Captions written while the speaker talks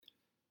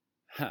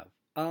Have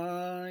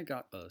I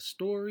got a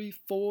story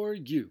for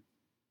you?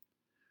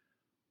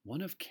 One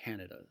of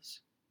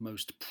Canada's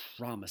most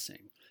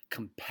promising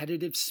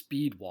competitive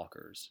speed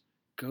walkers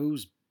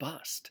goes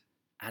bust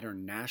at her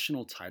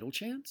national title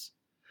chance,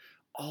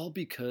 all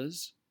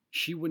because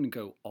she wouldn't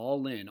go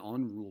all in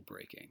on rule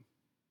breaking.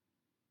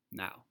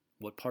 Now,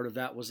 what part of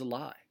that was a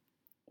lie,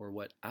 or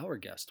what our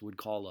guest would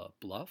call a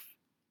bluff?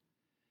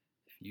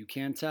 If you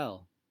can't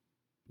tell,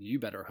 you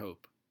better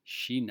hope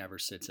she never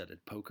sits at a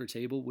poker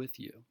table with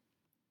you.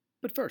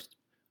 But first,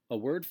 a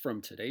word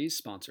from today's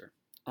sponsor,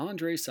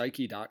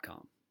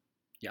 AndrePsyche.com.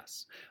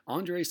 Yes,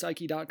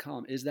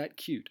 AndrePsyche.com is that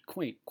cute,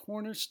 quaint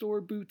corner store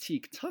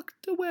boutique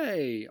tucked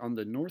away on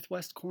the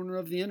northwest corner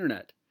of the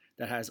internet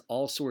that has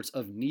all sorts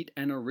of neat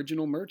and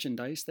original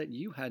merchandise that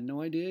you had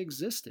no idea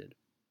existed.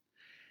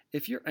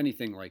 If you're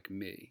anything like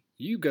me,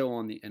 you go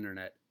on the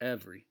internet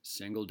every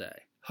single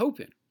day,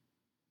 hoping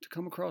to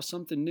come across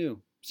something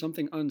new,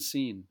 something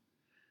unseen.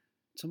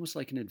 It's almost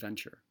like an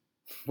adventure.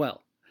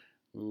 Well,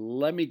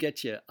 let me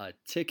get you a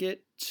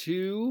ticket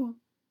to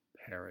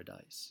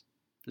paradise.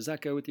 Does that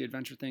go with the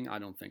adventure thing? I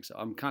don't think so.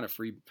 I'm kind of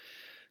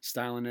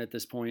freestyling it at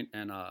this point,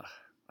 and I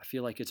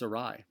feel like it's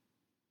awry.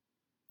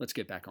 Let's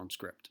get back on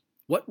script.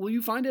 What will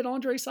you find at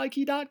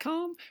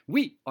AndrePsyche.com?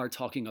 We are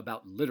talking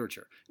about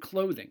literature,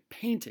 clothing,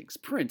 paintings,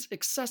 prints,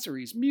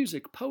 accessories,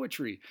 music,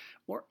 poetry,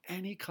 or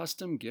any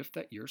custom gift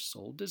that your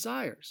soul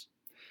desires.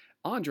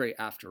 Andre,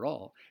 after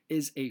all,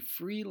 is a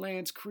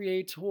freelance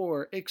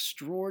creator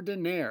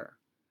extraordinaire.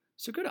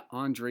 So go to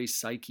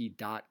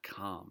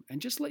AndrePsyche.com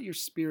and just let your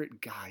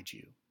spirit guide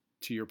you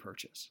to your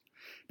purchase.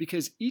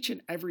 Because each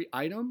and every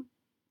item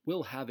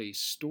will have a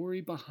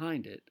story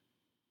behind it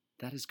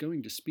that is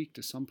going to speak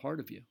to some part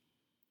of you.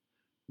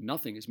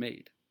 Nothing is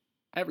made.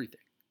 Everything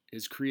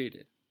is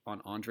created on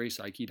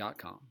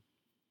AndrePsyche.com.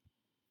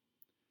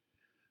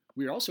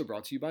 We are also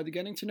brought to you by the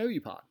Getting to Know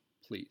You Pod.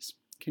 Please,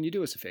 can you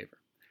do us a favor?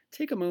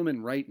 Take a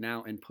moment right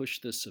now and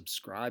push the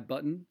subscribe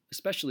button,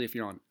 especially if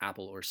you're on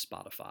Apple or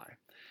Spotify.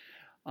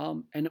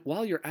 And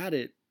while you're at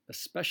it,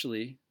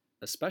 especially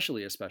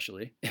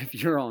if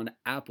you're on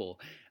Apple,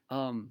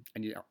 and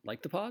you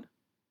like the pod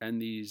and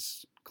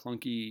these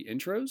clunky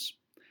intros,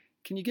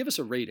 can you give us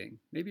a rating,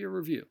 maybe a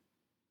review?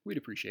 We'd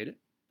appreciate it.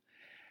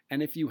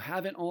 And if you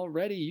haven't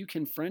already, you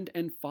can friend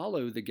and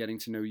follow the Getting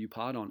to Know You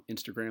pod on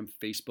Instagram,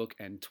 Facebook,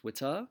 and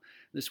Twitter.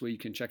 This way you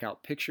can check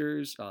out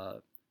pictures,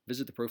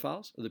 visit the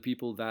profiles of the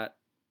people that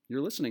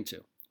you're listening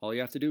to. All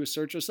you have to do is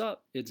search us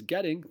up. It's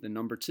Getting, the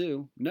number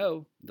 2,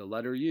 no, the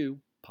letter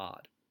U,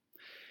 pod.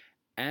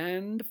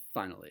 And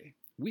finally,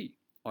 we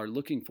are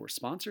looking for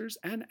sponsors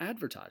and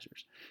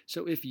advertisers.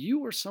 So if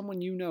you or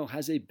someone you know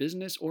has a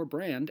business or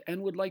brand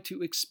and would like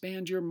to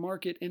expand your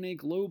market in a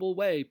global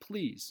way,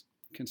 please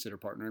consider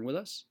partnering with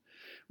us.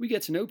 We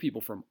get to know people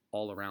from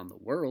all around the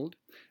world.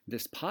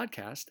 This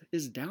podcast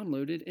is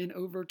downloaded in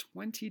over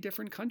 20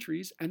 different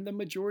countries and the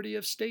majority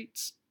of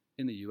states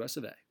in the US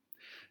of A.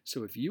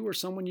 So if you or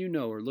someone you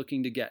know are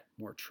looking to get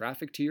more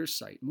traffic to your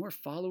site, more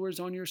followers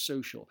on your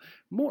social,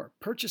 more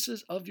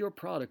purchases of your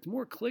product,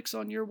 more clicks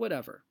on your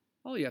whatever,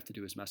 all you have to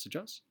do is message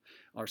us.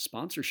 Our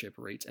sponsorship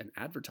rates and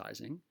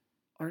advertising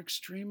are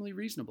extremely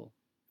reasonable,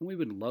 and we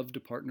would love to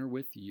partner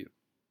with you.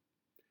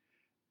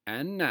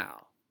 And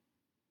now,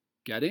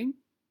 Getting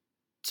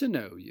to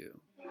Know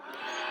You.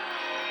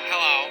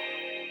 Hello.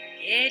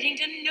 Getting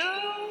to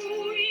know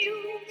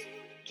you,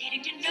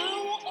 getting to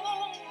know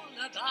all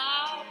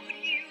about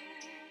you.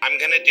 I'm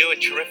going to do a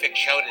terrific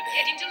show today.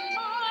 Getting to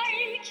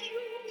like you,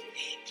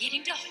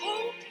 getting to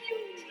hope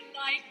you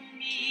like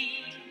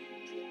me.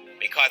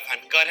 Because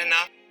I'm good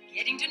enough.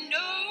 Getting to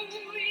know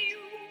you,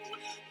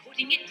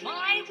 putting it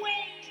my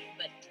way,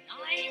 but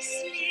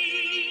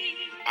nicely.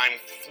 I'm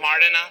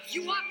smart enough.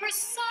 You are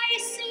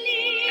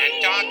precisely.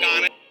 And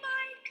doggone it.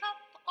 My cup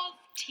of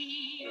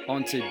tea.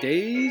 On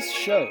today's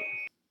show,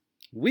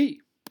 we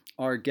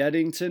are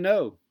getting to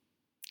know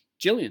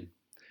Jillian.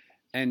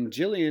 And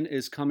Jillian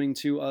is coming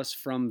to us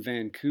from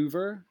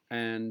Vancouver,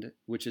 and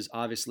which is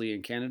obviously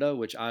in Canada,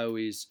 which I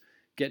always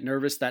get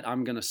nervous that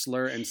I'm going to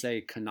slur and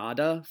say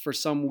Canada for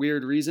some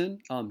weird reason.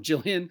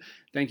 Jillian,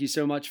 thank you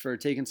so much for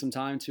taking some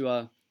time to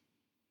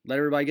let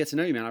everybody get to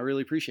know you, man. I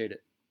really appreciate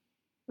it.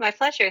 My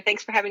pleasure.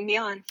 Thanks for having me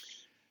on.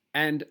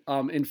 And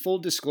in full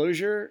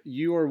disclosure,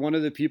 you are one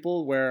of the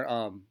people where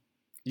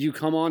you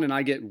come on and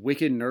I get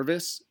wicked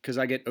nervous because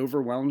I get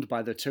overwhelmed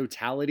by the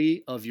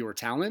totality of your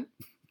talent.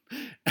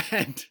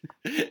 And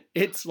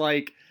it's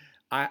like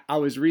I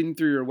was reading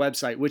through your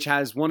website, which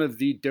has one of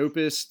the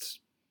dopest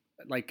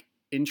like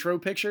intro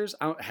pictures,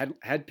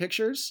 head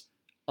pictures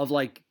of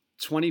like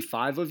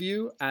 25 of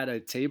you at a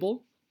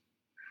table.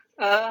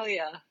 Oh,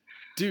 yeah.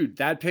 Dude,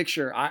 that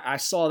picture, I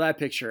saw that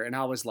picture and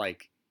I was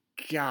like,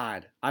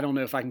 God, I don't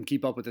know if I can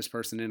keep up with this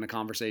person in a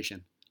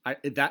conversation.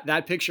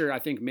 That picture, I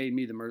think, made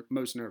me the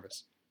most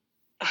nervous.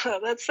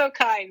 Oh, that's so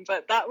kind,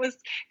 but that was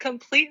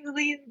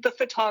completely the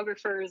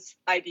photographer's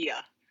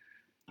idea.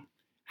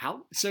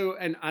 How so?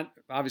 And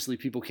obviously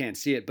people can't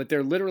see it, but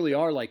there literally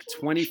are like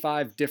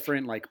 25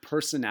 different like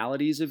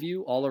personalities of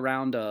you all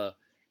around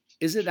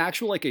Is it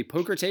actual like a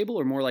poker table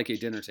or more like a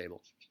dinner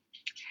table?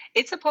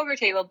 It's a poker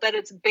table, but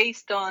it's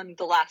based on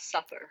The Last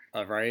Supper.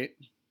 Right.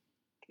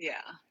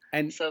 Yeah.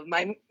 And so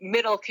my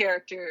middle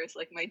character is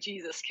like my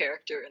Jesus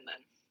character, and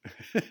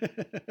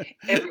then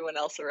everyone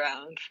else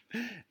around.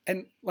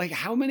 And like,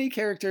 how many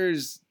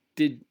characters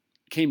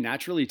came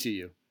naturally to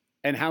you,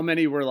 and how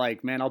many were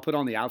like, man, I'll put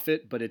on the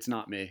outfit, but it's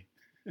not me?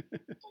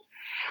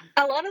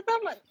 A lot of them,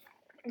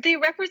 they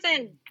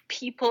represent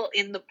people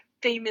in the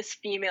famous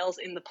females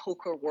in the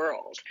poker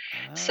world.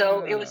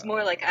 So it was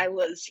more like I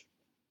was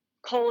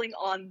calling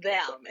on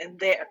them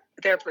and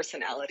their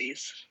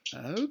personalities.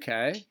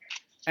 Okay.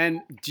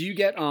 And do you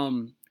get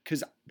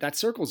because that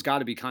circle's got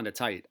to be kind of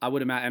tight, I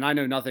would imagine. And I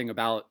know nothing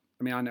about.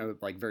 I mean, I know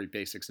like very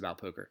basics about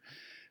poker,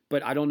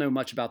 but I don't know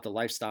much about the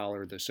lifestyle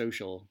or the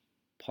social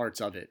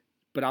parts of it.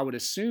 But I would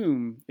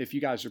assume if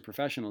you guys are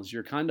professionals,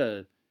 you're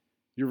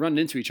running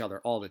into each other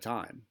all the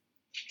time.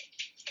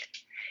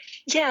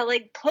 Yeah,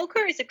 like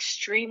poker is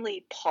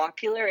extremely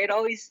popular. It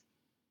always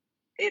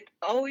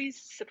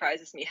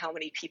surprises me how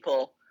many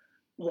people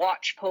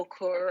watch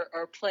poker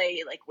or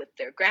play like with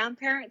their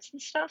grandparents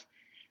and stuff.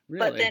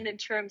 Really? But then in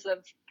terms of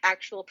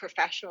actual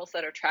professionals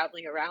that are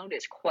traveling around,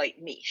 it's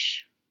quite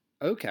niche.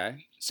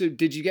 Okay. So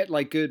did you get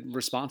like good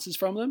responses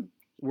from them?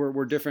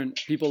 Were different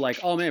people like,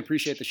 oh man,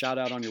 appreciate the shout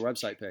out on your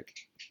website pic?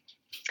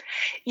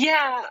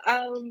 Yeah.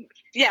 A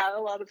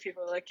lot of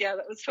people are like, yeah,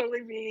 that was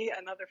totally me.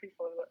 And other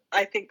people,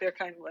 I think they're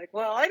kind of like,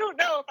 well, I don't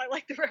know if I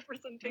like the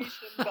representation,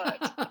 but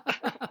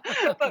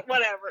but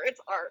whatever,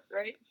 it's art,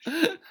 right?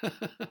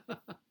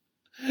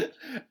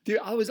 Dude,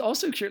 I was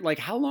also curious, like,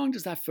 how long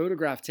does that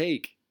photograph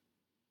take?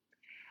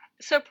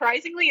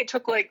 Surprisingly, it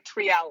took like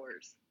 3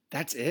 hours.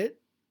 That's it?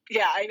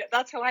 Yeah,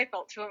 that's how I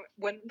felt too.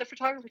 When the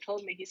photographer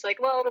told me, he's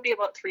like, well, it'll be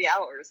about 3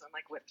 hours. I'm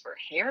like, for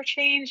hair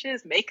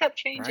changes, makeup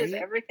changes,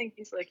 right? Everything.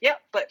 He's like,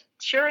 yep. But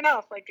sure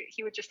enough, like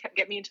he would just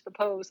get me into the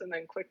pose and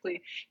then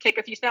quickly take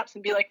a few snaps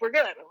and be like, we're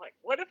good. I'm like,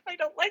 what if I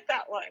don't like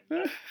that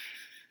one?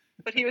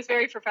 But he was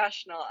very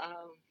professional.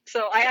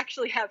 So I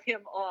actually have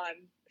him on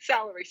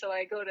salary. So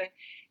I go to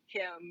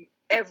him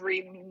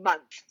every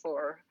month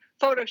for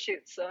photo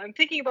shoots. So I'm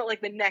thinking about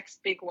like the next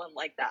big one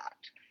like that.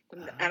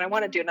 And I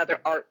want to do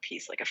another art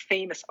piece, like a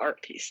famous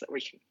art piece that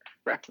we can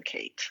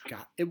replicate.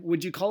 God,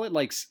 would you call it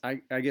like,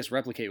 I guess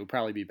replicate would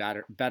probably be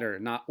better,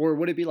 not, or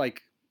would it be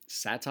like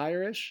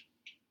satire-ish?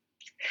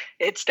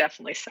 It's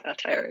definitely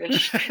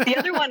satire-ish. The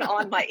other one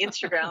on my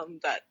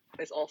Instagram that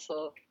is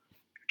also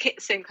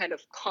same kind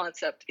of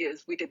concept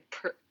is we did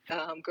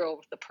Girl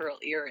with the Pearl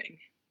Earring.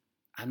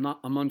 I'm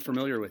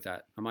unfamiliar with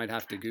that. I might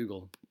have to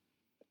Google.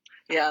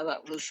 Yeah,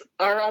 that was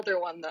our other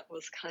one that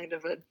was kind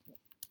of a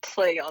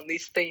play on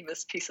these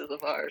famous pieces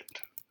of art.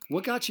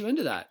 What got you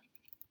into that?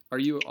 Are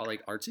you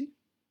like artsy?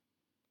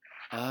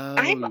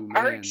 I'm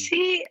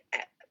artsy,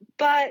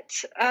 but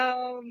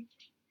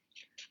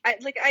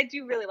I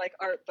do really like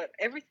art, but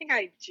everything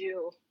I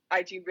do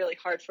really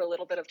hard for a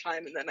little bit of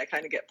time and then I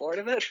kind of get bored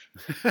of it.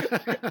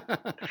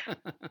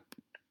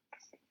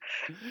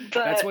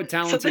 That's what talented people do,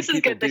 man. So this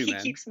is good that he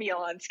keeps me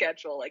on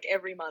schedule. Like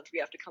every month we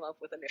have to come up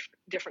with a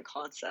different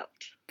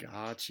concept.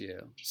 Got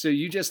you. So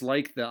you just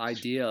like the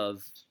idea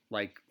of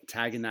like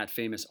tagging that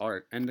famous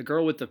art. And the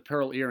Girl with the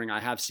Pearl Earring, I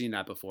have seen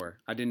that before.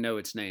 I didn't know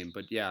its name,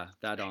 but yeah,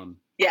 that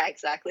Yeah,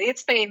 exactly.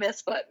 It's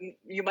famous, but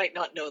you might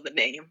not know the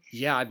name.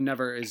 Yeah,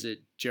 is it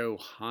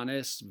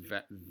Johannes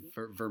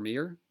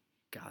Vermeer?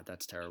 God,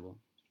 that's terrible.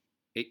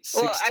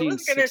 Well, I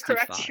was going to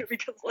correct you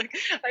because like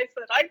I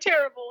said, I'm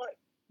terrible at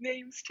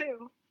names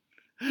too.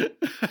 You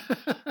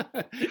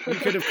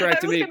could have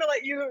corrected me. I was going to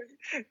let you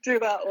do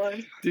that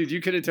one. Dude,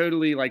 you could have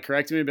totally like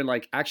corrected me and been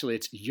like, actually,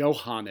 it's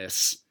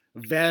Johannes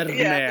Vermeer.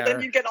 Yeah, but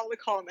then you get all the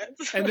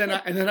comments. and then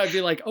I'd be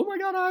like, oh my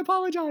God, I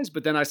apologize.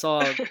 But then I saw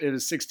it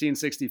was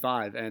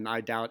 1665, and I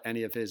doubt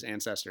any of his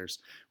ancestors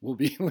will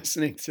be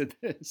listening to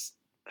this.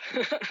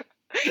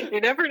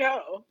 You never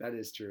know. That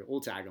is true.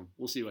 We'll tag him.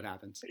 We'll see what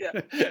happens. Yeah.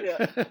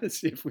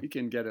 See if we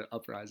can get an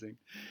uprising.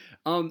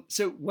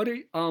 So what are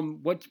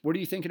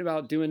you thinking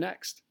about doing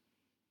next?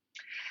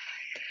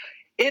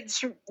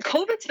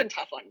 COVID's been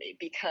tough on me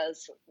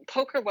because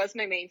poker was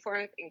my main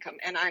form of income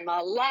and I'm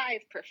a live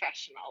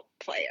professional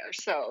player.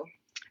 So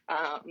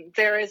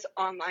there is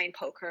online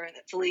poker and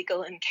it's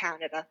legal in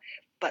Canada,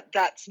 but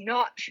that's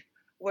not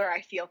where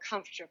I feel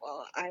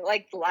comfortable. I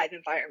like the live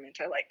environment.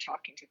 I like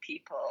talking to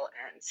people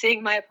and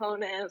seeing my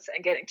opponents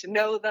and getting to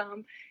know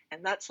them.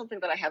 And that's something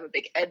that I have a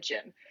big edge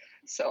in.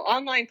 So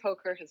online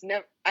poker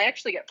I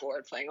actually get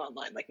bored playing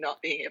online, like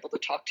not being able to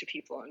talk to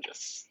people and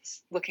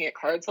just looking at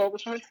cards all the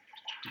time.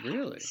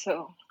 Really?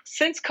 So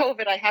since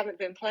COVID, I haven't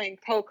been playing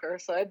poker.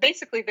 So I've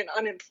basically been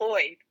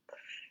unemployed.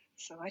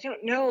 So I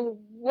don't know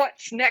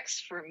what's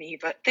next for me,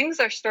 but things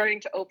are starting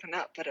to open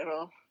up, but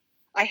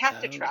I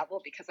have to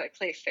travel because I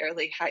play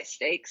fairly high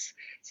stakes.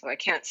 So I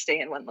can't stay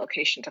in one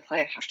location to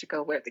play. I have to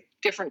go where the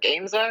different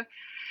games are.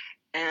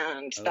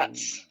 And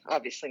that's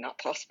obviously not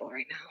possible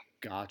right now.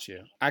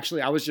 Gotcha.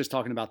 Actually, I was just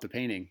talking about the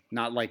painting,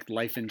 not like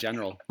life in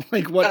general.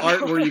 Like what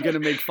art were you going to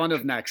make fun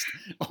of next?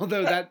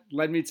 Although that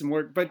led me to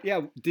more. But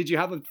yeah, did you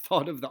have a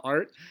thought of the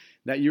art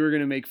that you were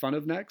going to make fun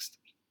of next?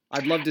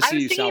 I'd love to I see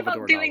was you thinking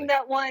Salvador about doing Dali.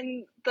 that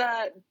one,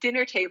 the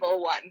dinner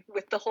table one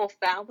with the whole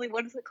family.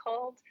 What is it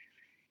called?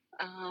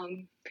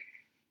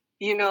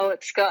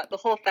 It's got the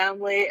whole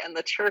family and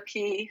the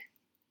turkey,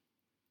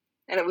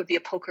 and it would be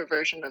a poker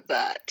version of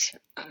that.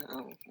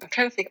 I'm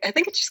trying to think. I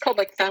think it's just called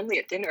like Family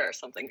at Dinner or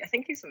something. I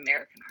think he's an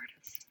American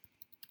artist.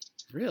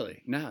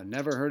 Really? No,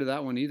 never heard of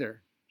that one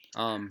either.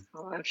 Well,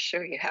 I'm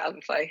sure you have.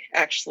 If I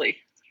actually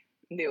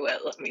knew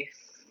it, let me.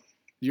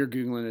 You're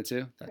Googling it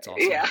too? That's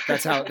awesome. Yeah.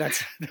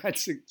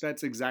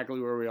 That's exactly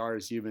where we are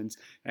as humans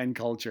and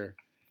culture.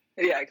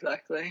 Yeah,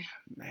 exactly.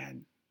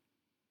 Man.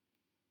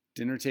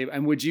 Dinner table.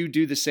 And would you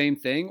do the same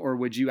thing, or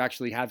would you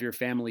actually have your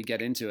family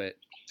get into it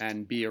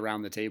and be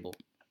around the table?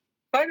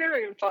 I never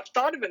even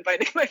thought of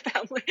inviting my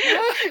family.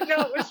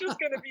 No, it was just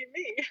going to be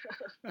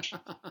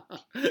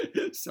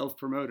me.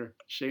 Self-promoter.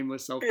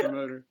 Shameless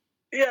self-promoter.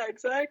 Yeah,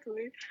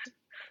 exactly.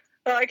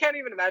 I can't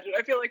even imagine.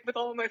 I feel like with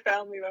all of my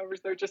family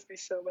members, there'd just be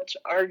so much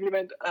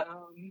argument.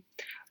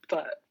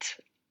 But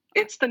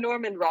it's the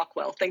Norman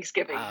Rockwell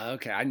Thanksgiving.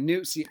 Okay. I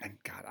knew. See,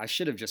 God, I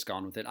should have just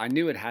gone with it. I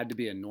knew it had to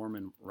be a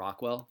Norman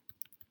Rockwell.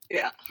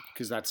 Yeah.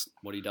 Because that's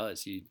what he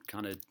does. He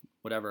kind of,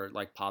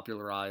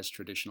 popularized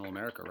traditional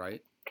America,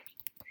 right?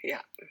 Yeah.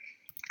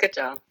 Good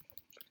job.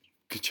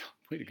 Good job.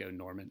 Way to go,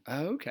 Norman.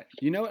 Oh, okay.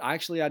 You know what?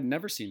 I'd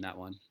never seen that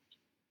one.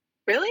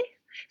 Really?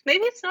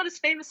 Maybe it's not as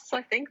famous as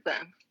I think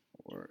then.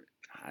 Or,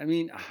 I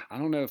mean, I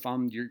don't know if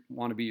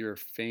want to be your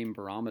fame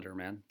barometer,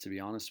 man, to be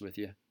honest with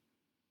you.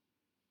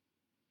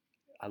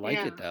 I like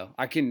it though.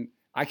 I can,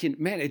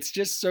 man, it's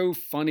just so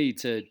funny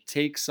to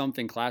take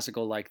something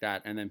classical like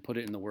that and then put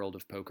it in the world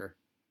of poker.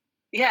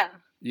 Yeah.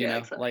 You know,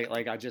 exactly.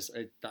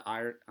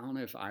 I don't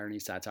know if irony,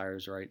 satire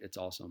is right. It's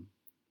awesome.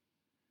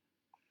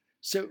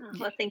 So,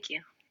 well, thank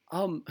you.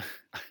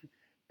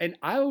 And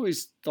I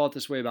always thought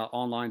this way about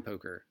online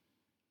poker.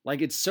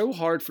 Like, it's so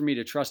hard for me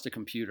to trust a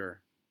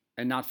computer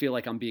and not feel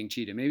like I'm being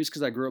cheated. Maybe it's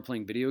because I grew up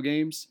playing video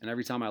games, and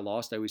every time I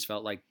lost, I always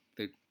felt like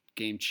the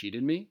game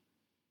cheated me.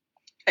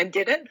 And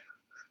did it?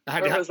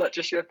 Or was that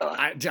just your thought?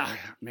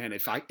 Man,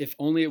 if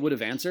only it would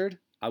have answered,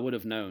 I would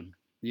have known.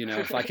 You know,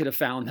 if I could have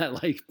found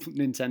that like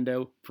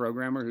Nintendo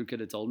programmer who could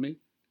have told me.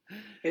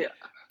 Yeah.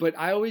 But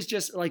I always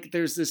just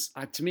there's this,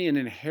 to me, an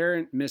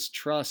inherent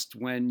mistrust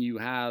when you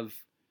have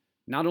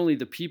not only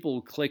the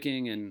people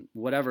clicking and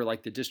whatever,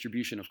 like the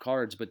distribution of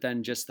cards, but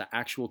then just the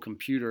actual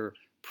computer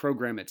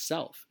program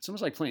itself. It's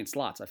almost like playing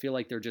slots. I feel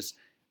like they're just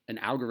an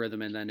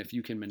algorithm. And then if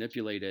you can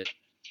manipulate it,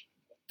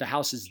 the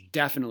house is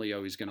definitely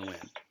always going to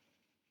win.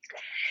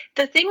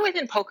 The thing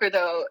within poker,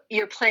 though,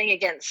 you're playing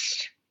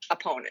against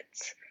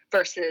opponents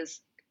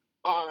versus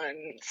on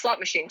slot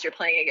machines, you're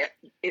playing against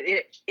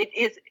it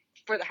is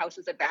for the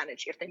house's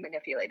advantage if they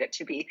manipulate it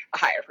to be a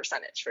higher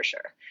percentage for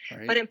sure.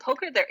 Right. But in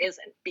poker, there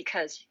isn't,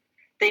 because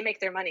they make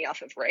their money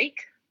off of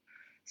rake.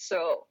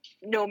 So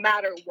no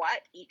matter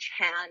what, each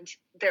hand,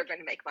 they're going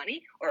to make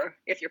money. Or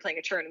if you're playing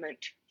a tournament,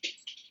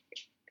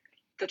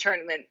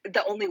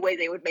 the only way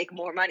they would make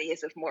more money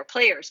is if more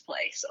players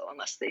play. So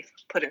unless they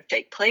put in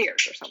fake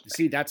players or something.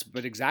 See, that's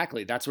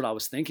what I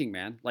was thinking,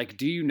 man. Like,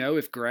 do you know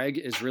if Greg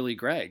is really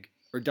Greg?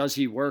 Or does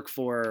he work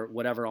for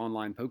whatever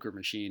online poker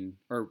machine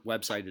or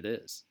website it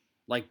is?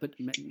 Like, but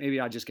maybe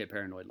I just get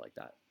paranoid like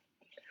that.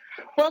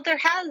 Well, there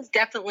has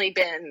definitely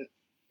been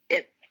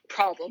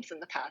problems in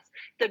the past.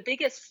 The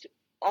biggest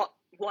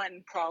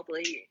one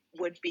probably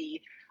would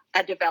be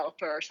a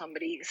developer or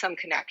somebody, some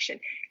connection,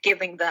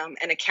 giving them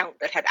an account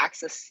that had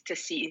access to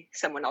see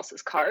someone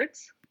else's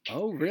cards.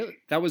 Oh, really?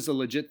 That was a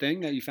legit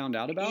thing that you found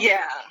out about?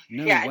 Yeah.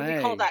 No way. And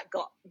we call that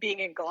being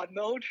in God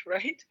mode,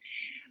 right?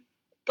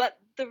 But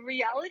the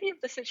reality of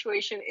the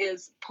situation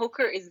is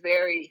poker is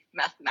very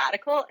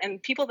mathematical,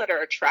 and people that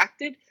are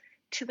attracted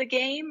to the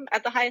game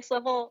at the highest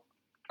level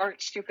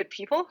aren't stupid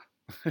people.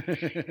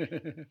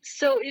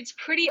 So it's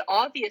pretty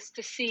obvious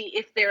to see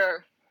if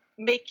they're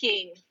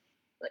making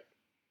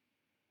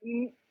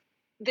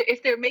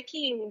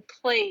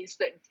plays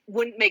that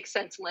wouldn't make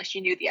sense unless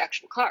you knew the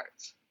actual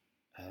cards.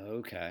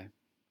 Okay.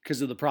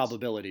 Because of the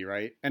probability,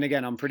 right? And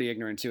again, I'm pretty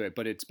ignorant to it,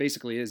 but it's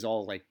basically is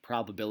all like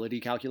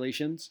probability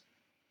calculations.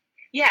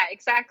 Yeah,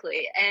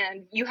 exactly.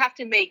 And you have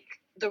to make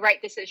the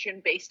right decision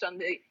based on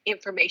the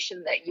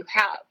information that you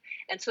have.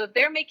 And so if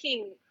they're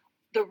making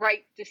the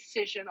right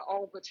decision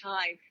all the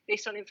time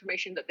based on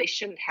information that they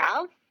shouldn't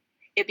have,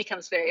 it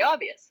becomes very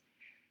obvious.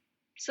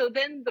 So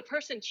then the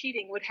person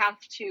cheating would have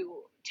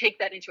to take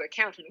that into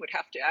account and would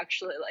have to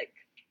actually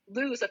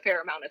lose a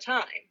fair amount of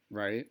time.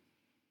 Right.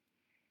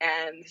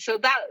 And so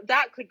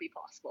that could be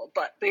possible,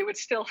 but they would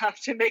still have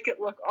to make it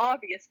look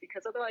obvious,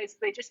 because otherwise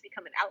they just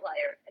become an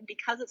outlier. And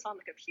because it's on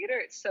the computer,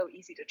 it's so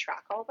easy to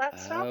track all that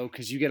stuff. Oh,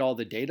 because you get all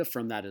the data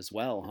from that as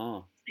well,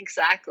 huh?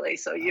 Exactly.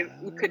 So you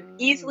could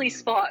easily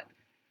spot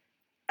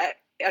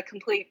a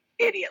complete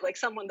idiot, like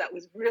someone that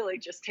was really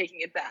just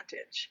taking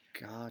advantage.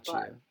 Gotcha.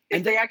 But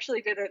if they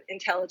actually did it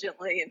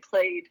intelligently and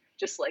played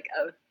just like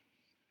a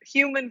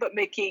human but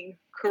making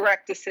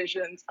correct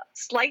decisions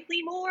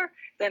slightly more,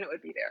 then it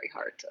would be very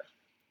hard to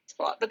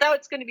spot. But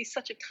that's going to be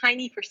such a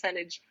tiny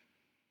percentage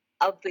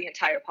of the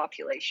entire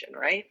population,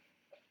 right?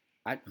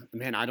 I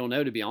don't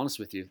know, to be honest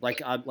with you.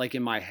 Like, like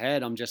in my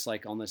head, I'm just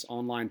like on this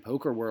online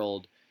poker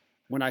world.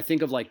 When I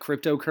think of like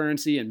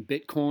cryptocurrency and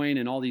Bitcoin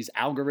and all these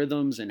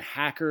algorithms and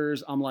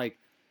hackers, I'm like,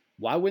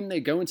 why wouldn't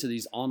they go into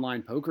these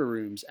online poker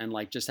rooms and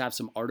like just have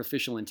some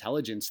artificial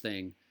intelligence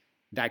thing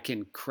that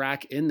can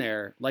crack in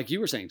there, like you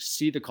were saying,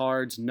 see the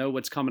cards, know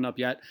what's coming up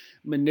yet,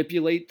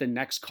 manipulate the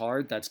next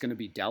card that's going to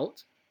be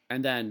dealt,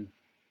 and then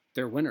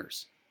they're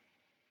winners.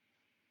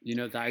 You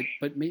know that,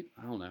 but maybe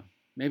I don't know.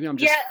 Maybe I'm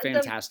just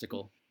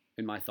fantastical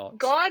in my thoughts.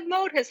 God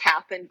mode has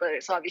happened, but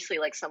it's obviously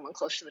like someone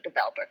close to the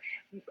developer.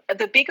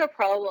 The bigger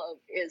problem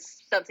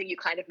is something you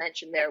kind of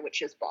mentioned there,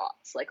 which is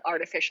bots, like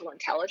artificial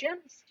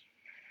intelligence.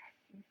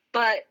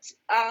 But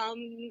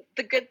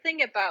the good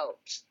thing about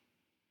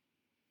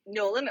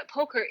No Limit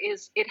Poker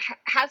is it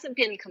hasn't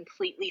been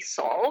completely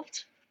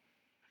solved.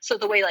 So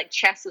the way like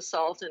chess is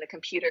solved and a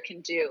computer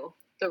can do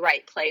the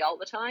right play all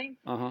the time,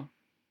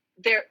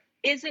 there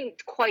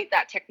isn't quite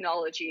that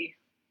technology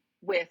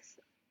with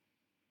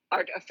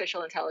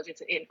artificial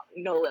intelligence in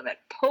No Limit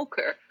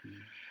Poker.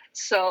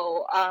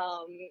 So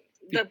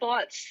the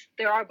bots,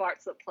 there are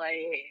bots that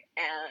play,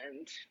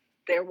 and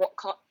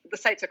the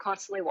sites are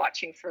constantly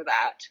watching for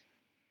that.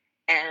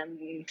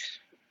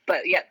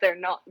 But yet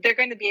they're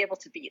going to be able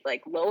to beat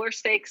like lower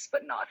stakes,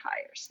 but not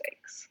higher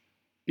stakes.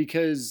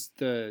 Because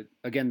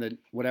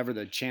whatever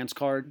the chance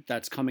card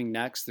that's coming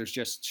next, there's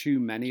just too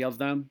many of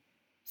them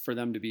for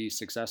them to be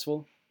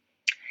successful.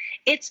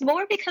 It's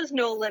more because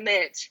No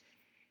Limit,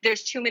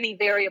 there's too many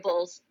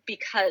variables,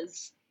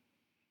 because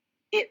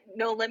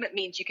No Limit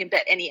means you can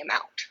bet any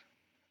amount.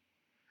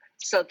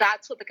 So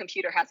that's what the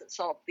computer hasn't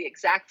solved, the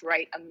exact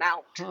right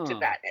amount to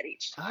bet at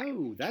each time.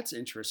 Oh, that's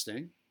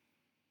interesting.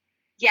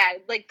 Yeah,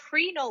 like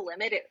pre-No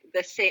Limit,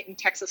 the same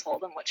Texas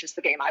Hold'em, which is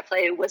the game I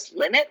play, was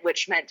limit,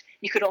 which meant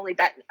you could only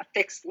bet a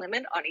fixed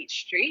limit on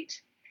each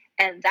street.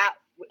 And that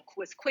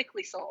was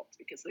quickly solved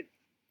because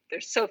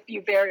there's so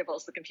few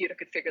variables, the computer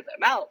could figure them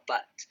out.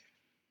 But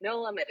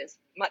No Limit is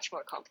much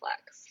more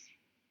complex.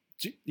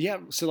 Yeah,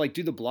 so like,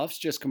 do the bluffs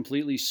just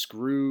completely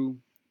screw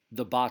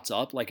the bots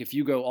up? Like, if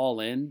you go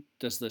all in,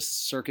 does the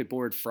circuit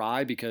board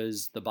fry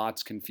because the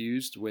bot's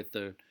confused with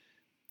the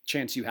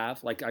chance you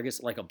have? Like, I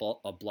guess like a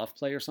bluff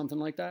play or something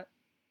like that?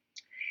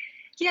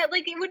 Yeah,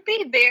 like it would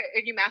be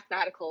very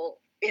mathematical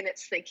in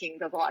its thinking,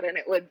 the bot, and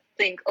it would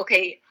think,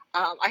 okay,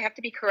 I have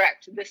to be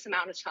correct this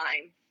amount of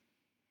time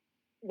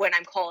when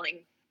I'm calling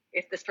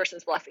if this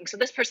person's bluffing. So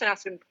this person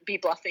has to be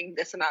bluffing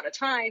this amount of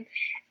time,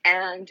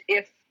 and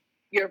if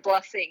you're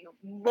bluffing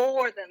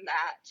more than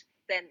that,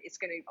 then it's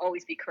going to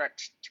always be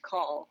correct to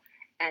call.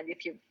 And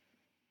if you're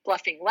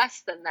bluffing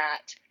less than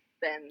that,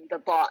 then the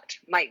bot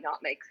might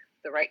not make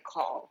the right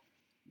call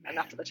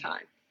enough of the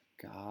time.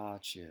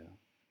 Gotcha.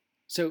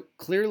 So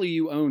clearly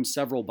you own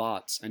several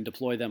bots and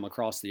deploy them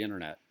across the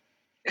internet.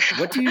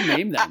 What do you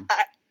name them?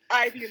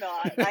 I do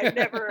not.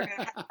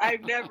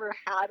 I've never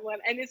had one,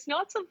 and it's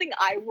not something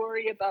I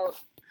worry about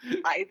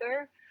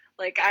either.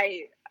 Like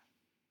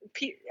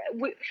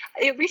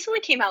it recently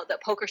came out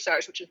that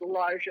PokerStars, which is the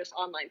largest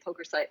online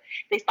poker site,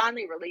 they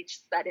finally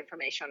released that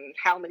information on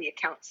how many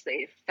accounts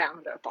they've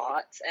found are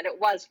bots, and it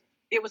was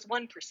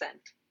 1%.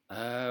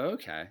 Oh,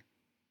 okay.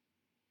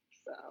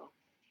 So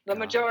the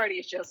majority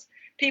is just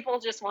people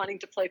just wanting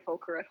to play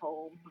poker at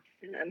home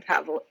and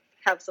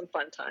have some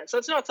fun time. So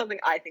it's not something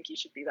I think you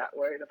should be that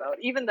worried about,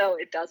 even though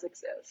it does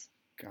exist.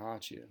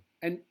 Gotcha.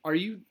 And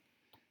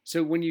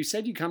so when you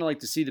said you kind of like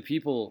to see the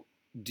people,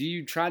 do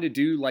you try to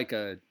do like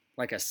a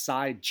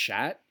side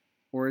chat,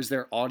 or is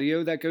there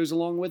audio that goes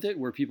along with it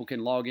where people can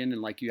log in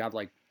and like you have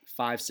like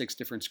 5-6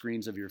 different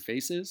screens of your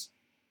faces?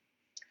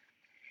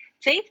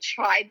 They've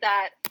tried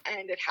that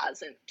and it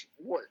hasn't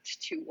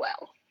worked too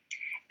well.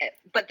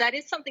 But that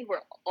is something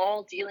we're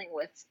all dealing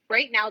with.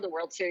 Right now, the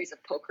World Series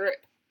of Poker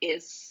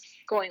is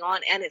going on,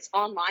 and it's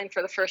online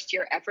for the first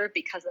year ever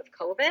because of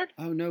COVID.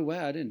 Oh, no way.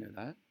 I didn't know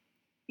that.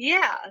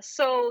 Yeah.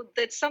 So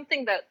that's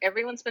something that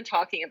everyone's been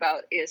talking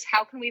about, is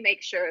how can we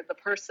make sure the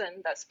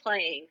person that's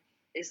playing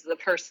is the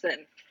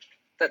person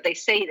that they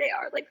say they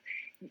are? Like,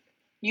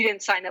 you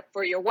didn't sign up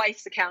for your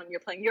wife's account, and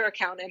you're playing your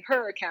account and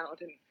her account,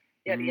 and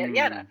yada, yada,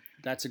 yada.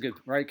 That's a good,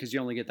 right? Because you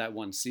only get that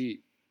one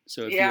seat.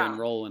 So if you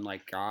enroll in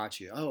like,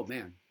 gotcha. Oh,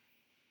 man.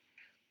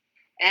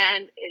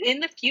 And in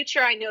the future,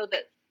 I know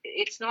that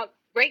it's not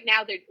right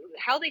now.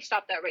 How they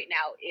stop that right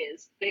now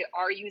is they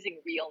are using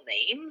real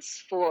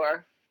names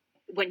for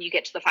when you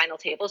get to the final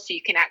table. So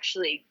you can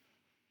actually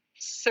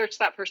search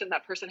that person.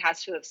 That person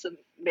has to have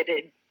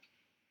submitted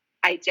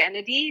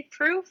identity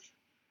proof.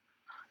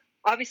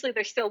 Obviously,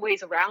 there's still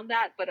ways around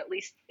that, but at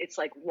least it's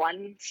like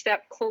one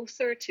step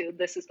closer to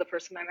this is the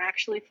person I'm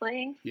actually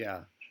playing.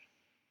 Yeah.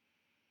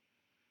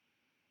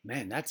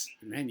 That's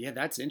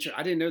interesting.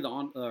 I didn't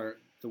know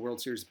the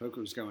World Series of Poker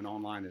was going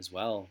online as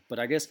well. But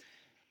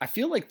I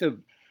feel like the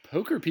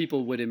poker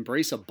people would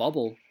embrace a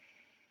bubble,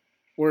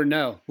 or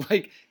no,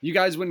 like you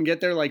guys wouldn't get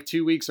there like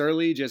 2 weeks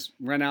early, just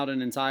rent out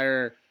an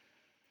entire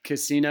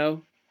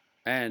casino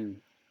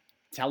and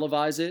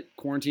televise it,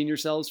 quarantine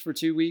yourselves for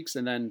 2 weeks,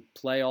 and then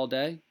play all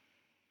day.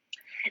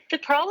 The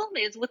problem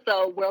is with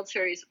the World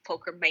Series of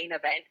Poker main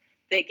event,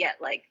 they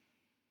get like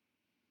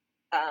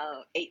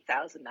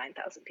 8,000,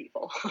 9,000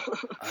 people.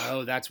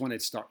 Oh, that's when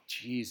it starts.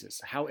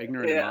 Jesus, how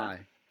ignorant am I?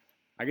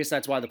 I guess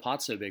that's why the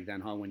pot's so big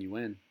then, huh? When you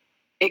win.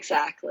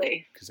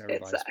 Exactly. Because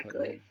everybody's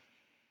putting in.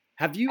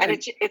 Have you? And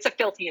it's a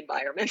filthy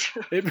environment.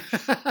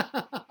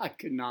 I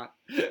could not.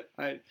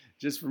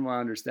 Just from what I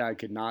understand, I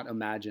could not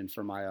imagine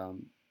for my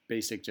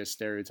basic just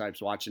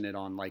stereotypes watching it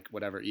on like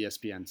whatever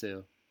ESPN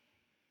too.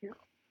 Yeah.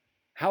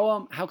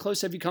 How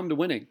close have you come to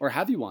winning, or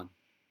have you won?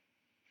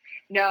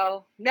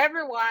 No,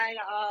 never won.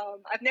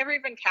 I've never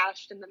even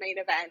cashed in the main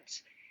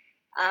event.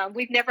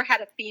 We've never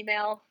had a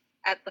female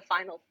at the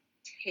final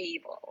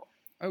table.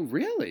 Oh,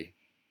 really?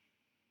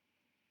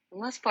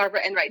 Unless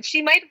Barbara Enright.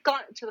 She might have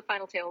gone to the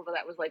final table, but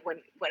that was like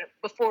when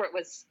before it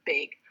was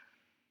big.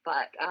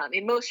 But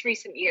in most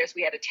recent years,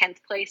 we had a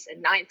 10th place,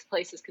 and 9th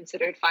place is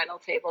considered final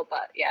table.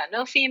 But yeah,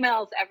 no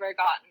females ever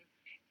gotten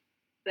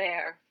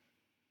there.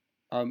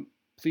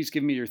 Please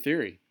give me your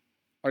theory.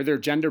 Are there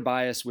gender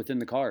bias within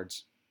the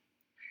cards?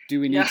 Do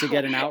we need to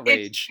get an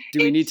outrage? Do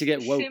we need to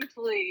get woke?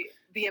 Simply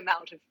the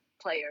amount of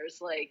players,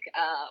 like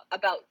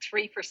about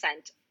 3%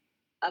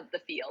 of the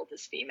field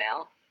is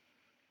female.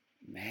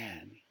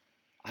 Man,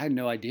 I had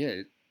no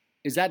idea.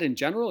 Is that in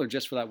general or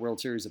just for that World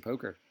Series of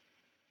Poker?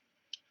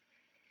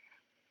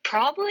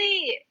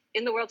 Probably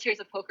in the World Series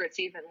of Poker, it's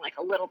even like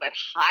a little bit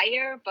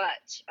higher.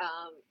 But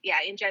yeah,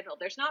 in general,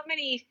 there's not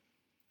many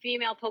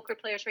female poker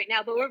players right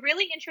now. But we're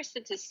really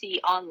interested to see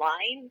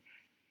online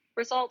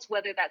results,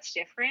 whether that's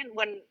different.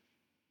 When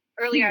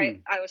earlier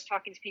I was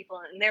talking to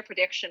people, and their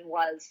prediction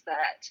was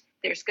that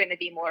there's going to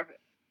be more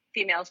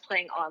females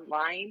playing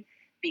online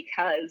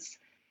because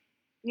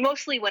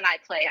mostly when I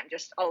play, I'm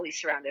just always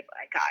surrounded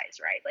by guys,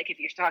 right? Like if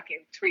you're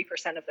talking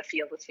 3% of the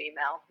field is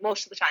female,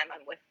 most of the time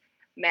I'm with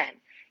men.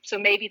 So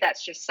maybe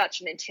that's just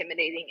such an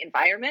intimidating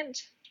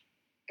environment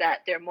that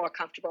they're more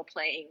comfortable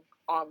playing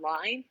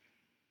online.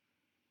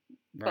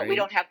 Right. But we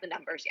don't have the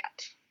numbers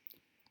yet.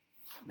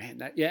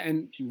 Man,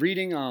 and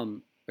reading,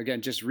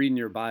 again, just reading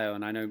your bio,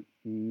 and I know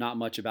not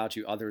much about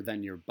you other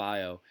than your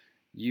bio,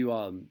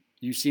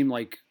 you seem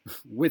like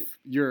with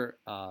your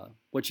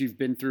what you've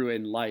been through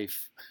in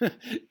life,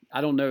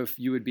 I don't know if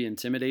you would be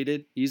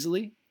intimidated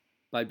easily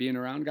by being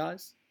around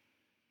guys.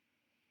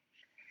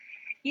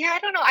 Yeah, I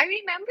don't know. I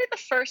remember the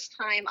first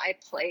time I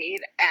played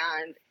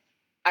and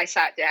I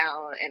sat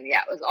down and it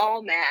was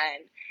all men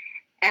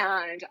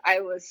and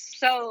I was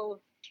so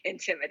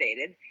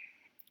intimidated.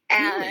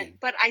 And really?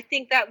 But I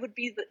think that would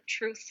be the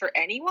truth for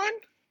anyone.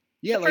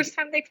 Yeah, the first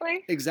time they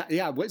play. Exactly.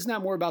 Yeah, isn't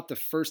that more about the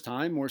first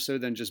time more so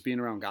than just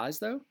being around guys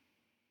though?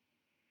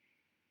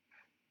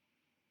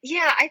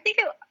 Yeah, I think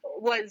it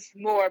was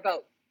more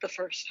about the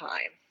first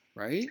time.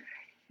 Right.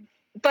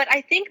 But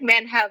I think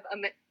men have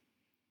an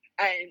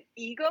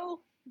ego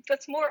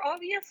that's more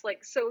obvious.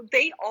 Like, so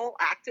they all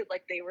acted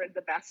like they were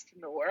the best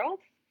in the world.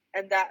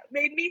 And that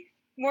made me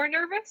more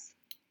nervous.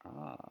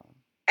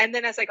 And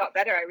then as I got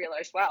better, I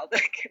realized, wow,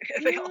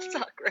 they all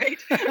suck, right?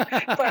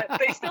 But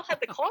they still had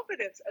the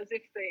confidence as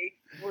if they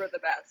were the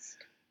best.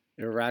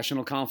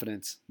 Irrational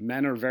confidence.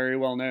 Men are very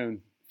well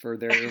known for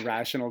their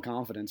irrational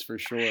confidence, for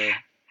sure.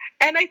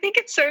 And I think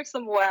it serves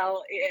them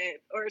well,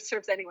 or it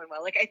serves anyone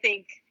well. Like, I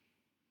think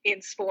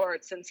in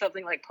sports and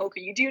something like poker,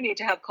 you do need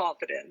to have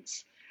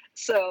confidence.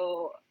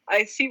 So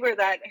I see where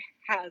that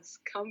has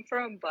come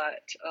from.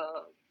 But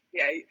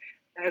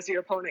as their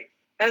opponent,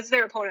 I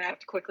have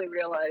to quickly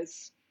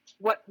realize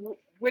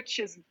which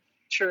is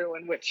true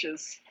and which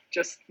is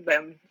just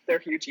them, their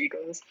huge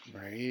egos.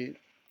 Right.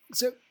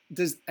 So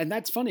and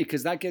that's funny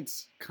because that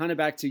gets kind of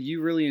back to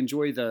you really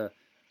enjoy the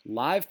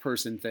live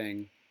person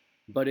thing.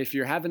 But if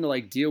you're having to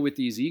like deal with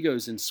these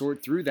egos and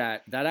sort through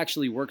that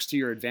actually works to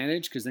your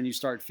advantage because then you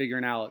start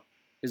figuring out,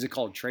 is it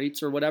called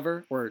traits or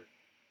whatever? Or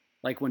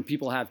like when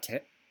people have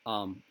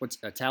what's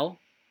a tell?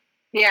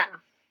 Yeah.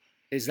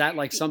 Is that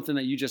like something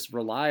that you just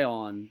rely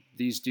on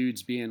these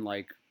dudes being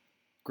like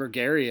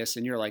gregarious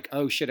and you're like,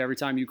 oh shit, every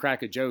time you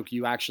crack a joke,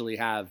 you actually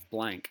have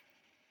blank?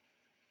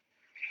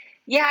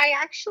 Yeah, I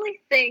actually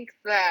think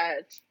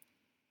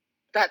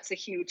that's a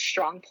huge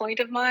strong point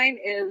of mine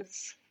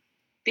is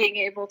being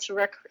able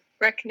to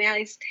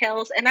recognize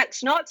tells. And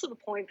that's not to the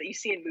point that you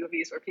see in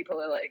movies where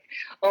people are like,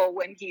 oh,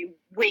 when he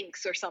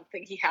winks or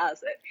something, he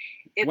has it.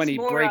 It's when he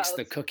breaks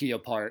the cookie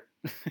apart.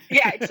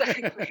 Yeah,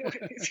 exactly.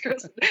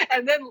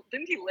 And then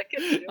didn't he lick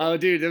it too? Oh,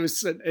 dude, it was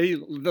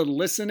the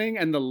listening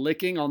and the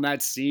licking on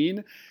that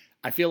scene.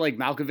 I feel like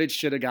Malkovich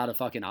should have got a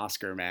fucking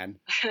Oscar, man.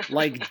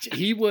 Like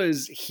he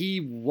was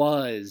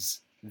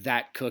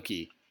that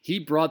cookie. He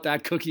brought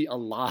that cookie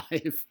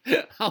alive.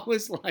 I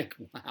was like,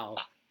 wow.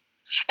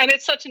 And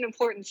it's such an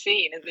important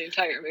scene in the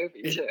entire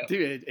movie too.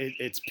 Dude,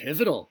 it's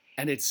pivotal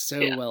and it's so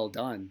well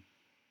done.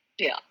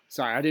 Yeah.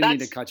 Sorry, I didn't mean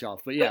to cut you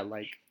off, but yeah,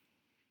 like.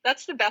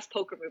 That's the best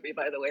poker movie,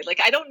 by the way. Like,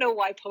 I don't know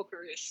why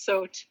poker is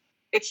so.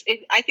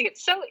 I think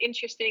it's so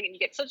interesting, and you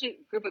get such a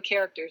group of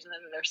characters, and then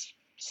there's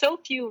so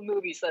few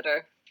movies that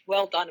are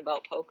well done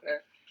about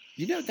poker.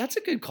 You know, that's a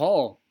good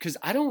call because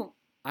I don't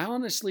I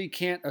honestly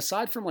can't,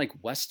 aside from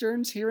like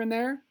Westerns here and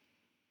there,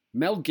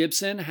 Mel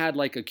Gibson had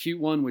like a cute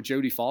one with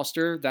Jodie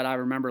Foster that I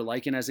remember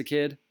liking as a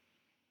kid.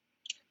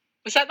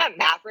 Was that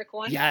Maverick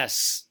one?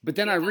 Yes. But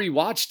then I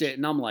rewatched it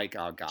and I'm like,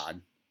 oh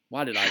God,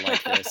 why did I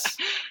like this?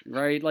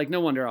 Right? Like no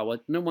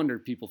wonder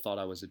people thought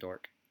I was a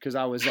dork. Because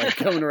I was like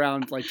going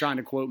around like trying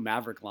to quote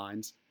Maverick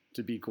lines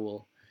to be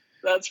cool.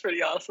 That's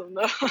pretty awesome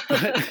though.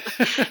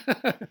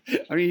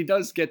 I mean, he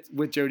does get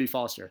with Jodie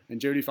Foster.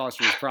 And Jodie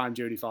Foster is prime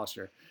Jodie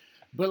Foster.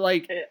 But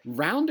like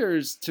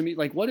Rounders to me,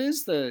 like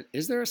is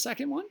there a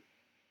second one?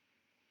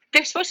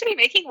 They're supposed to be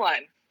making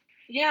one.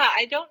 Yeah,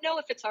 I don't know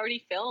if it's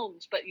already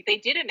filmed, but they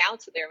did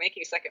announce that they're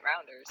making a second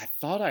Rounders. I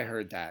thought I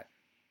heard that.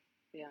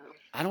 Yeah.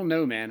 I don't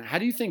know, man. How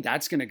do you think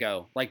that's going to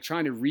go? Like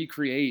trying to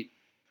recreate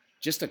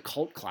just a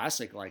cult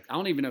classic. Like, I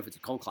don't even know if it's a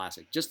cult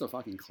classic. Just a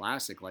fucking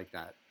classic like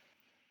that.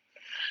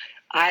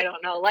 I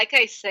don't know. Like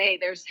I say,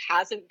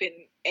 hasn't been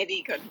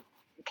any good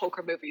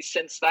poker movies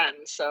since then.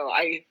 So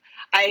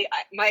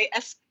my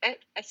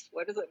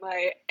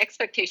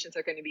expectations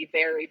are going to be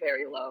very,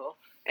 very low.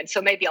 And so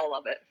maybe I'll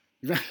love it.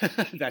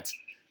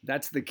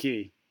 That's the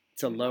key,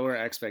 to lower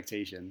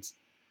expectations.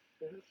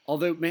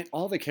 Although, man,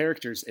 all the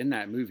characters in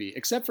that movie,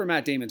 except for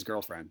Matt Damon's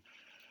girlfriend,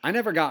 I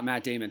never got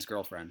Matt Damon's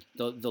girlfriend,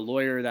 the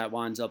lawyer that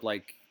winds up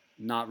like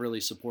not really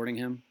supporting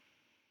him.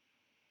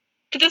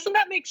 But doesn't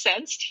that make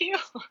sense to you?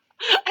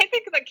 I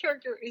think that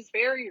character is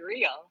very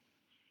real.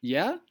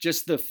 Yeah,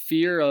 just the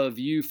fear of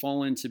you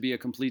falling to be a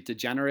complete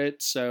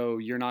degenerate, so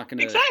you're not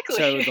going to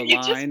toe the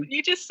line.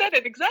 You just said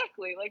it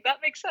exactly. Like that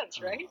makes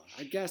sense, right?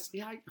 I guess.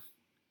 Yeah.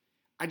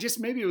 I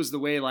just maybe it was the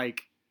way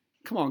like,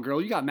 come on,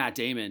 girl, you got Matt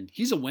Damon.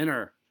 He's a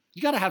winner.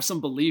 You got to have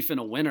some belief in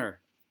a winner.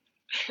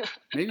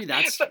 Maybe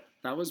that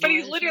was. But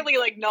he's literally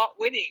like not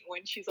winning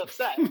when she's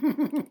upset.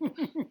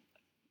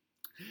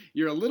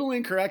 You're a little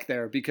incorrect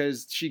there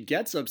because she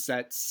gets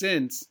upset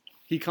since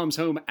he comes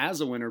home as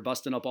a winner,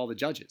 busting up all the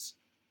judges.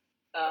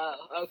 Oh,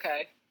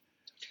 okay.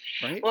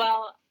 Right.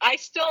 Well, I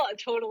still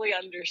totally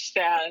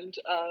understand.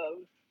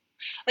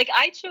 Like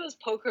I chose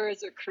poker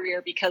as a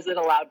career because it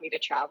allowed me to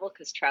travel,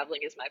 because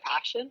traveling is my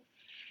passion.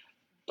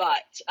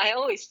 But I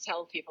always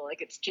tell people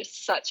like it's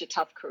just such a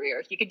tough career.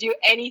 If you could do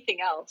anything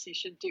else, you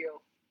should do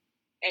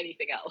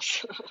anything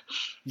else.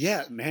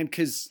 Yeah, man,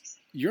 because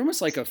you're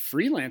almost like a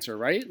freelancer,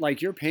 right?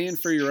 Like you're paying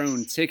for your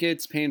own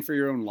tickets, paying for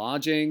your own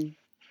lodging,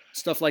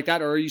 stuff like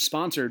that. Or are you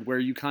sponsored where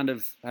you kind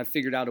of have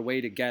figured out a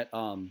way to get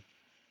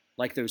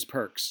like those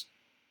perks?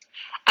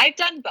 I've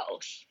done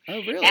both.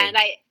 Oh, really? And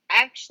I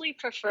actually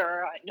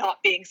prefer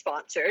not being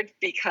sponsored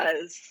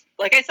because,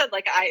 like I said,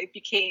 like I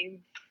became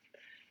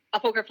a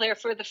poker player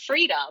for the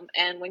freedom.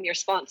 And when you're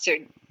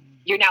sponsored,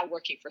 you're now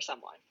working for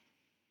someone.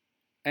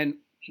 And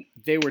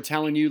they were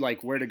telling you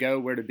like where to go,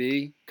 where to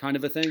be, kind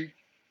of a thing?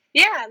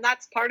 Yeah, and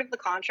that's part of the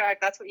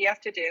contract. That's what you have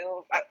to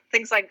do.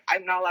 Things like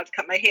I'm not allowed to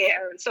cut my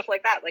hair and stuff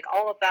like that. Like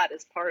all of that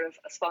is part of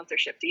a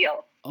sponsorship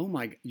deal. Oh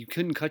my! You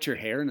couldn't cut your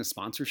hair in a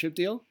sponsorship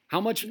deal? How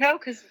much? No,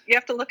 because you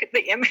have to look at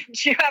the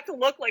image. You have to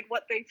look like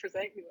what they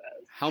present you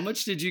as. How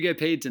much did you get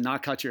paid to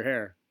not cut your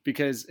hair?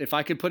 Because if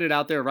I could put it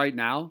out there right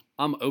now,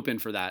 I'm open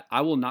for that.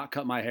 I will not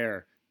cut my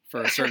hair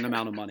for a certain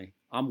amount of money.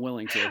 I'm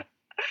willing to.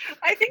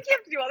 I think you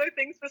have to do other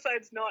things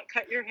besides not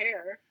cut your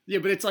hair. Yeah,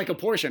 but it's like a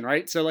portion,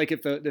 right? So like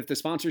if the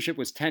sponsorship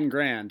was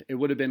 $10,000, it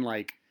would have been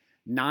like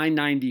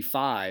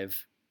 $995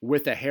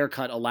 with a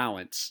haircut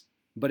allowance.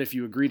 But if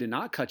you agree to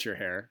not cut your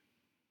hair,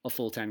 a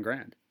full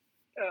 $10,000.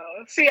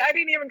 Oh, see, I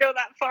didn't even go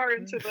that far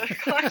into the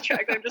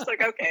contract. I'm just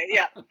like, okay,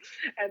 yeah.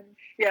 And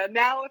yeah,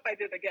 now if I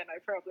did again, I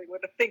probably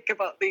would have think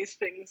about these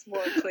things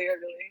more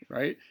clearly.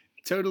 Right?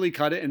 Totally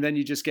cut it, and then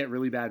you just get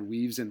really bad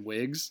weaves and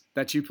wigs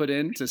that you put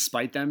in to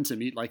spite them to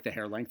meet like the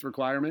hair length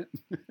requirement.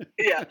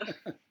 Yeah.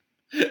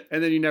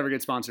 And then you never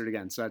get sponsored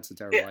again, so that's a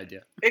terrible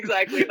idea.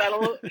 Exactly.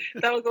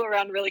 That'll go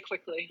around really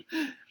quickly.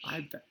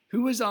 I bet.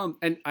 Who was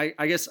and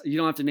I guess you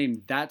don't have to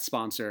name that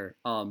sponsor,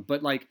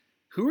 but like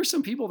who are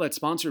some people that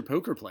sponsor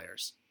poker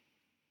players?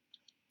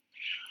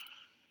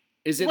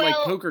 Is it like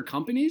poker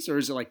companies, or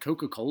is it like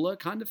Coca-Cola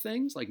kind of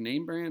things, like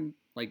name brand,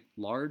 like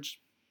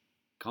large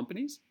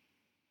companies?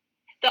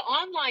 The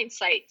online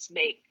sites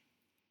make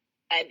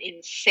an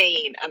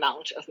insane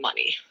amount of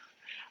money.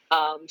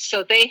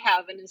 So they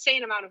have an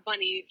insane amount of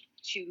money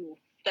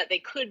that they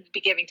could be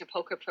giving to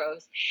poker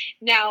pros.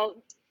 Now,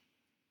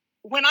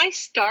 when I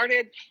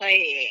started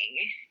playing,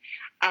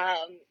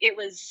 it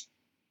was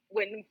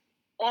when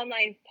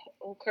online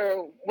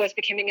poker was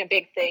becoming a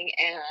big thing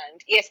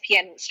and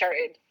ESPN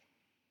started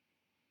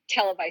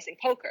televising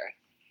poker.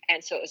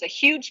 And so it was a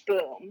huge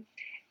boom.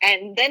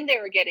 And then they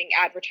were getting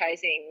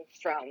advertising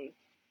from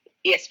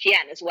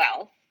ESPN as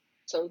well.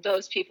 So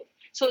those people,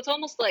 so it's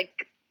almost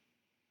like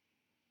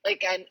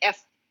an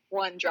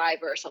F1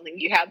 driver or something.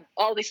 You have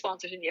all these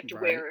sponsors and you have to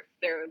wear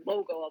their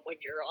logo up when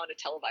you're on a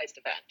televised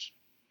event.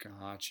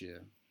 Gotcha.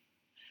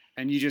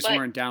 And you just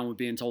weren't down with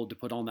being told to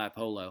put on that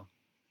polo.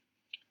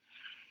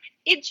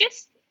 It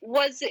just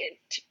wasn't,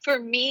 for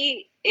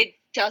me, it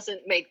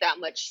doesn't make that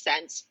much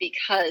sense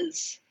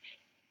because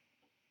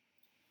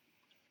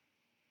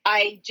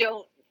I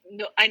don't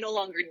I no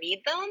longer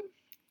need them.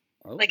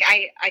 Oh. Like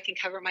I can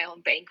cover my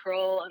own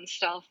bankroll and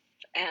stuff,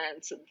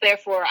 and so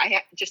therefore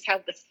I just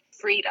have the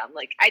freedom.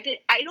 Like I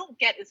don't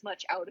get as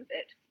much out of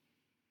it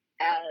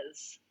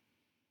as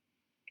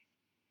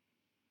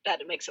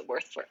that it makes it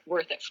worth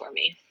it for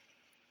me.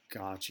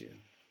 Got you.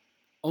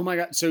 Oh my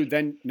God. So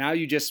then now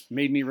you just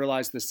made me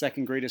realize the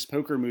second greatest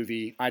poker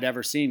movie I'd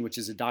ever seen, which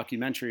is a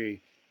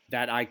documentary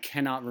that I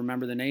cannot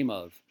remember the name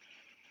of.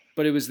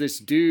 But it was this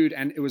dude,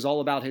 and it was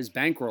all about his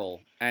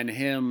bankroll and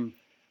him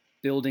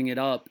building it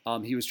up.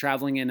 He was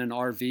traveling in an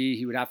RV.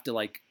 He would have to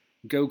like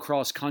go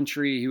cross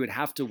country. He would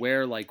have to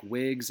wear like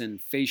wigs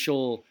and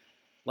facial,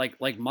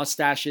 like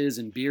mustaches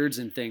and beards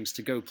and things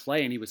to go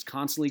play. And he was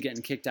constantly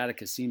getting kicked out of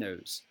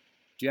casinos.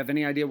 Do you have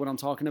any idea what I'm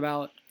talking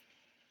about?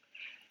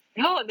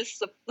 No, this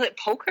is a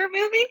poker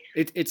movie.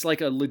 It's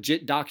like a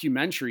legit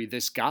documentary.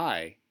 This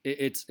guy,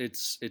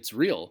 it's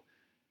real.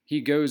 He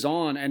goes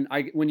on, and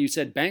when you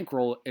said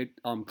bankroll, it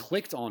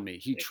clicked on me.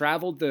 He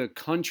traveled the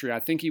country. I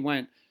think he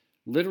went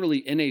literally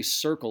in a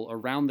circle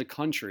around the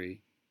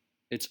country.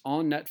 It's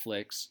on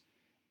Netflix,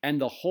 and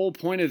the whole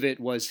point of it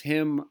was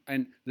him.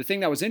 And the thing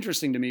that was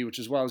interesting to me, which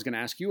is what I was going to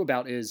ask you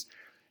about, is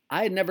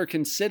I had never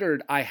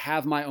considered I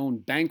have my own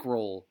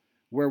bankroll,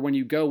 where when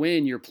you go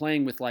in, you're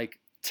playing with like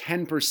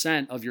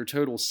 10% of your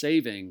total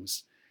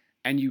savings,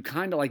 and you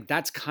kind of like,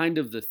 that's kind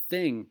of the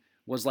thing,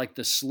 was like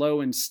the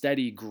slow and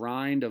steady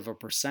grind of a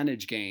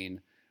percentage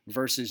gain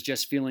versus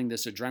just feeling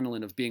this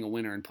adrenaline of being a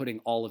winner and putting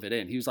all of it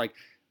in. He was like,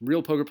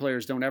 real poker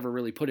players don't ever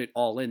really put it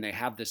all in. They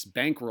have this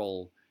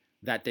bankroll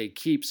that they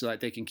keep so that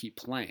they can keep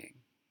playing.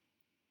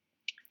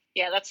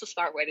 Yeah, that's the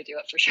smart way to do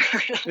it for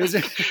sure. Is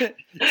it?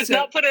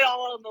 Not put it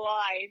all on the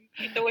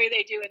line the way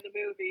they do in the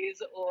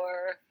movies,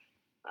 or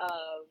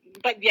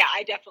but yeah,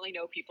 I definitely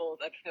know people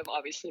that have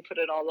obviously put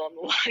it all on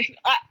the line.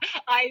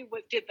 I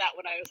did that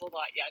when I was a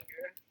lot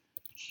younger.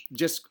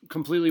 Just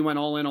completely went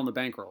all in on the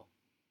bankroll.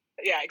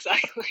 Yeah,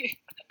 exactly.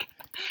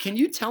 Can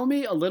you tell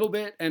me a little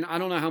bit, and I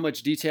don't know how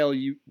much detail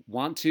you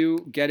want to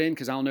get in,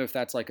 because I don't know if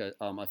that's like a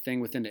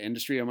thing within the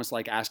industry, almost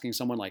like asking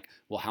someone like,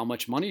 well, how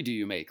much money do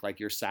you make? Like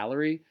your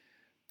salary?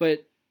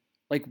 But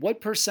like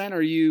what percent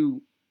are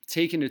you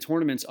taking to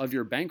tournaments of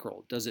your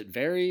bankroll? Does it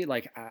vary?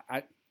 Like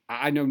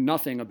I know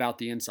nothing about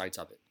the insights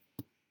of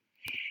it.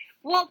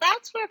 Well,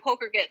 that's where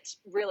poker gets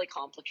really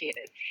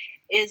complicated,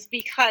 is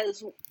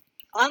because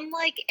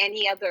unlike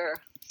any other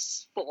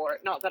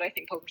sport, not that I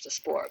think poker's a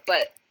sport,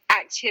 but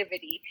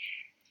activity,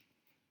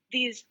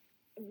 these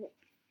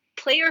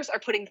players are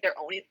putting their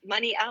own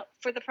money out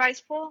for the prize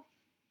pool.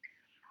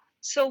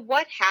 So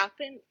what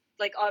happened,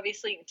 like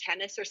obviously in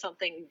tennis or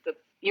something,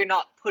 you're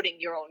not putting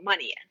your own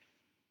money in.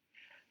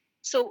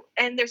 So,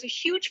 and there's a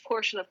huge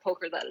portion of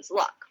poker that is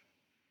luck.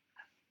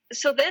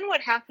 So then what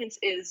happens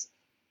is,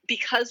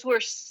 because we're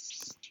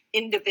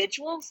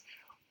individuals,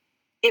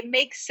 it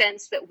makes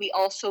sense that we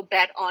also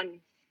bet on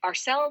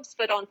ourselves,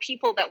 but on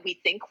people that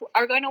we think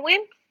are going to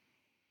win.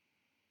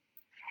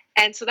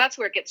 And so that's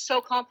where it gets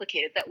so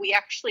complicated, that we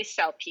actually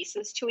sell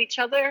pieces to each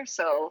other.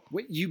 So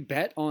wait, you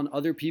bet on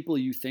other people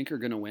you think are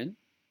going to win?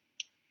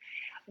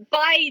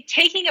 By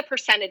taking a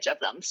percentage of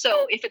them.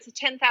 So if it's a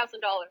 $10,000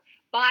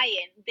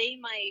 buy-in, they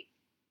might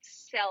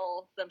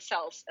sell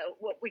themselves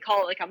what we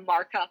call like a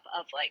markup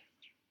of like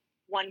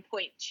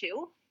 1.2%.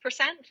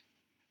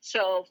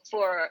 So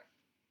for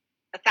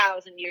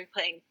 1,000, you're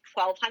playing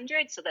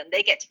 1,200. So then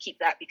they get to keep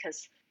that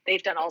because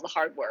they've done all the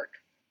hard work.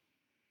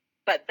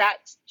 But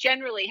that's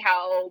generally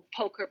how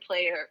poker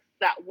player,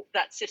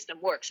 that system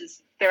works,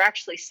 is they're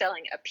actually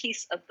selling a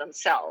piece of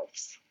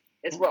themselves,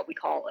 is what we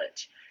call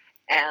it.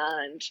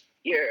 And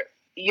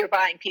you're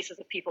buying pieces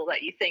of people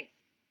that you think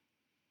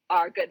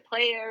are good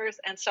players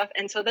and stuff.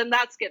 And so then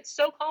that gets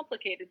so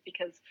complicated,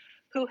 because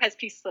who has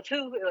pieces of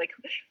who, like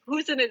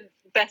who's in the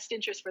best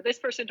interest for this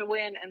person to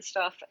win and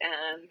stuff.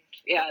 And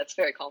yeah, it's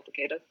very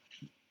complicated.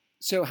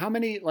 So how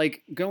many,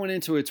 like going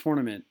into a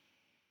tournament,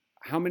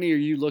 how many are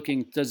you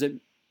looking,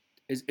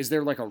 is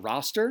there like a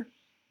roster?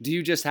 Do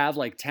you just have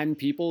like 10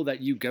 people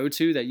that you go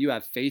to that you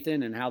have faith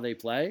in and how they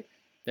play,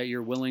 that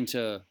you're willing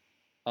to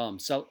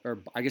sell,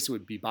 or I guess it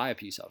would be buy a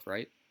piece of,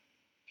 right?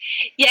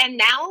 Yeah,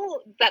 now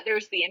that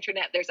there's the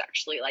internet, there's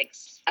actually like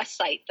a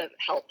site that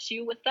helps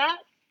you with that.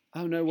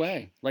 Oh, no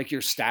way. Like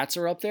your stats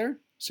are up there,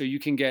 so you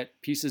can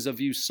get pieces of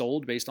you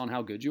sold based on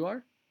how good you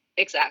are?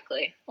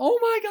 Exactly. Oh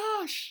my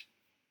gosh.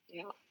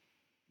 Yeah.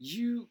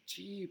 You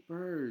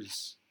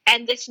jeepers.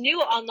 And this new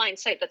online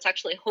site that's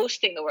actually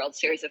hosting the World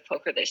Series of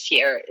Poker this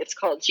year, it's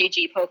called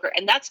GG Poker,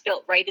 and that's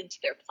built right into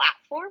their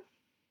platform.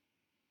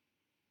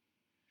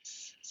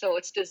 So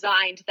it's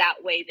designed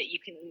that way that you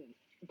can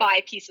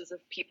buy pieces of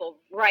people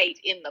right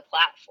in the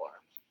platform.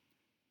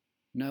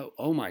 No,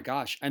 oh my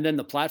gosh. And then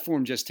the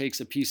platform just takes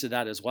a piece of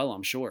that as well,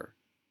 I'm sure.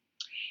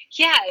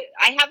 Yeah,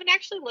 I haven't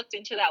actually looked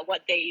into that,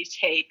 what they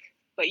take,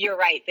 but you're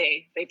right,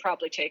 they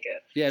probably take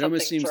it. Yeah, it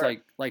almost seems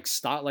like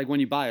stock, like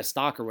when you buy a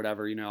stock or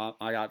whatever, you know,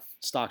 I got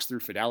stocks through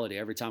Fidelity.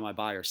 Every time I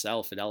buy or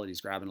sell,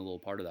 Fidelity's grabbing a little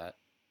part of that.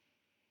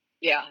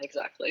 Yeah,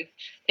 exactly.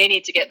 They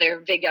need to get their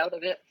vig out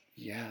of it.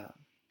 Yeah.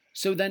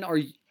 So then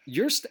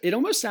It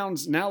almost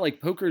sounds now like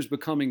poker is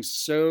becoming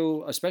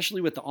so,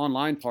 especially with the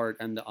online part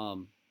and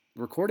the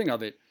recording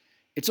of it,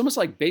 it's almost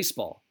like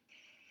baseball,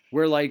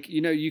 where like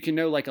you can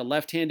know like a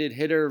left-handed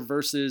hitter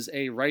versus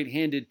a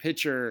right-handed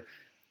pitcher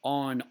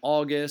on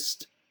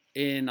August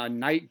in a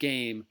night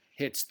game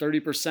hits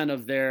 30%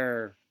 of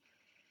their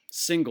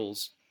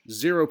singles,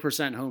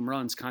 0% home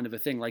runs, kind of a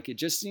thing. Like it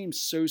just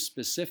seems so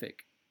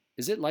specific.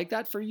 Is it like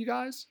that for you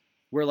guys?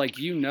 Where like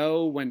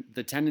when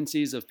the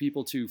tendencies of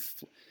people to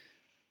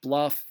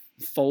bluff,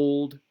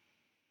 fold,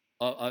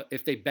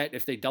 if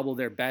they double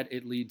their bet,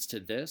 it leads to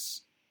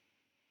this.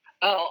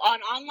 Oh, on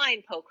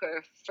online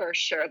poker, for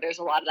sure, there's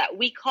a lot of that.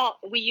 We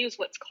use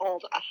what's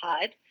called a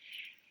HUD,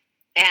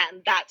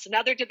 and that's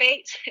another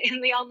debate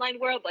in the online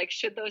world. Like,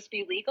 should those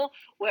be legal?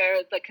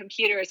 Where the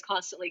computer is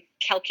constantly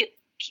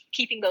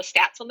keeping those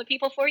stats on the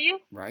people for you.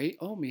 Right?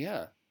 Oh,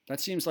 yeah.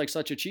 That seems like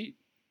such a cheat.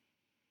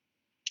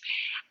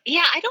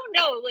 Yeah, I don't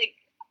know. Like,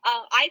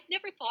 I've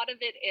never thought of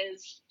it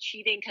as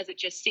cheating because it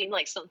just seemed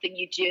like something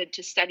you did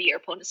to study your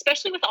opponent,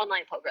 especially with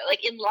online poker.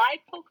 Like in live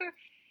poker,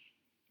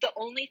 the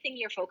only thing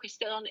you're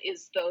focused on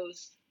is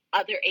those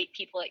other 8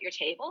 people at your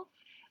table.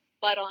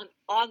 But on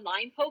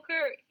online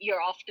poker,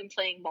 you're often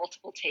playing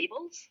multiple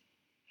tables.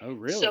 Oh,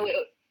 really? So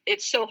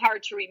it's so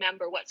hard to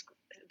remember what's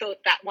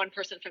that one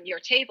person from your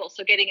table.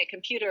 So getting a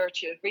computer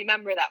to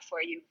remember that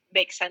for you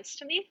makes sense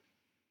to me.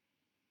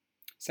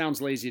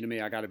 Sounds lazy to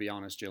me. I got to be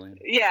honest, Jillian.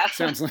 Yeah.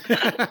 Sounds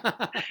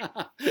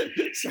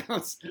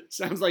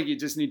like you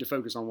just need to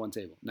focus on one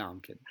table. No, I'm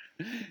kidding.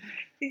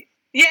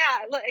 Yeah,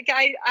 like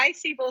I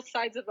see both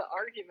sides of the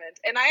argument,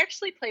 and I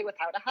actually play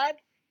without a HUD.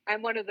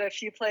 I'm one of the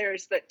few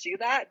players that do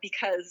that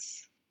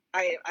because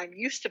I'm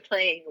used to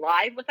playing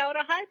live without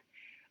a HUD.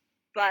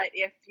 But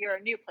if you're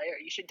a new player,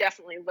 you should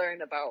definitely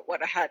learn about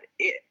what a HUD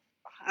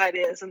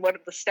is and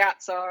what the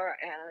stats are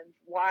and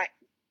why.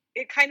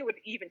 It kind of would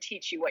even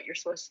teach you what you're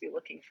supposed to be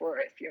looking for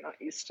if you're not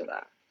used to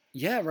that.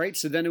 Yeah, right.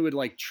 So then it would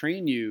like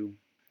train you.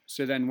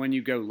 So then when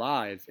you go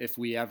live, if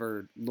we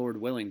ever,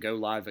 Lord willing, go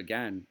live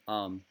again,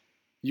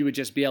 you would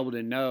just be able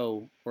to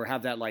know or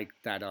have that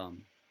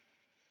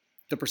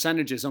the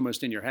percentages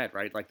almost in your head,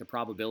 right? Like the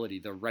probability,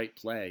 the right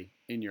play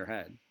in your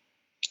head.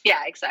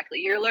 Yeah,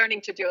 exactly. You're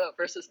learning to do it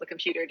versus the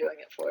computer doing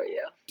it for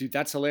you. Dude,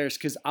 that's hilarious.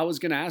 Because I was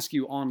going to ask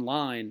you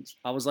online,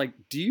 I was like,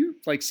 do you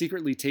like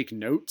secretly take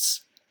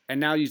notes? And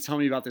now you tell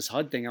me about this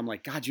HUD thing. I'm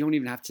like, God, you don't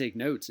even have to take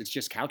notes. It's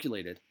just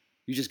calculated.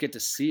 You just get to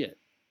see it.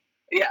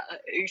 Yeah,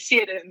 you see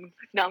it in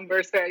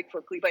numbers very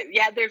quickly. But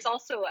yeah, there's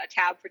also a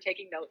tab for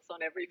taking notes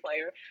on every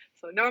player.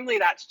 So normally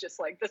that's just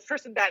like, this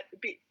person bet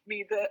beat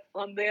me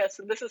on this,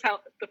 and this is how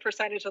the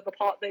percentage of the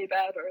pot they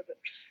bet,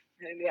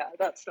 and yeah,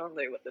 that's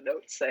normally what the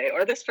notes say.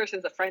 Or this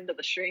person's a friend of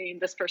the stream.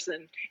 This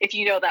person, if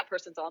you know that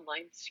person's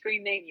online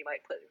screen name, you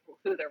might put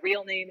who their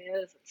real name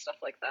is and stuff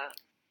like that.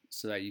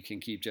 So that you can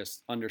keep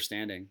just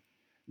understanding.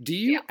 Do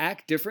you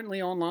act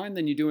differently online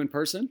than you do in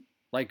person?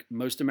 Like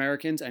most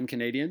Americans and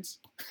Canadians?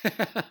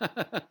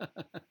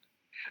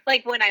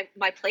 Like when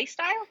my play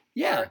style?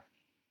 Yeah. Or?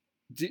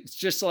 It's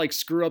just to like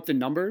screw up the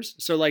numbers.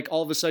 So like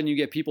all of a sudden you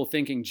get people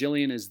thinking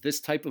Jillian is this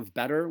type of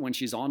better when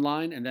she's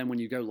online. And then when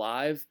you go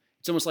live,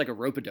 it's almost like a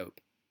rope-a-dope.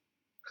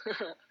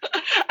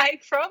 I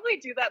probably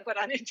do that,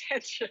 but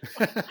unintentionally.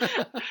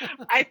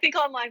 I think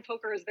online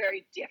poker is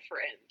very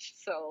different.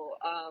 So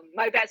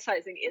my bet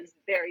sizing is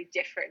very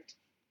different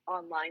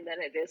online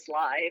than it is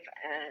live,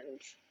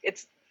 and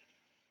it's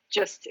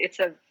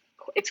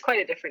quite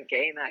a different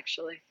game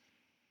actually.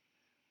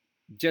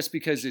 Just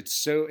because it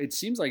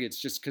seems like it's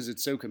just because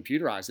it's so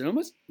computerized, and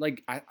almost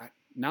like I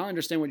now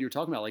understand what you're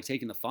talking about, like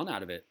taking the fun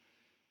out of it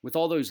with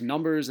all those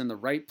numbers and the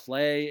right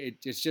play.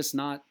 It's just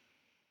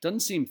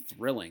doesn't seem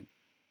thrilling.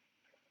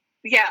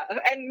 Yeah,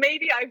 and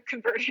maybe I've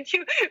converted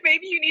you.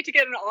 Maybe you need to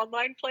get an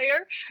online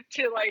player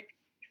to like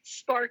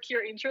spark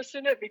your interest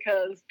in it,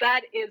 because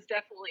that is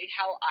definitely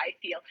how I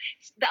feel.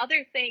 The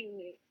other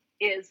thing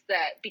is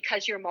that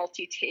because you're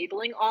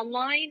multi-tabling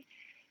online,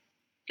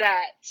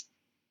 that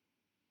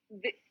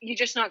you're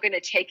just not going to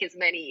take as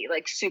many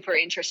like super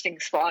interesting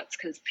spots,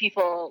 because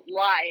people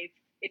live,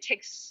 it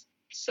takes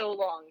so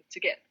long to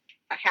get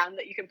a hand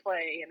that you can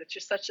play, and it's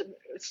just such a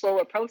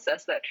slower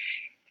process that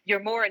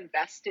you're more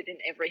invested in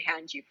every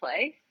hand you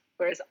play.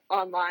 Whereas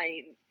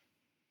online,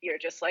 you're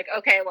just like,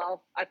 okay,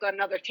 well, I've got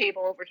another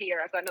table over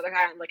here. I've got another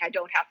hand. Like, I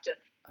don't have to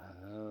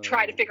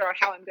try to figure out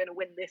how I'm going to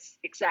win this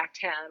exact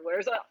hand.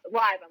 Whereas live,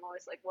 I'm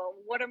always like, well,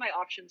 what are my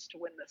options to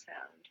win this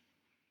hand?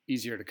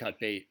 Easier to cut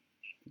bait.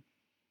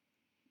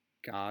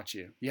 Got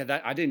you. Yeah,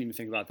 that I didn't even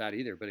think about that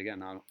either. But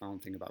again, I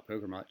don't think about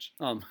poker much.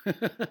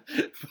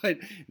 But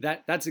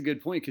that's a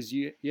good point, because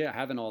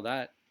having all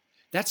that.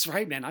 That's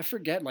right, man. I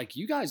forget. Like,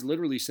 you guys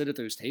literally sit at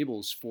those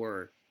tables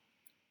for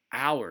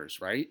hours,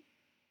 right?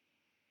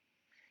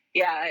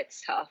 Yeah,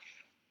 it's tough.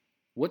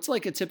 What's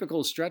like a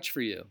typical stretch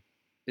for you?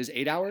 Is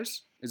 8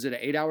 hours? Is it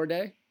an 8-hour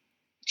day?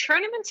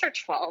 Tournaments are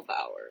 12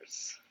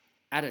 hours.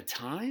 At a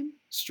time?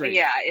 Straight?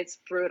 Yeah, it's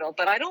brutal.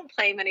 But I don't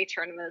play many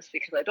tournaments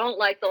because I don't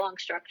like the long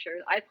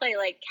structures. I play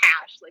like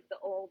cash, like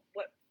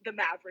the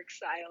Maverick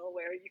style,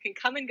 where you can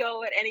come and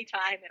go at any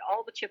time, and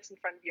all the chips in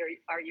front of you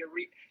are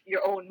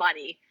your own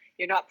money.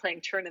 You're not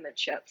playing tournament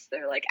chips;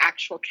 they're like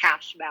actual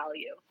cash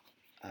value.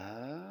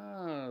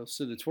 Oh,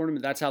 so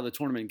that's how the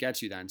tournament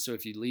gets you then. So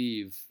if you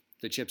leave,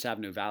 the chips have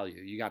no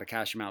value. You got to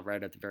cash them out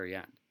right at the very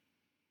end.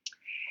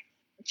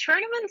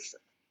 Tournaments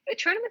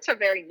are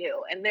very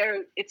new, and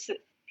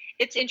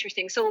it's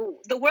interesting. So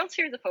the World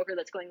Series of Poker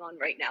that's going on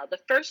right now, the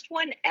first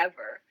one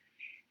ever,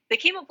 they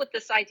came up with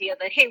this idea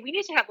that, hey, we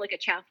need to have like a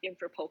champion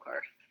for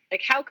poker.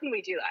 Like, how can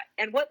we do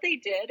that? And what they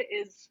did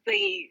is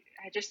they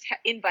just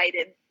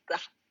invited the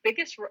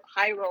biggest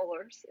high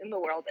rollers in the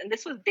world, and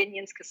this was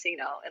Binion's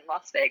Casino in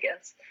Las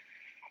Vegas.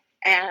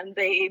 And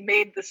they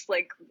made this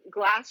like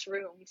glass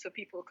room so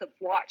people could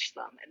watch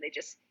them, and they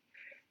just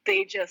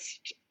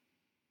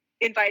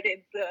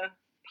invited the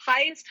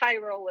highest high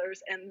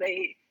rollers, and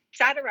they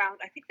sat around.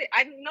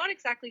 I'm not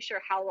exactly sure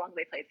how long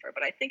they played for,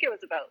 but I think it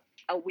was about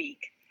a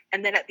week.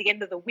 And then at the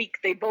end of the week,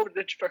 they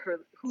voted for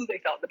who they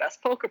felt the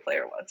best poker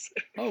player was.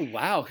 Oh,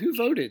 wow. Who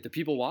voted? The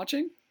people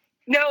watching?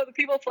 No, the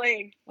people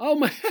playing. Oh,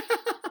 my.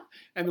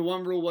 And the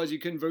one rule was you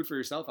couldn't vote for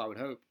yourself, I would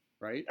hope,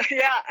 right?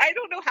 Yeah, I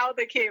don't know how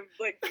they came.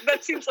 Like,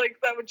 that seems like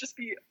that would just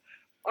be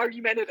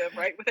argumentative,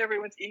 right? With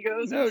everyone's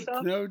egos and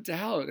stuff. No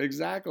doubt.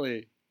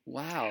 Exactly.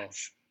 Wow.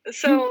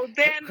 So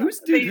then who's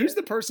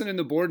the person in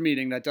the board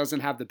meeting that doesn't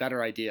have the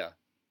better idea?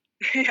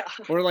 Yeah.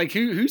 Or like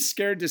who's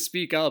scared to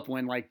speak up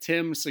when like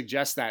Tim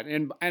suggests that?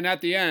 And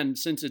at the end,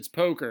 since it's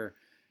poker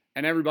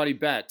and everybody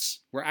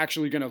bets, we're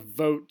actually going to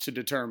vote to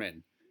determine.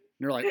 And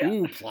you're like,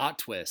 ooh, plot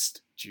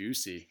twist.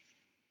 Juicy.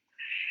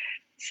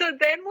 So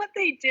then what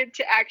they did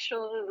to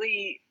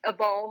actually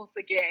evolve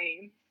the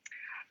game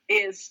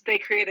is they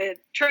created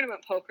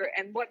tournament poker.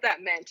 And what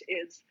that meant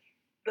is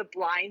the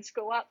blinds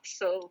go up.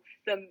 So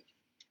the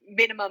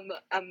minimum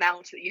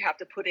amount that you have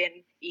to put in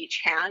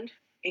each hand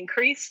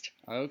increased.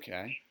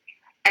 Okay.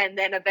 And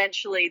then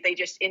eventually they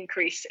just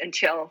increase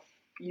until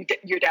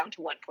you're down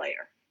to one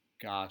player.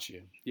 Got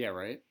you. Yeah,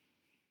 right?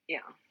 Yeah.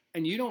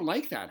 And you don't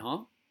like that, huh?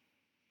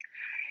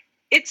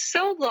 It's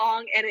so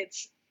long, and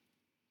it's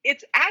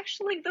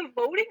actually the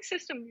voting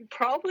system. You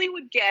probably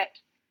would get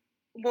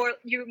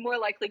you're more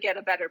likely get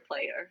a better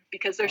player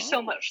because there's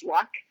so much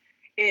luck.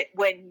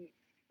 When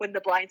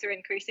the blinds are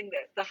increasing,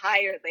 the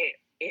higher they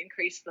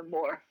increase, the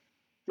more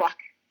luck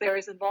there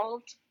is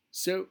involved.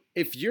 So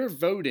if you're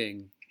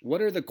voting,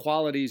 what are the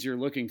qualities you're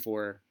looking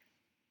for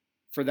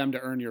them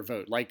to earn your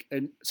vote? Like,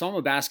 so I'm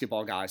a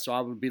basketball guy, so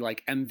I would be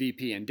like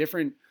MVP, and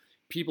different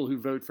people who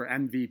vote for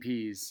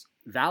MVPs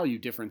value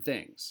different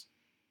things.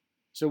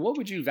 So what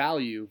would you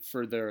value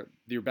for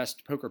your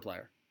best poker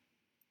player?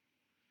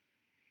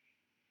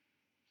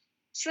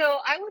 So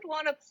I would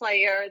want a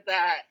player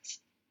that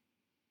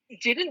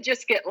didn't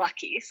just get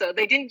lucky. So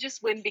they didn't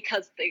just win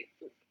because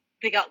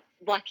they got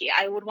lucky.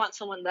 I would want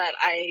someone that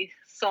I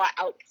saw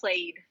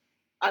outplayed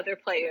other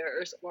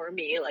players or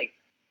me, like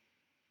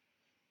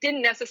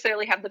didn't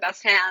necessarily have the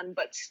best hand,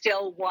 but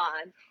still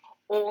won.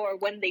 Or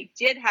when they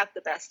did have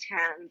the best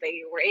hand,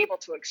 they were able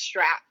to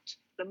extract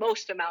the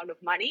most amount of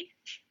money,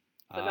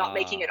 but not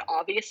making it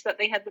obvious that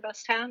they had the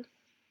best hand.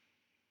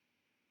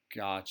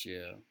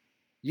 Gotcha.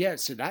 Yeah,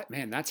 so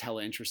that's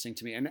hella interesting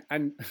to me.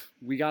 And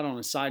we got on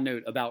a side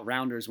note about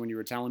rounders when you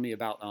were telling me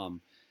about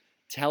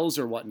tells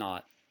or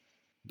whatnot.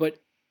 But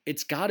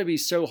it's got to be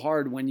so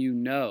hard when you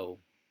know,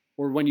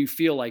 or when you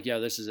feel like,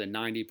 this is a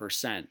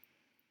 90%,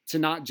 to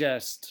not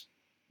just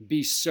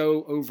be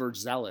so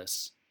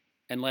overzealous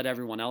and let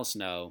everyone else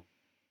know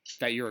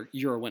that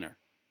you're a winner.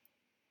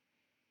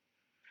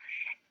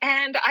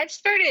 And I've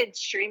started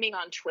streaming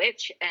on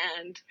Twitch,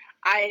 and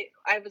I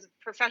was a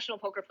professional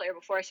poker player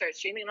before I started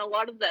streaming, and a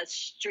lot of the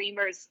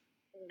streamers,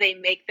 they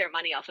make their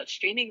money off of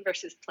streaming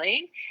versus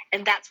playing,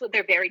 and that's what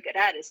they're very good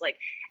at, is like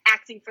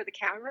acting for the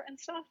camera and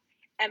stuff.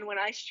 And when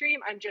I stream,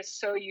 I'm just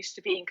so used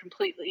to being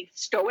completely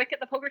stoic at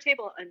the poker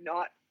table and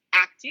not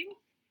acting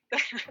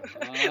that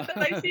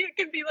I see it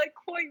can be like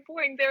quite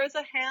boring. There was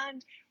a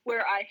hand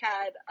where I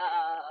had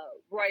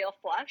a royal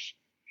flush,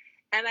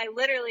 and I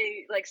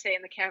literally like say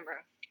in the camera,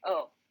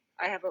 "Oh,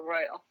 I have a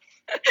royal."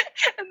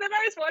 And then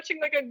I was watching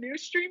like a new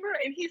streamer,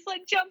 and he's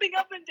like jumping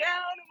up and down.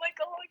 I'm like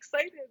all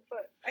excited,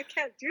 but I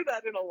can't do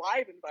that in a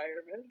live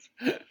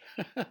environment.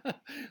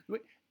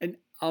 And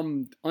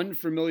I'm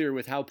unfamiliar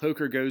with how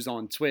poker goes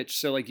on Twitch.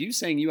 So like you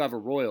saying you have a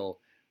royal,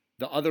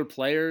 the other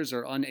players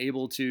are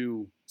unable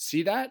to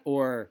see that,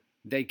 or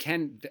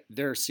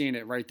they're seeing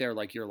it right there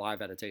like you're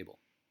live at a table?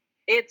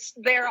 It's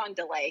there on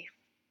delay.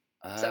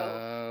 So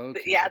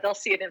okay. Yeah, they'll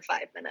see it in 5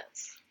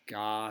 minutes.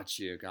 Got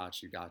you.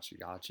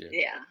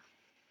 Yeah.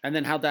 And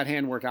then how'd that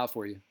hand work out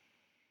for you?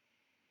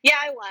 Yeah,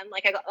 I won.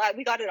 Like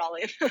we got it all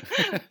in.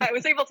 I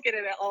was able to get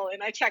it all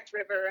in. I checked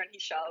river and he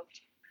shoved.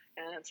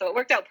 And so it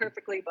worked out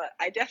perfectly, but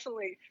I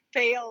definitely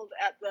failed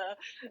at the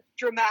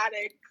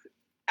dramatic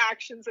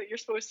actions that you're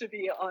supposed to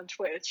be on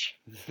Twitch.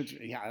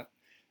 Yeah.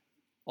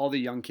 All the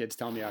young kids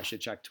tell me I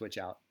should check Twitch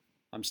out.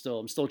 I'm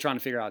still trying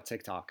to figure out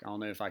TikTok. I don't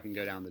know if I can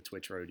go down the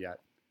Twitch road yet.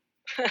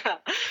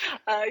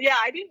 Yeah,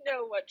 I didn't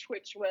know what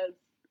Twitch was,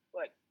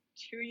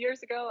 2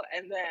 years ago,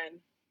 and then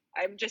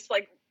I'm just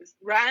like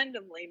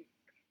randomly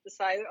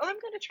decided, I'm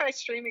going to try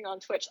streaming on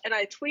Twitch, and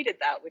I tweeted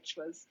that, which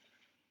was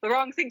the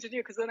wrong thing to do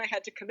because then I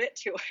had to commit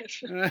to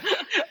it.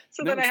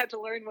 So then I had to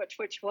learn what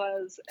Twitch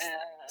was.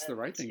 It's the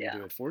right thing to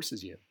do. It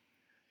forces you.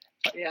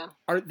 Yeah.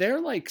 Are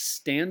there like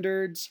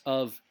standards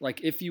of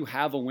like if you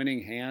have a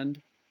winning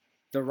hand,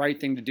 the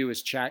right thing to do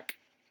is check?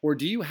 Or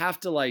do you have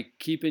to like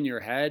keep in your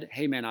head,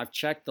 hey man, I've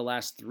checked the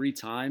last 3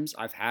 times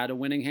I've had a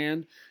winning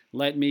hand.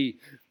 Let me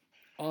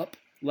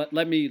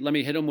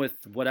hit them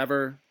with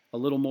whatever, a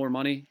little more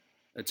money.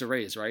 It's a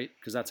raise, right?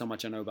 Because that's how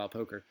much I know about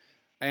poker.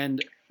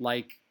 And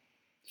like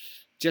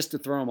just to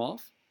throw them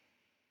off.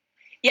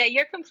 Yeah,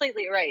 you're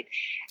completely right.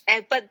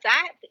 But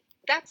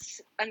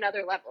that's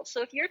another level.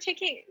 So if you're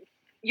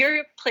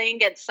playing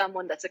against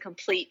someone that's a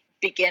complete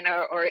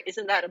beginner or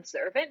isn't that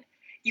observant,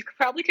 you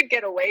probably could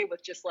get away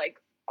with just like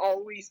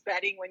always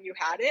betting when you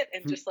had it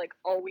and just like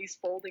always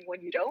folding when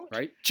you don't.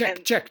 Right?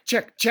 Check.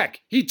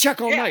 He check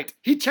all night.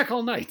 He check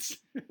all nights.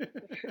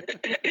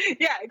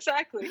 Yeah,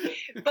 exactly.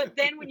 But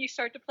then when you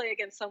start to play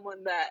against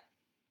someone that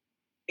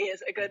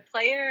is a good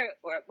player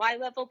or at my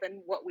level,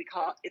 then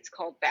it's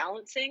called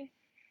balancing.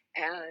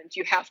 And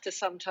you have to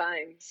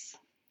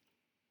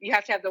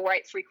have the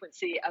right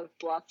frequency of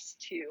bluffs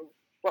to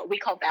what we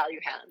call value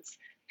hands.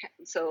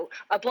 So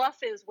a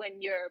bluff is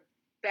when you're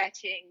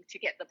betting to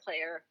get the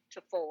player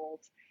to fold,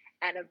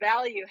 and a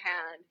value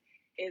hand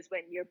is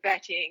when you're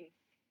betting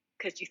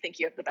because you think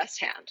you have the best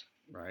hand.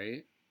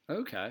 Right.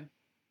 Okay.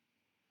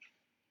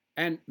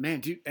 And man,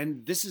 dude,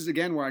 and this is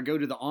again where I go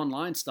to the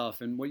online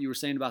stuff and what you were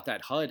saying about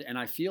that HUD, and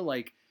I feel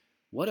like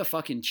what a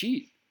fucking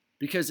cheat.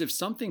 Because if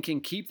something can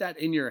keep that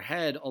in your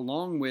head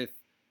along with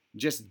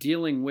just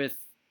dealing with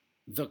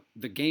the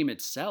game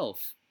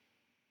itself,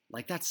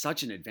 like that's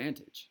such an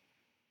advantage.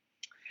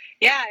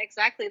 Yeah,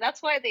 exactly.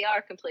 That's why they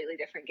are completely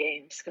different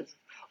games, because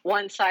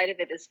one side of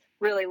it is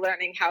really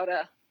learning how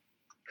to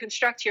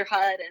construct your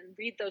HUD and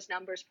read those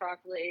numbers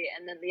properly,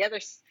 and then the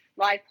other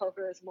live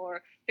poker is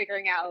more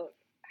figuring out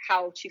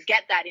how to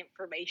get that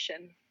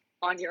information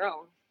on your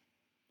own.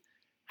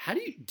 How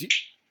do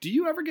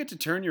you ever get to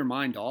turn your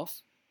mind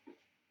off?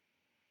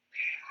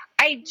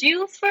 I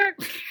do for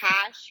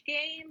cash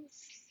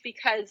games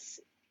because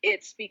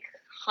it's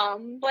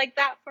become like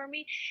that for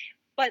me,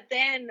 but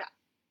then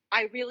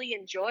I really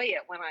enjoy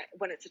it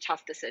when it's a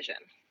tough decision.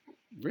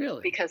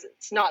 Really? Because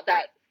it's not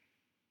that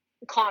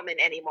common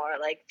anymore.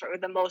 Like for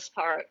the most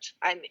part,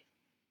 I'm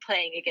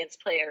playing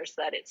against players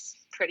that it's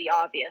pretty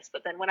obvious.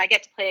 But then when I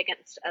get to play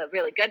against a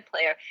really good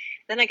player,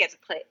 then I get to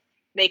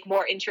make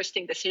more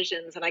interesting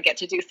decisions, and I get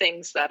to do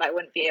things that I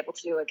wouldn't be able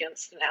to do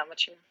against an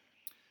amateur.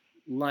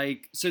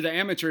 Like, so the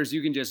amateurs,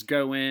 you can just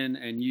go in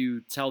and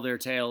you tell their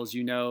tales,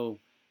 you know,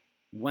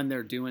 when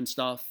they're doing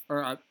stuff.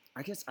 Or I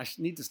guess I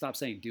need to stop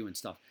saying doing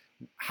stuff.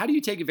 How do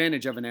you take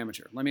advantage of an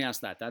amateur? Let me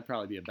ask that. That'd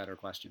probably be a better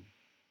question.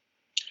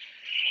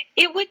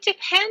 It would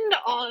depend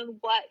on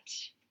what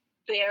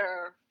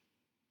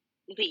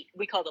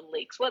we call them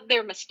leaks, what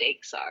their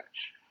mistakes are.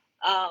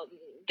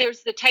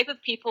 There's the type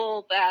of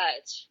people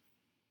that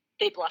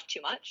they bluff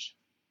too much.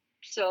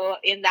 So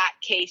in that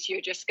case,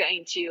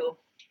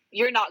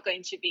 you're not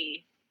going to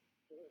be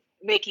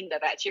making the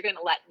bets. You're going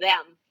to let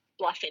them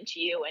bluff into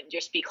you and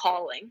just be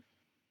calling.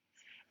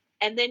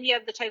 And then you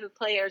have the type of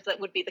players that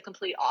would be the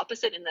complete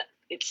opposite in that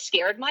it's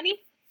scared money.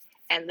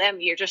 And them,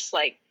 you're just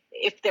like,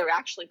 if they're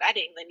actually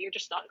betting, then you're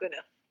just not going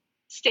to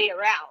stay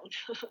around.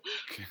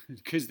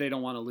 Because they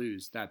don't want to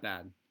lose that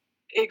bad.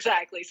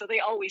 Exactly. So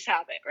they always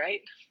have it, right?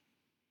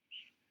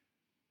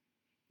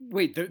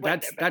 Wait,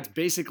 that's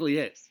basically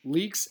it.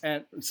 Leaks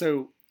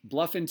so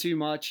bluffing too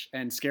much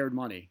and scared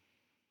money.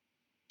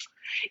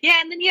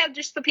 Yeah, and then you have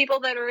just the people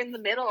that are in the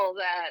middle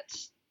that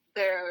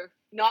they're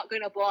not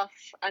going to bluff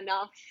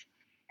enough,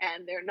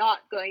 and they're not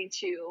going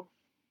to,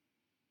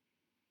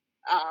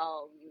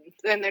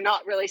 then they're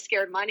not really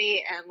scared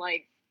money, and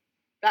like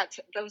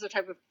those are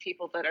type of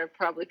people that are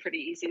probably pretty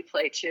easy to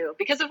play too.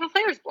 Because if a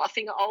player's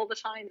bluffing all the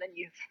time, then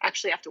you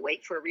actually have to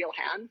wait for a real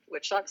hand,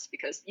 which sucks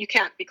because you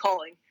can't be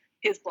calling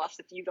his bluffs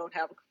if you don't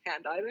have a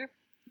hand either.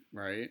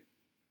 Right.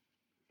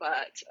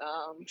 But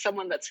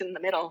someone that's in the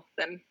middle,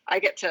 then I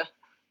get to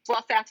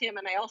bluff at him,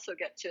 and I also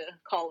get to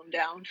call him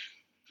down.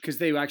 Because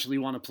they actually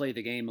want to play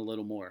the game a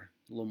little more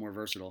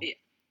versatile.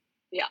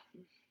 Yeah.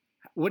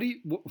 What do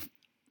you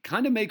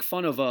kind of make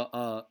fun of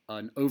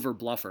an over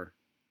bluffer?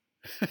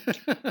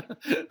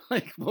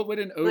 Like, what would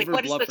an over bluffer?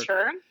 Like, what is the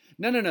term?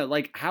 No.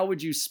 Like, how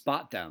would you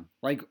spot them?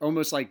 Like,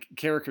 almost like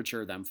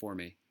caricature them for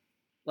me.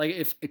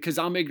 Like, because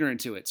I'm ignorant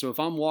to it. So if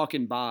I'm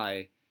walking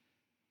by,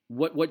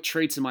 what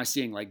traits am I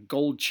seeing? Like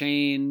gold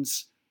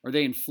chains? Are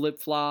they in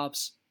flip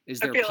flops? Is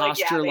their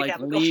posture like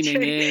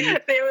leaning in?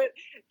 They were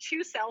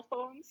 2 cell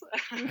phones.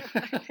 I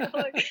feel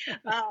like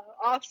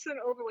often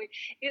overweight.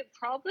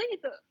 Probably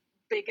the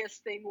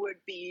biggest thing would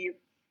be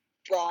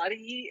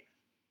body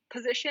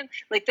position.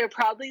 Like they're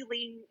probably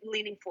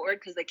leaning forward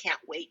because they can't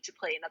wait to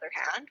play another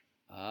hand.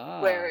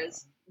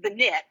 Whereas the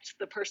nit,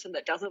 the person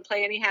that doesn't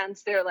play any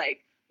hands, they're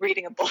like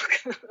reading a book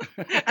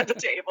at the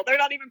table. They're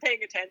not even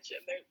paying attention.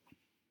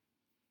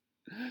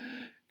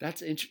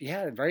 That's interesting.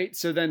 Yeah, right.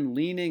 So then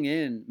leaning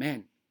in,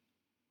 man,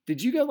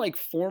 did you go like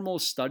formal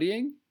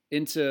studying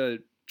into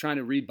trying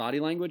to read body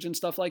language and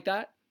stuff like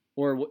that?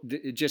 Or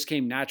it just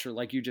came natural,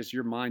 like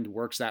your mind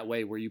works that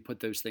way where you put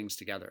those things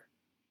together?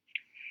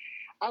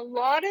 A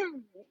lot of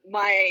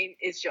mine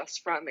is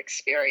just from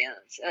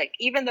experience. Like,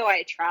 even though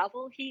I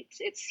travel heaps,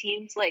 it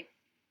seems like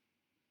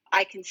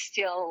I can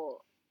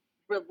still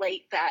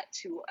relate that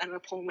to an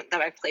opponent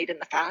that I've played in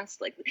the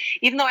past. Like,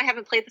 even though I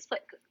haven't played this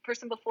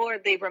person before,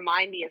 they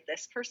remind me of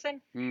this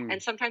person.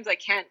 And sometimes I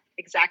can't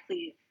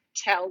exactly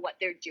tell what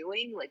they're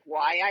doing, like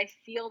why I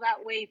feel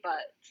that way,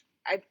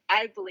 but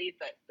I believe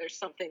that there's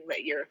something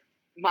that your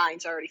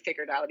mind's already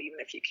figured out, even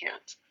if you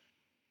can't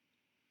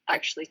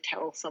actually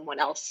tell someone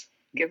else,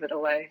 give it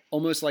away.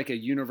 Almost like a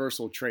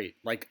universal trait,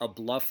 like a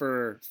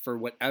bluffer, for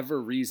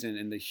whatever reason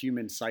in the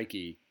human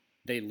psyche,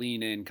 they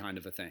lean in, kind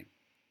of a thing.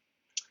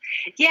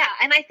 Yeah,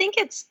 and I think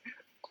it's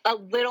a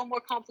little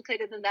more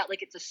complicated than that.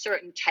 Like, it's a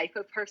certain type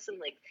of person.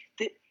 Like,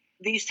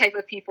 these type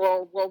of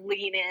people will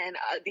lean in,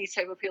 these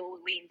type of people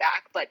will lean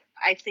back. But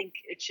I think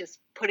it's just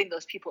putting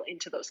those people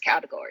into those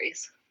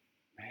categories.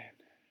 Man.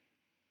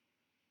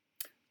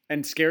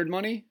 And scared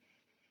money?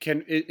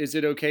 Is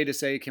it okay to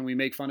say, can we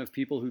make fun of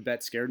people who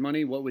bet scared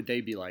money? What would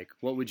they be like?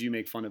 What would you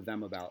make fun of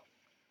them about?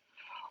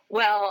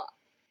 Well,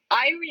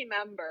 I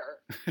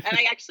remember, and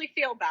I actually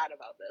feel bad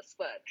about this,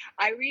 but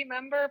I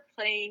remember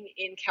playing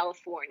in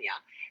California,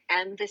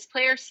 and this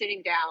player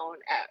sitting down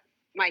at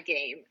my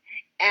game,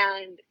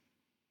 and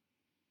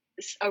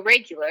a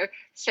regular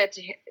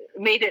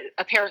made it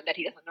apparent that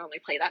he doesn't normally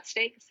play that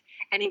stakes,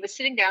 and he was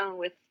sitting down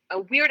with a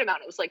weird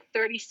amount. It was like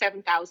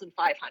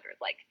 37,500,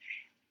 like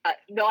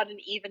not an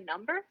even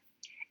number.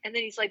 And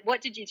then he's like,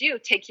 "What did you do?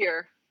 Take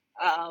your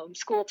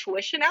school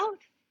tuition out?"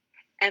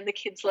 And the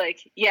kid's like,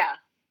 "Yeah."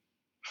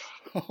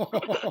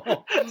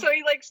 So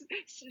he like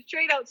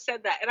straight out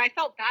said that, and I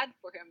felt bad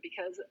for him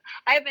because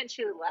I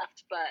eventually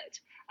left, but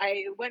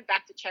I went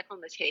back to check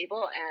on the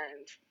table,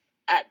 and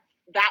at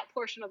that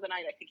portion of the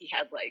night I think he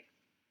had like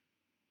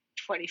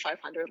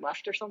 2,500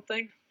 left or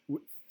something.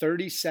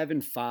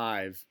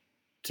 37.5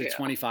 to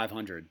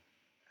 2,500.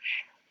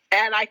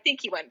 And I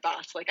think he went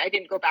bust. Like, I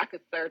didn't go back a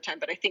third time,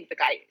 but I think the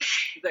guy,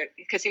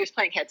 because he was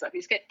playing heads up, he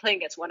was playing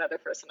against one other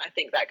person. I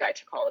think that guy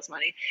took all his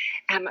money.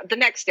 And the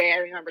next day, I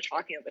remember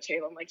talking at the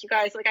table. I'm like, you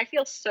guys, like, I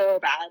feel so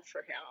bad for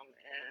him.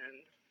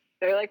 And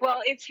they're like,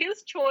 well, it's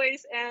his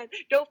choice, and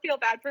don't feel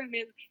bad for him.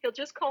 He'll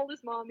just call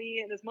his mommy,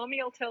 and his mommy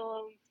will tell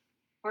him,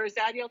 or his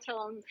daddy will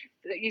tell him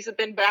that he's a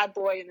bad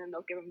boy, and then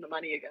they'll give him the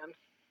money again.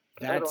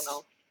 I don't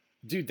know.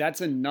 Dude,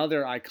 that's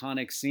another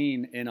iconic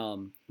scene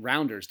in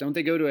Rounders. Don't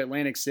they go to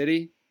Atlantic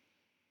City?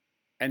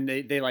 And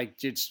they like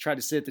just try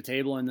to sit at the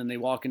table, and then they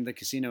walk into the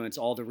casino, and it's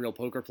all the real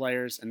poker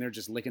players, and they're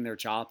just licking their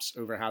chops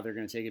over how they're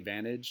going to take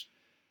advantage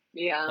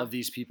of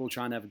these people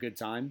trying to have a good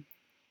time.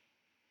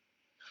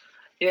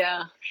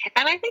 Yeah.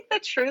 And I think the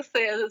truth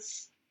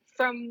is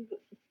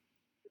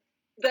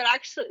that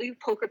actually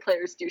poker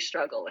players do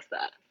struggle with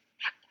that.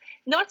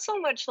 Not so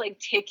much like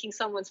taking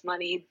someone's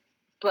money,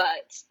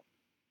 but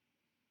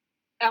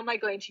am I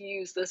going to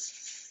use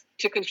this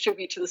to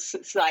contribute to the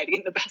society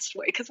in the best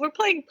way? Because we're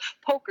playing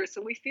poker,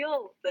 so we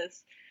feel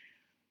this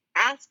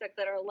aspect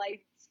that our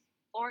lives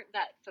aren't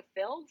that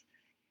fulfilled.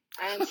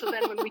 And so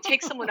then when we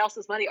take someone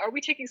else's money, are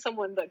we taking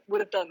someone that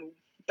would have done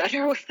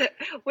better with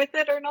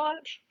it or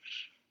not?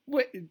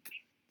 Wait,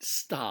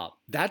 stop.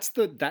 That's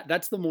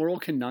the moral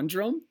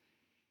conundrum?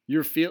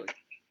 You're feeling...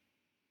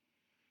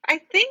 I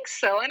think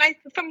so. And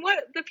from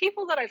what the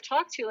people that I've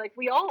talked to, like,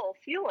 we all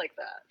feel like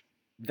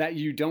that. That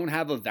you don't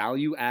have a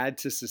value add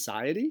to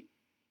society?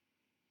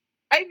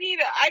 I mean,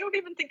 I don't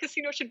even think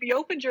casinos should be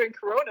open during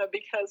Corona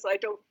because I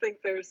don't think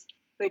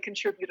they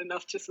contribute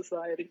enough to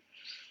society.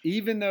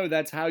 Even though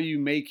that's how you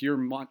make your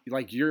money,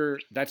 like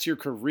that's your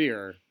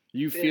career,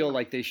 you feel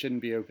like they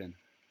shouldn't be open.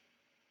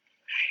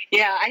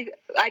 Yeah,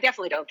 I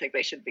definitely don't think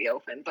they should be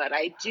open, but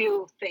I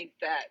do think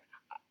that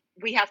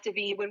we have to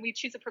be, when we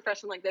choose a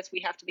profession like this, we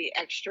have to be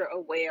extra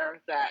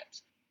aware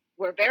that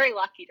we're very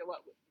lucky to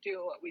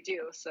do what we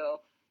do.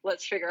 So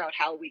let's figure out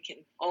how we can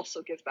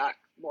also give back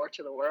more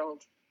to the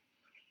world.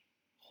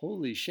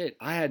 Holy shit.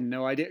 I had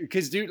no idea.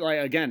 Because, dude, like,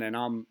 again, and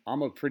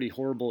I'm a pretty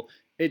horrible...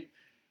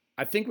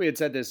 I think we had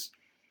said this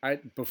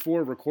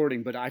before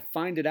recording, but I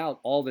find it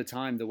out all the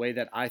time, the way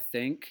that I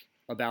think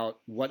about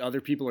what other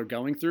people are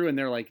going through, and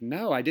they're like,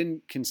 no, I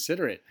didn't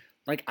consider it.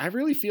 Like, I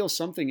really feel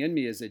something in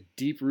me as a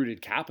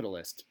deep-rooted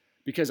capitalist,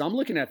 because I'm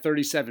looking at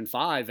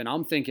 37.5, and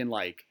I'm thinking,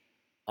 like,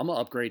 I'm going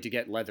to upgrade to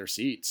get leather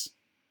seats.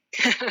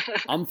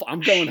 I'm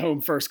going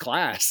home first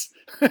class.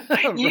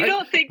 Right? You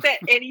don't think that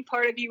any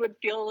part of you would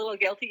feel a little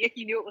guilty if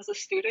you knew it was a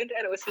student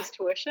and it was his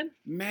tuition?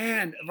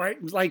 Man, right?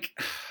 Like,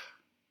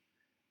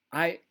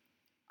 I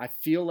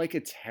feel like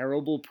a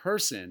terrible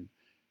person,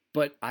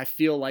 but I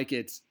feel like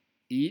it's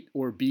eat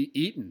or be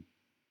eaten.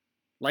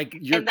 Like,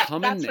 you're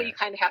coming that's there. What you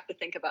kind of have to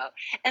think about.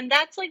 And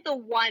that's like the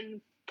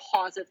one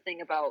positive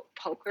thing about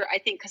poker. I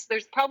think because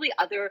there's probably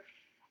other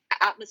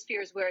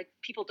atmospheres where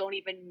people don't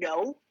even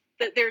know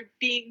that they're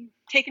being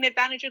taken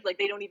advantage of, like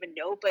they don't even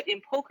know. But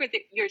in poker,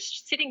 that you're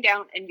sitting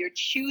down and you're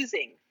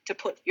choosing to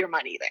put your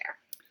money there.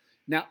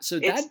 Now, so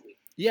that,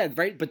 yeah,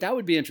 right. But that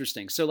would be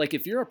interesting. So like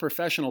if you're a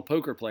professional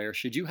poker player,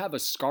 should you have a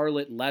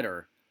scarlet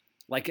letter,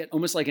 like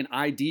almost like an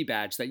ID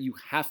badge that you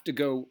have to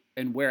go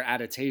and wear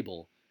at a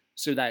table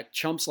so that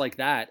chumps like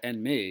that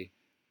and me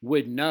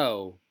would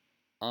know,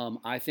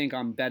 I think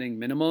I'm betting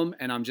minimum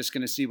and I'm just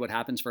going to see what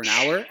happens for an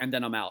hour and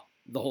then I'm out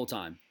the whole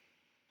time.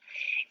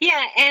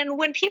 Yeah, and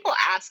when people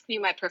ask me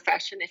my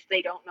profession, if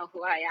they don't know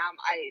who I am,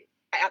 I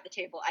at the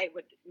table, I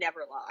would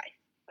never lie.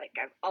 Like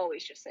I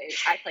always just say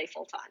I play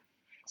full time.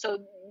 So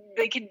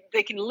they can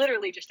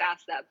literally just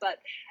ask that. But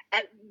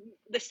at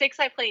the stakes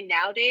I play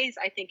nowadays,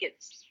 I think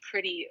it's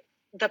pretty.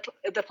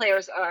 The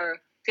players are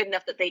good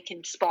enough that they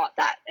can spot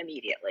that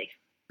immediately.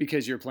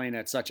 Because you're playing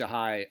at such a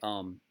high.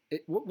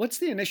 What's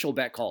the initial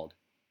bet called?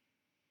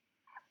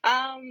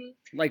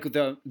 Like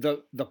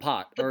the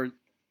pot or.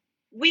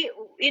 We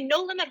in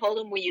No Limit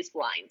Hold'em we use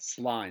blinds.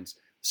 Blinds.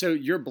 So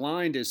your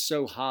blind is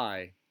so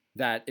high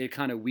that it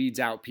kind of weeds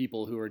out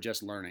people who are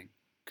just learning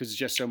because it's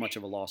just so much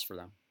of a loss for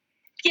them.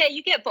 Yeah,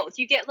 you get both.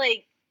 You get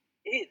like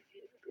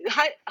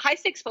high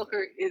stakes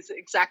poker is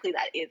exactly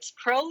that. It's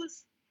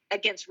pros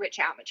against rich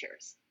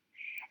amateurs.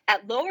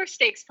 At lower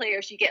stakes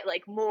players, you get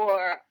like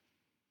more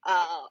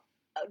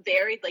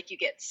varied. Like you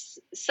get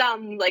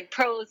some like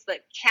pros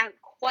that can't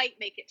quite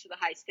make it to the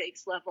high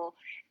stakes level,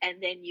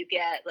 and then you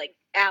get like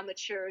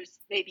amateurs,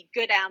 maybe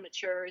good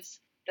amateurs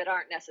that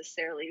aren't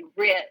necessarily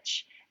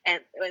rich,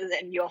 and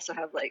then you also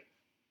have like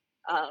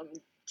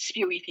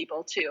spewy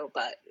people too.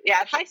 But yeah,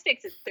 at high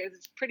stakes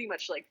there's pretty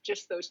much like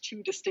just those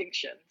two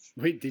distinctions.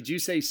 Wait, did you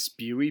say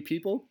spewy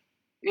people?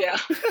 Yeah.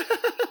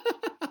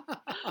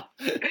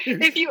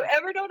 If you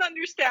ever don't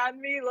understand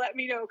me, let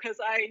me know, because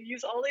I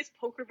use all this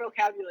poker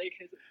vocabulary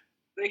because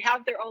they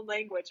have their own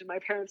language, and my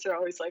parents are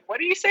always like, "What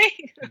are you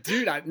saying?"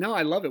 Dude, I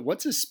love it.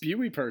 What's a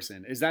spewy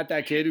person? Is that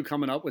kid who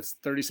coming up with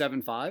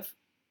 37.5?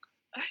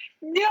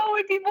 No,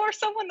 it'd be more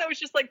someone that was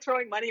just like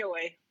throwing money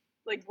away,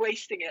 like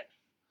wasting it.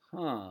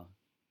 Huh.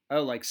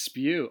 Oh, like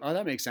spew. Oh,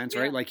 that makes sense,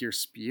 right? Like you're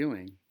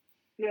spewing.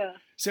 Yeah.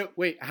 So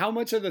wait, how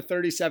much of the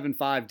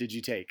 37.5 did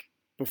you take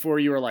before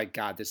you were like,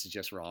 God, this is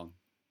just wrong?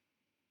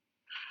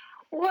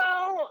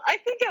 Well, I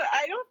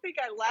don't think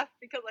I left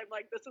because I'm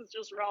like, this is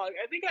just wrong.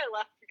 I think I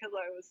left because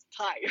I was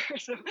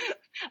tired. So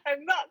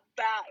I'm not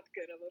that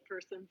good of a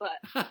person, but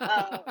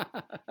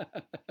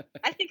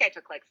I think I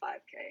took like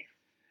 5K.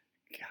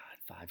 God,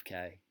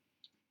 5K.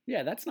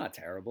 Yeah, that's not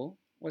terrible.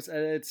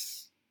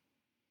 That's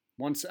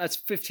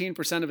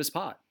 15% of his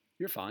pot.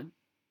 You're fine.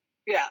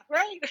 Yeah,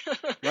 right.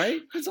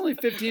 Right? It's only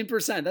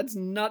 15%. That's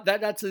not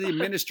that's the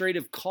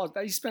administrative cost.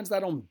 He spends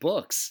that on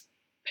books.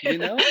 You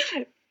know?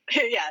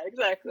 Yeah,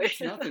 exactly.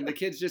 It's nothing. The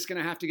kid's just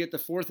going to have to get the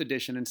 4th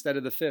edition instead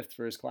of the 5th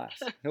for his class.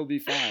 He'll be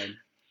fine.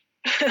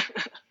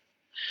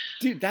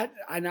 Dude,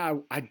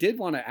 I did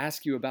want to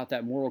ask you about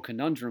that moral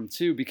conundrum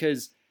too,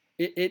 because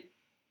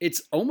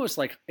it's almost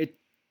like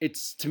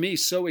it's to me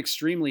so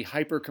extremely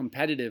hyper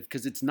competitive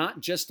because it's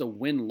not just a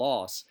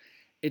win-loss.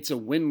 It's a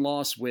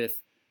win-loss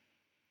with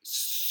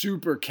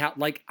super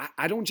like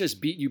I don't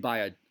just beat you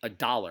by a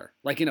dollar.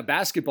 Like in a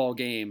basketball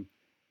game,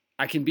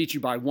 I can beat you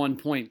by 1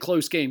 point.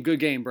 Close game,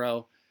 good game,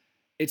 bro.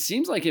 It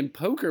seems like in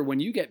poker, when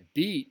you get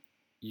beat,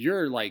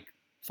 you're like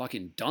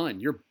fucking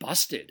done. You're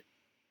busted.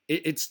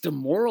 It's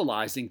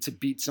demoralizing to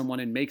beat someone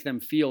and make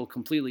them feel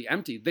completely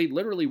empty. They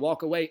literally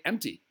walk away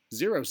empty,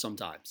 zero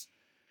sometimes.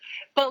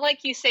 But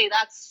like you say,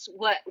 that's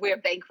where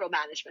bankroll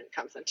management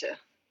comes into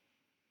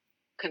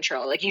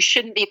control. Like you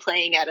shouldn't be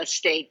playing at a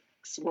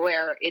stakes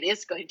where it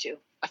is going to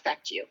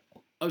affect you.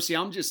 Oh, see,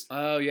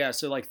 oh yeah.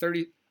 So like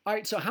 30. All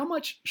right. So how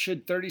much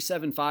should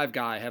 37.5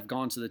 guy have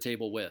gone to the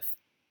table with?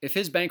 If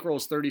his bankroll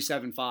is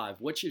 37.5,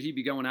 what should he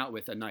be going out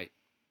with a night?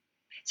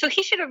 So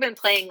he should have been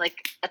playing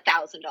like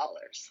 $1,000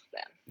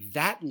 then.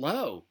 That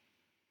low?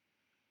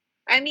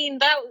 I mean,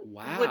 that.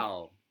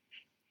 Wow.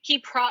 He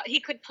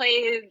could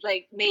play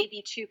like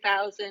maybe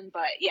 2,000,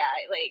 but yeah,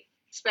 like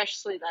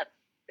especially that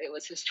it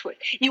was his twin.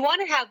 You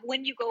want to have,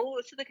 when you go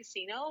to the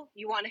casino,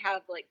 you want to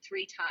have like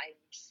 3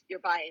 times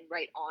your buy-in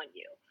right on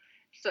you.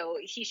 So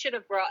he should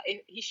have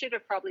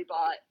probably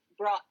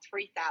brought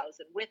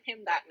 3,000 with him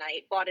that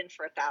night, bought in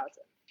for 1,000.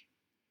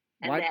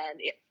 And then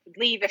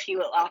leave if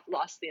you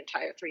lost the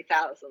entire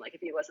 3,000, like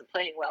if he wasn't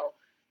playing well.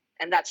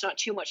 And that's not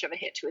too much of a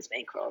hit to his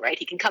bankroll, right?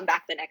 He can come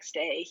back the next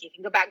day. He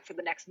can go back for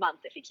the next month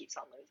if he keeps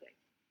on losing.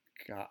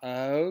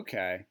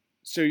 Okay.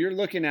 So you're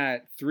looking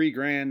at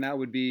 $3,000. That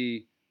would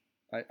be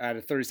at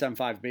a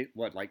 37.5,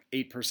 what, like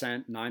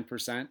 8%,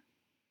 9%?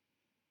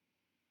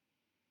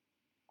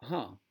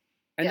 Huh.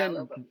 And yeah,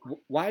 then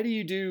why do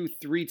you do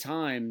 3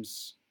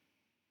 times?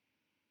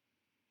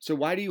 So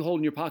why do you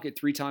hold in your pocket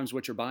 3 times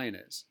what your buy-in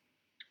is?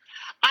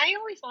 I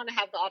always want to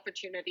have the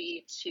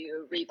opportunity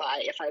to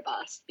rebuy if I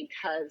bust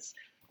because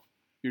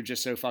you're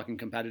just so fucking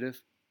competitive.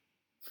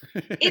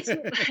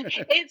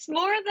 It's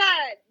more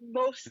that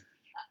most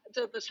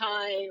of the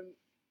time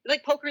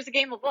like poker is a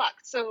game of luck.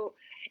 So,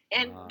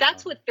 and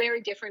that's what's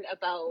very different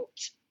about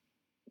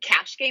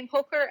cash game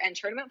poker and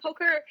tournament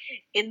poker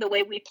in the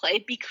way we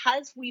play,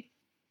 because we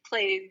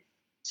play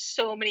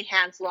so many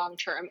hands long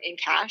term in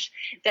cash,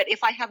 that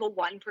if I have a 1%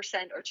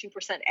 or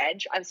 2%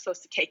 edge, I'm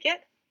supposed to take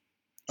it.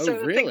 Oh, so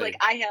really? Think, like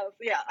I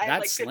have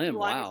like slim. 51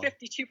 wow. or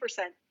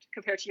 52%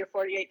 compared to your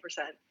 48%.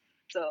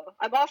 So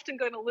I'm often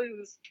going to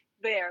lose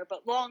there,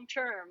 but long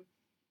term,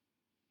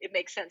 it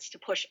makes sense to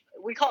push.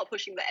 We call it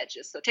pushing the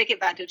edges. So take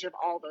advantage of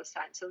all those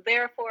times. So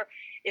therefore,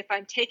 if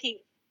I'm taking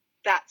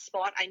that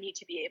spot, I need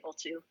to be able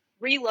to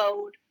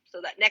reload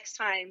so that next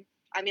time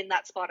I'm in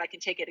that spot, I can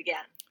take it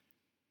again.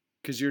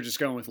 Because you're just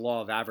going with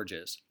law of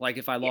averages. Like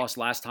if I lost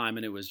last time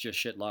and it was just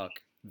shit luck,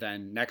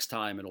 then next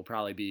time it'll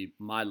probably be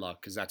my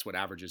luck, because that's what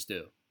averages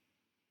do.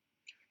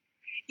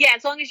 Yeah,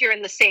 as long as you're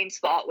in the same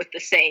spot with the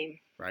same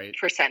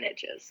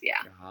percentages. Yeah.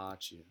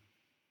 Got you.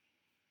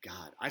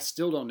 God, I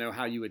still don't know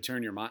how you would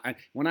turn your mind.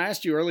 When I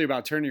asked you earlier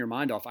about turning your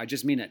mind off, I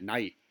just mean at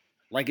night.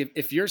 Like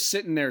if you're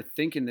sitting there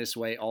thinking this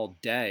way all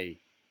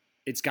day,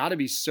 it's got to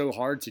be so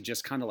hard to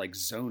just kind of like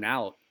zone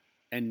out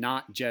and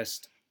not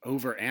just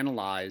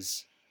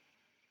overanalyze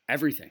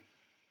everything.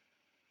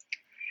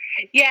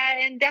 Yeah,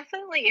 and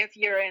definitely if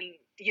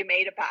you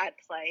made a bad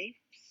play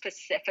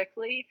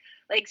specifically,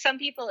 like some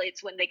people,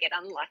 it's when they get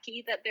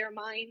unlucky that their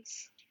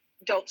minds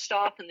don't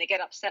stop and they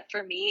get upset.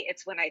 For me,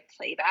 it's when I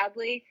play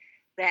badly,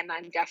 then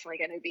I'm definitely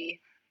going to be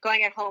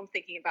going at home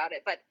thinking about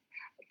it. But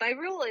my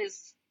rule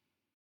is,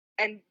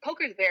 and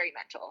poker is very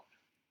mental.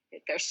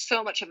 There's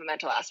so much of a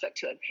mental aspect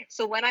to it.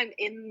 So when I'm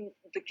in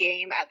the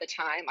game at the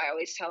time, I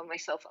always tell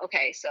myself,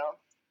 okay, so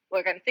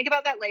we're going to think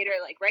about that later.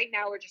 Like right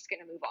now, we're just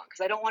going to move on,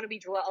 because I don't want to be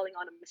dwelling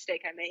on a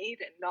mistake I made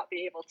and not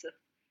be able to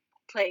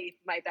play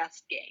my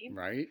best game.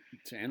 Right.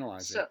 To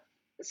analyze it.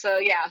 So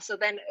yeah. So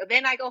then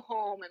I go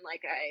home and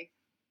like I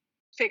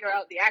figure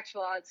out the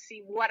actual odds,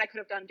 see what I could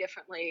have done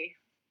differently.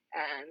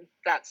 And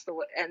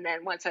and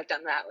then once I've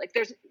done that, like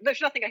there's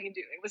nothing I can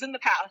do. It was in the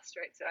past,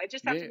 right? So I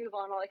just have to move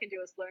on. All I can do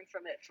is learn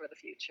from it for the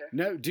future.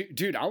 No,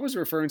 dude, I was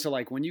referring to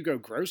like when you go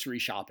grocery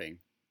shopping,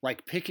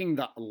 like picking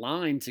the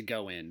line to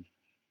go in.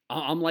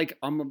 I'm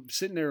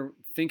sitting there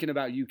thinking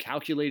about you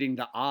calculating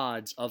the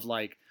odds of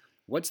like,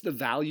 what's the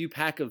value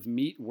pack of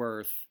meat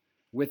worth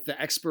with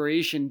the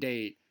expiration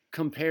date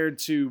compared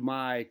to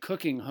my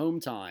cooking home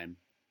time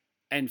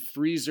and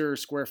freezer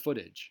square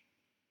footage.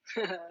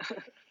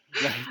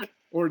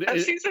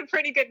 I've seen some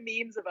pretty good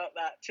memes about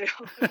that too.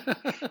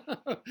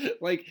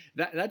 Like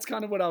that's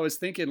kind of what I was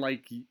thinking,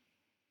 like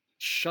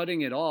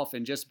shutting it off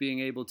and just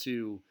being able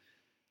to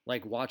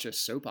like watch a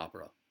soap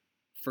opera,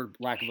 for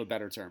lack of a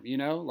better term, you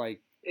know?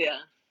 Like, yeah.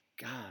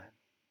 God.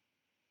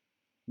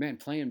 Man,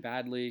 playing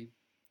badly.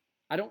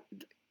 Do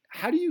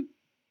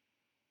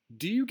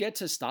you get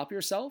to stop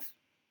yourself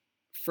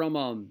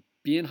from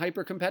being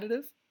hyper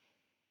competitive?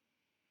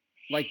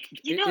 Like,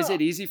 is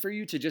it easy for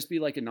you to just be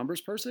like a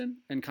numbers person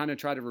and kind of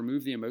try to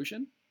remove the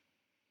emotion?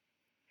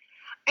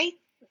 I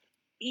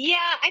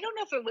don't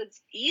know if it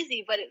was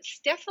easy, but it's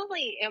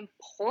definitely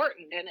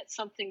important, and it's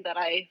something that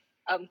I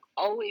am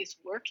always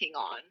working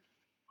on.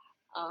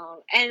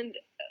 And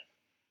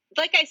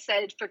like I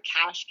said, for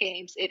cash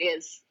games, it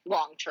is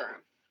long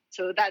term.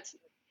 So that's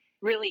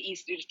really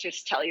easy to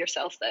just tell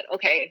yourself that,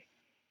 okay,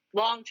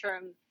 long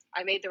term,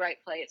 I made the right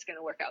play, it's going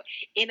to work out.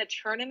 In a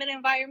tournament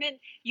environment,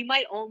 you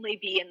might only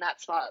be in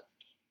that spot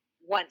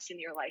once in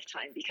your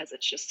lifetime, because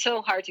it's just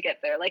so hard to get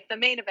there. Like the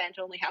main event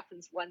only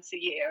happens once a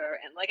year.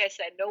 And like I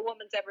said, no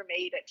woman's ever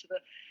made it to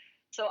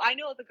so I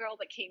know the girl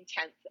that came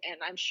 10th,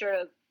 and I'm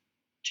sure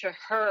to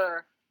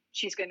her,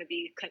 she's going to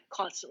be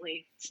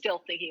constantly still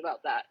thinking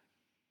about that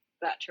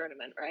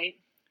tournament, right?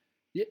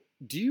 Yeah.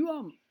 Do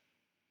you,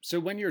 so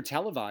when you're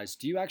televised,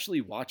 do you actually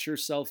watch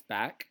yourself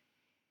back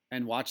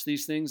and watch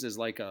these things as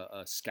like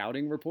a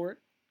scouting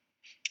report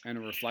and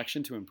a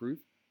reflection to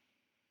improve?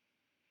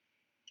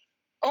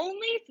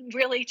 Only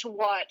really to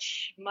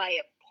watch my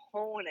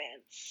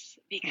opponents,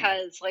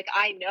 because like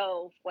I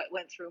know what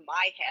went through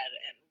my head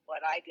and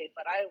what I did,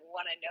 but I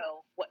want to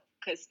know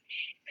because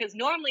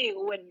normally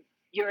when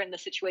you're in the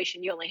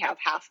situation, you only have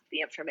half of the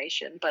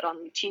information, but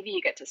on TV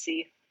you get to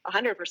see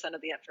 100%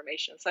 of the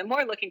information. So I'm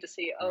more looking to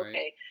see,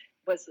 okay,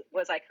 was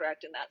I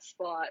correct in that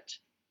spot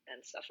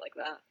and stuff like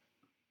that.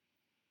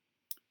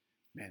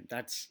 Man,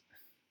 that's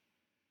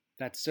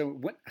so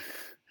what.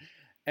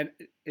 And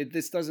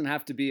this doesn't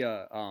have to be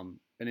an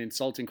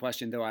insulting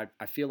question, though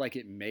I feel like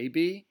it may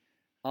be.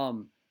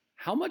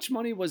 How much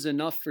money was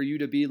enough for you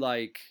to be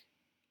like,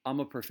 I'm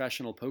a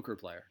professional poker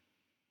player?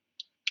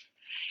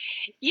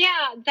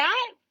 Yeah,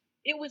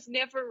 it was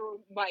never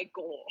my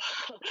goal.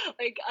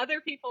 Like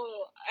other people,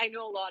 I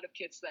know a lot of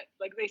kids that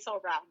like they saw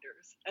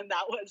Rounders and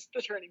that was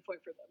the turning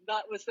point for them.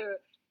 That was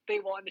they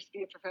wanted to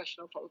be a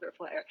professional poker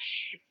player.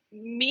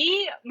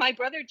 Me, my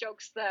brother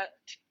jokes that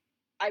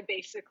I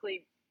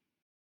basically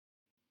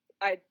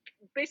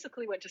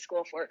went to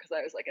school for it because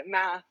I was like a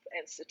math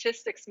and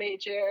statistics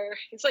major.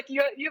 It's like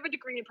you have a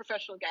degree in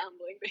professional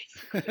gambling,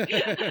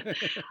 basically.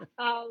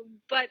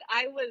 But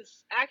I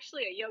was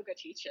actually a yoga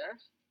teacher,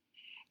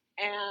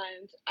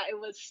 and I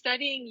was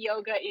studying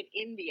yoga in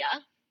India,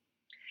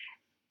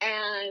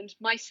 and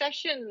my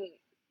session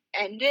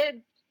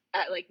ended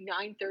at like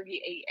 9:30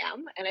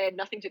 a.m. and I had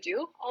nothing to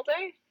do all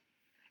day.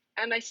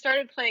 And I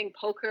started playing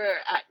poker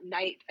at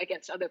night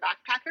against other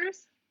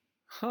backpackers.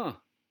 Huh.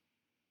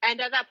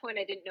 And at that point,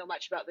 I didn't know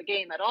much about the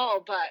game at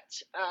all,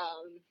 but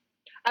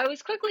I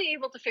was quickly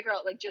able to figure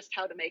out like just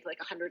how to make like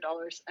 $100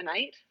 a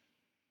night,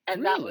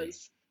 and that Really?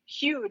 was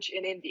huge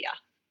in India.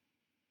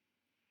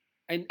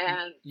 And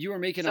you were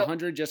making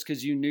 100 just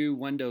because you knew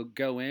when to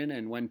go in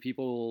and when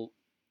people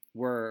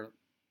were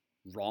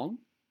wrong?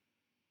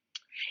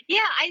 Yeah,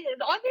 I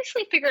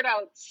obviously figured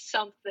out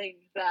something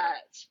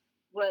that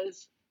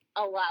was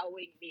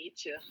allowing me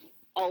to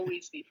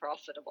always be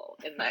profitable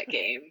in that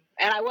game.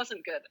 And I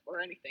wasn't good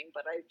or anything,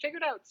 but I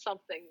figured out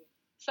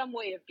some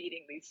way of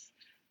beating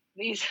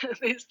these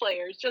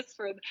players just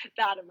for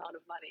that amount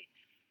of money.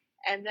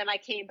 And then I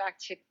came back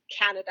to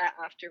Canada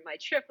after my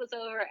trip was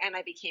over, and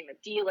I became a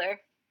dealer.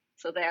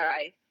 So there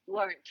I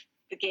learned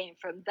the game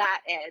from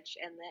that edge,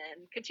 and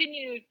then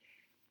continued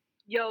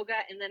yoga,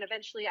 and then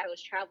eventually I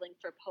was traveling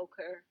for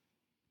poker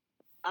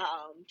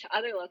to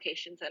other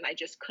locations, and I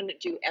just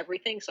couldn't do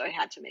everything, so I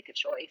had to make a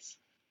choice.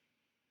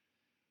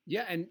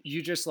 Yeah, and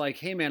you just like,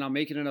 hey man, I'm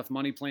making enough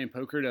money playing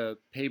poker to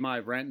pay my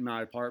rent in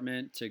my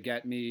apartment, to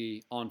get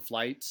me on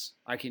flights.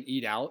 I can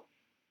eat out,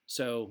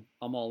 so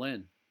I'm all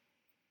in.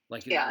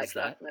 Like, yeah, is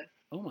exactly.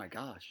 That? Oh my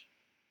gosh.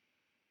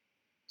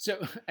 So,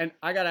 and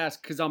I gotta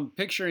ask, because I'm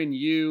picturing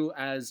you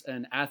as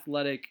an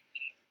athletic,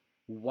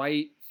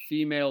 white,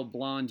 female,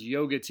 blonde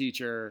yoga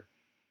teacher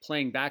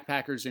playing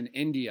backpackers in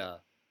India.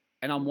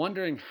 And I'm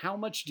wondering, how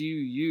much do you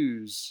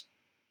use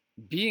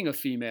being a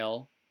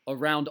female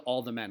around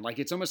all the men? Like,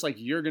 it's almost like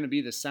you're going to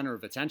be the center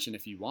of attention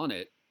if you want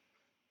it.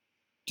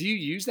 Do you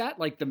use that,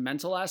 like the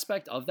mental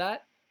aspect of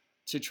that,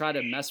 to try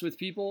to mess with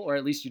people? Or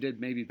at least you did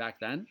maybe back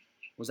then?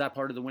 Was that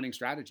part of the winning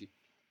strategy?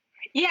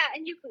 Yeah,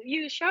 and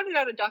you shouted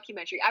out a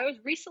documentary. I was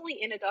recently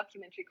in a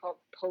documentary called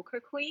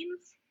Poker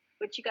Queens,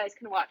 which you guys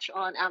can watch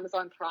on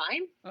Amazon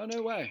Prime. Oh,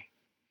 no way.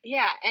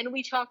 Yeah, and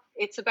we talk.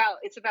 It's about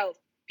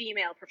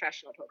female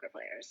professional poker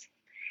players,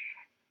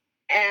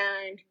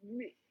 and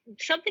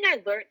something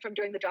I learned from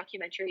doing the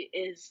documentary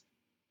is,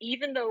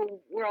 even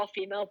though we're all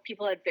female,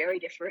 people had very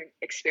different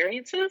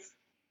experiences.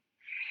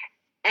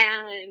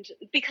 And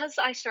because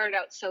I started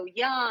out so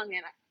young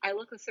and I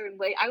look a certain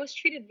way, I was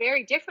treated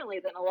very differently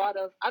than a lot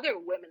of other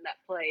women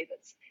that play that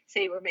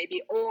say were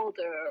maybe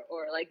older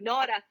or like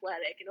not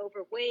athletic and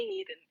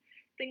overweight and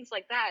things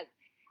like that.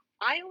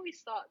 I always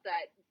thought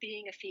that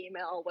being a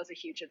female was a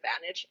huge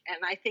advantage, and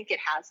I think it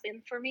has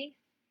been for me.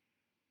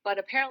 But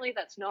apparently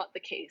that's not the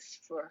case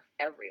for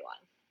everyone.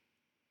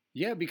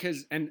 Yeah,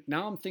 because, and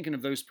now I'm thinking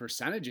of those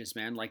percentages,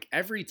 man. Like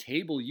every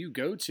table you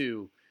go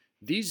to,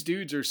 these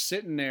dudes are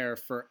sitting there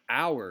for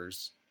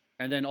hours,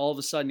 and then all of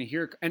a sudden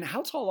here. And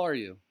how tall are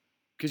you?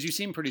 Because you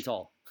seem pretty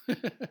tall.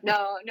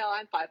 No,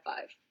 I'm 5'5".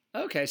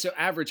 Okay, so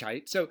average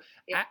height. So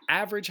yeah.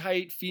 Average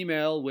height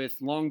female with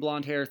long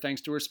blonde hair,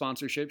 thanks to her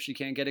sponsorship, she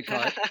can't get a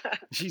cut.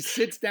 She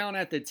sits down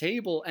at the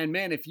table, and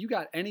man, if you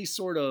got any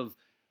sort of,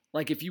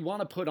 like, if you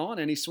want to put on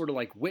any sort of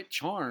like wit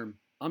charm,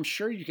 I'm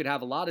sure you could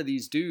have a lot of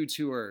these dudes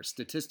who are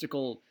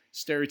statistical,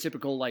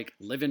 stereotypical, like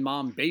live-in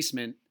mom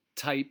basement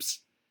types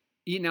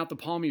eating out the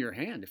palm of your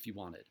hand if you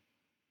wanted.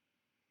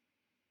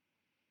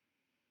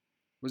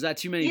 Was that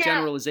too many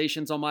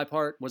generalizations on my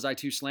part? Was I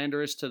too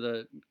slanderous to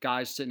the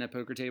guys sitting at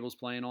poker tables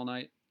playing all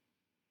night?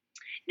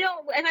 No,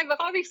 and I've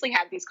obviously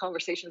had these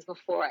conversations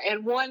before.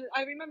 And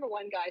I remember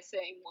one guy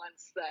saying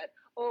once that,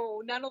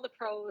 oh, none of the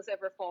pros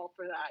ever fall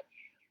for that.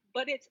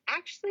 But it's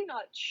actually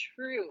not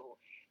true.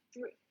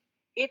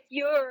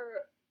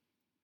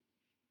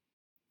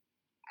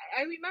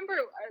 I remember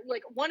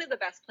like one of the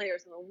best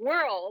players in the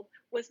world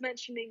was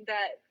mentioning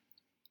that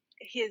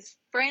his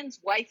friend's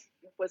wife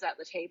was at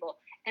the table,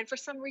 and for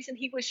some reason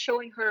he was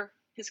showing her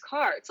his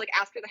cards like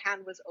after the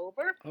hand was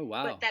over. Oh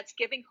wow. But that's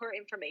giving her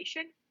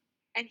information,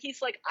 and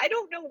he's like, I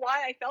don't know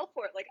why I fell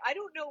for it. Like, I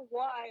don't know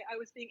why I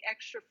was being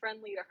extra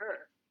friendly to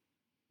her.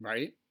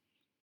 Right.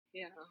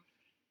 Yeah.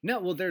 No,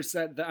 well, there's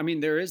that. I mean,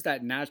 there is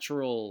that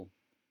natural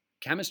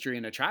chemistry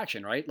and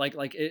attraction, right?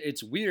 Like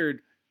it's weird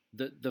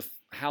the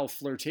how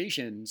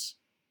flirtations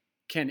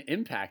can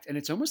impact, and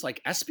it's almost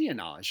like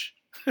espionage.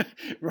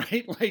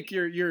 Right? Like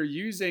you're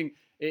using,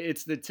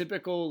 it's the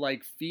typical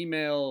like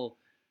female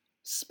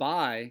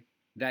spy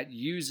that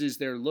uses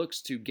their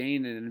looks to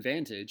gain an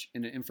advantage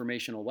in an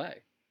informational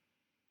way.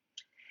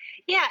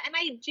 Yeah, and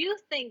I do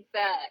think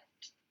that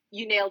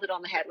you nailed it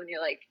on the head when you're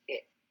like,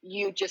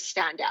 you just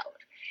stand out.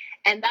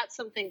 And that's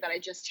something that I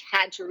just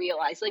had to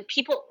realize. Like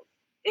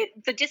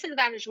the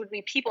disadvantage would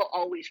be people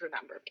always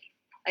remember me.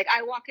 Like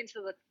I walk into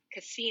the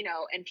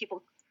casino and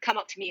people come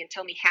up to me and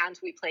tell me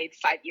hands we played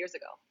 5 years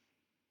ago.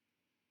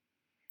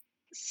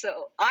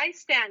 So I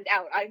stand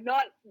out. I'm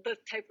not the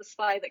type of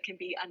spy that can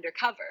be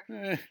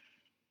undercover.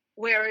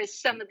 Whereas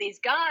some of these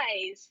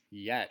guys,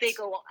 yes, they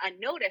go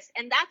unnoticed.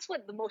 And that's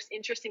what the most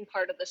interesting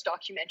part of this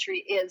documentary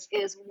is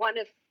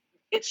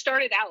it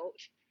started out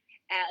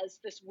as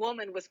this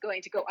woman was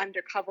going to go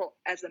undercover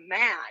as a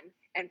man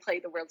and play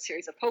the World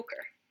Series of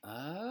Poker.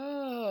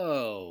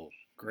 Oh,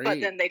 great.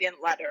 But then they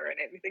didn't let her and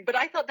everything. But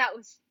I thought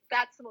that's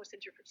the most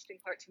interesting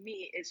part to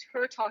me, is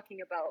her talking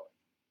about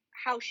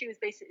how she was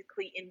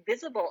basically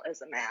invisible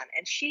as a man,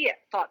 and she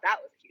thought that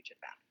was a huge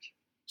advantage.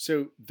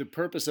 So the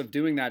purpose of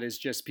doing that is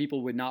just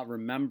people would not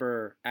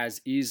remember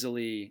as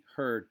easily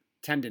her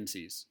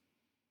tendencies.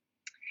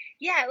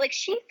 Yeah, like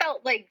she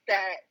felt like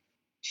that.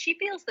 She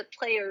feels that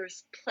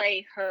players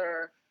play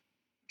her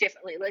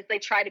differently. Like they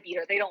try to beat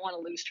her. They don't want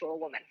to lose to a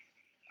woman.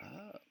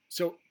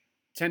 So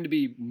tend to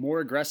be more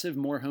aggressive,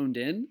 more honed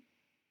in?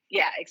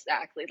 Yeah,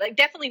 exactly. Like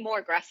definitely more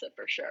aggressive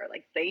for sure.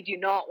 Like they do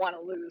not want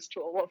to lose to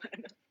a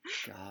woman.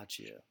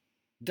 Gotcha.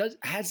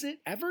 Has it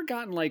ever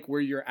gotten like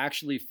where you're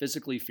actually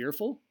physically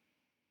fearful?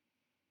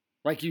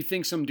 Like you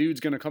think some dude's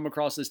gonna come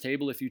across this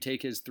table if you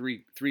take his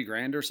three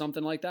grand or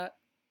something like that?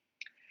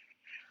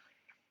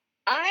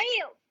 I,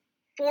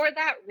 for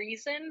that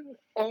reason,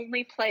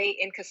 only play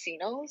in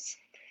casinos.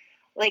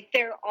 Like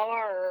there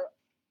are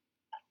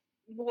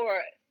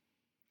more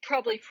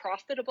probably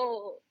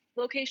profitable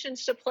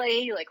locations to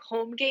play, like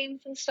home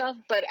games and stuff.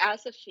 But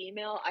as a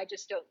female, I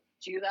just don't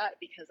do that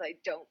because I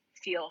don't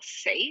feel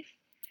safe.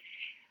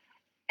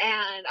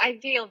 And I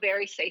feel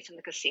very safe in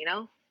the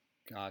casino.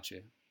 Gotcha.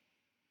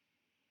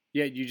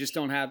 Yeah, you just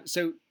don't have.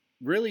 So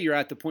really, you're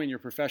at the point in your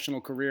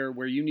professional career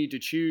where you need to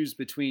choose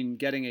between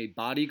getting a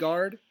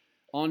bodyguard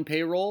on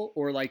payroll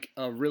or like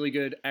a really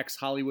good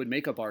ex-Hollywood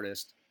makeup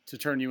artist to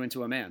turn you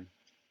into a man.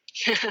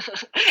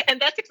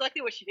 And that's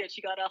exactly what she did.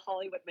 She got a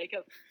Hollywood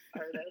makeup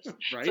artist.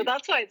 Right? So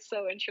that's why it's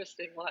so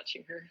interesting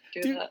watching her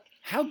do that.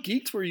 How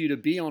geeked were you to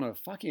be on a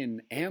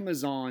fucking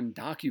Amazon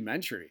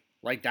documentary?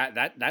 Like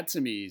that to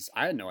me is,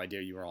 I had no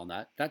idea you were on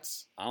that.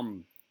 That's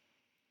I'm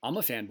a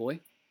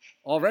fanboy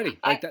already.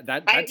 Like that's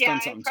done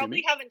something to me. I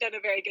probably haven't done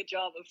a very good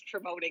job of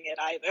promoting it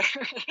either.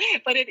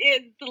 But it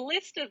is the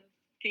list of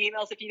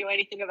females, if you know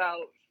anything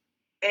about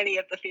any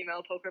of the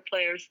female poker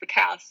players, the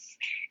casts,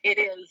 it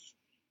is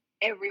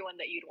everyone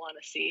that you'd want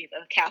to see.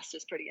 The cast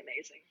is pretty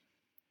amazing.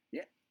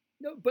 Yeah.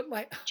 No, but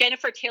like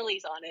Jennifer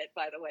Tilly's on it,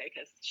 by the way,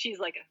 because she's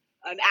like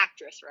an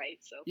actress, right?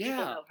 So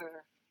people know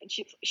her. And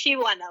she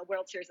won a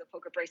World Series of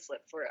Poker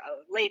bracelet for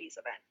a ladies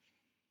event.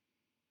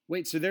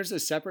 Wait, so there's a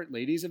separate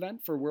ladies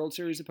event for World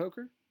Series of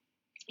Poker?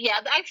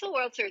 Yeah, the actual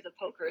World Series of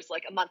Poker is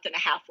like a month and a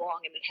half long,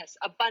 and it has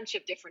a bunch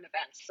of different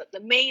events. But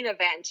the main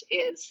event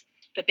is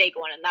the big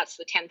one, and that's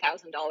the $10,000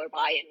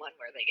 buy-in one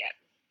where they get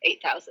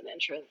 8,000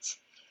 entrants.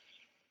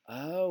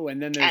 Oh,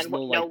 and then there's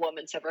no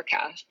woman's ever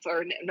cast,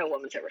 or no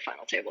woman's ever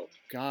final table.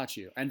 Got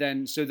you. And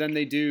then then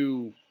they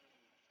do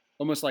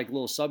almost like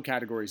little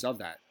subcategories of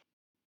that.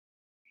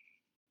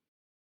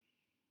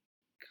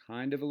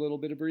 Kind of a little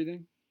bit of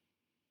breathing.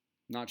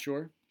 Not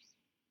sure.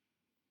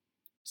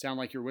 Sound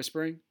like you're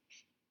whispering?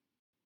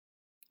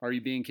 Are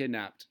you being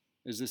kidnapped?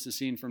 Is this a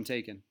scene from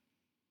Taken?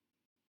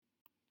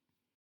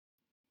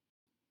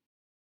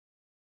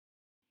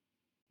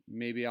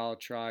 Maybe I'll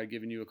try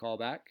giving you a call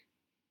back.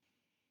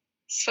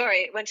 Sorry,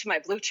 it went to my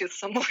Bluetooth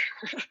somewhere.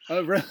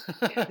 Oh, right.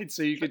 Yeah,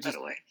 so you could just.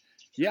 Away.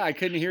 Yeah, I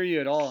couldn't hear you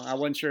at all. I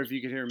wasn't sure if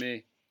you could hear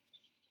me.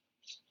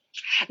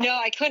 No,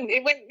 I couldn't.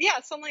 It went.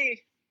 Yeah,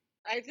 suddenly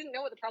I didn't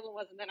know what the problem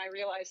was, and then I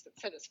realized it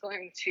said it's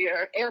going to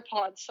your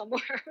AirPods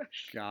somewhere.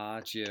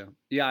 Gotcha.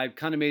 Yeah, I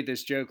kind of made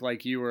this joke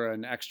like you were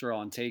an extra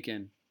on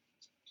Taken,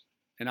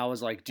 and I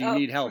was like, "Do you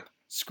need help?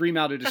 Scream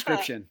out a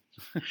description."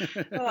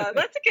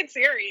 That's a good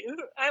series.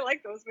 I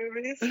like those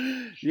movies.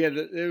 Yeah,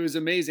 it was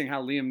amazing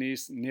how Liam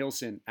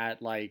Neeson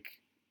at like,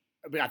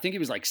 I think he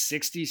was like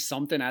 60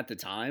 something at the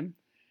time,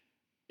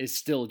 is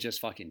still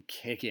just fucking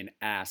kicking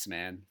ass,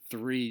 man.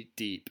 3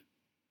 deep.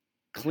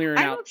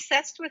 I'm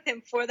obsessed with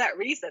him for that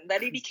reason,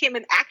 that he became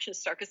an action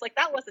star, because like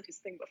that wasn't his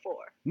thing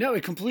before. No,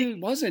 it completely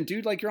wasn't,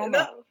 dude. Like you're on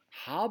the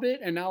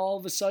Hobbit, and now all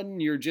of a sudden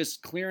you're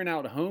just clearing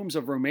out homes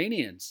of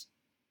Romanians.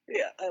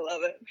 Yeah, I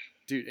love it,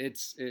 dude.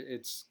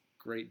 It's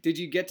great. Did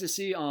you get to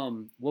see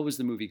what was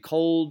the movie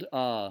Cold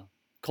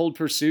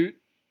Pursuit,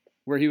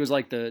 where he was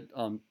like the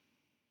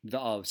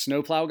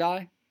snowplow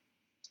guy?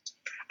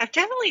 I've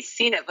definitely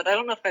seen it, but I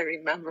don't know if I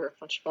remember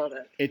much about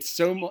it. It's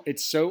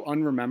so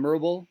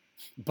unrememberable.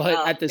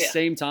 But at the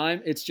same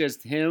time, it's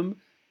just him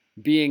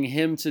being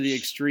him to the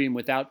extreme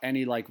without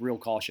any like real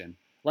caution,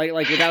 like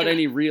without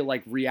any real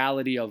like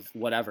reality of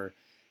whatever.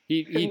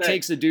 He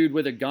takes a dude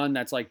with a gun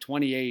that's like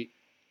 28,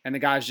 and the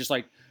guy's just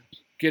like,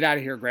 "Get out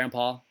of here,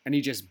 Grandpa!" And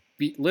he just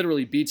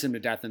literally beats him to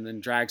death, and then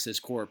drags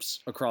his corpse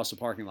across the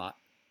parking lot.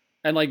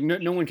 And like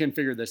no one can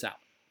figure this out,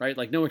 right?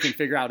 Like no one can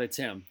figure out it's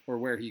him or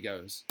where he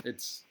goes.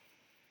 It's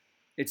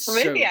well,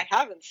 maybe I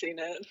haven't seen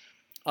it.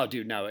 Oh,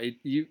 dude, no,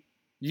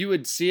 You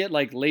would see it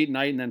like late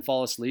night and then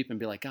fall asleep and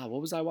be like, God,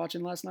 what was I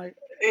watching last night?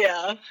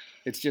 Yeah.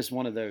 It's just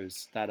one of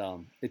those that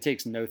it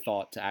takes no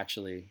thought to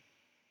actually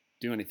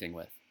do anything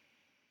with.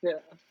 Yeah.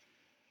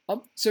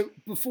 So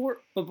before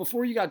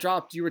you got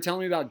dropped, you were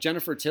telling me about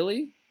Jennifer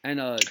Tilly and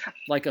a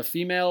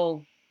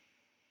female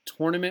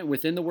tournament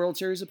within the World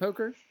Series of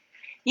Poker?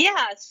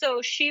 Yeah,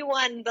 so she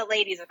won the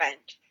ladies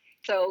event.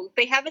 So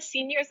they have a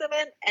seniors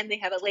event and they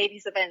have a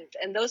ladies event,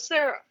 and those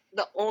are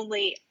the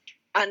only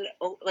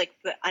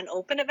the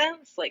unopened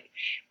events.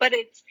 But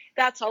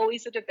that's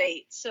always a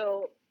debate.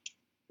 So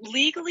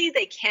legally,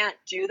 they can't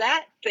do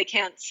that. They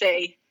can't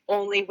say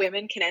only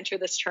women can enter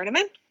this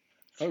tournament.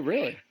 Oh,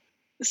 really?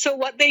 So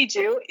what they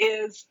do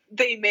is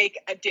they make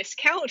a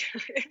discount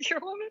if you're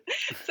a woman.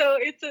 So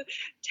it's a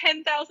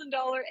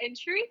 $10,000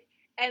 entry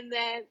and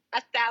then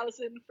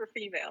 $1,000 for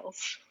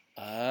females.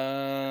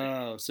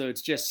 Oh, so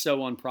it's just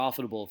so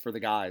unprofitable for the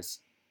guys.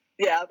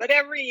 Yeah, but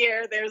every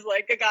year there's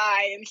like a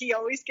guy and he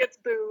always gets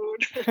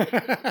booed.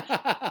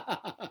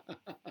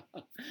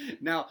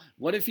 Now,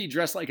 what if he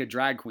dressed like a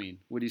drag queen?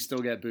 Would he still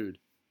get booed?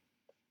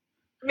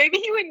 Maybe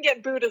he wouldn't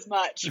get booed as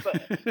much, but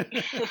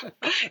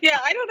yeah,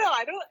 I don't know.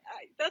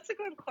 That's a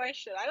good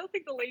question. I don't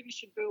think the ladies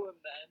should boo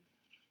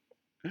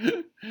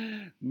him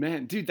then.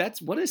 Man, dude,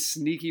 what a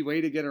sneaky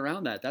way to get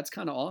around that. That's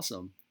kind of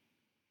awesome.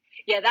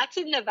 Yeah, that's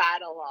in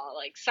Nevada law.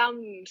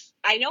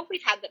 I know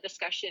we've had that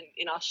discussion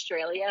in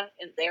Australia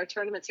in their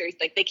tournament series.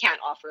 Like, they can't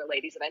offer a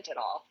ladies event at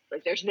all.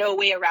 Like, there's no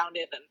way around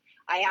it. And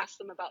I asked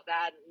them about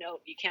that. And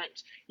no,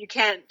 you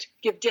can't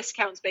give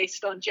discounts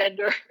based on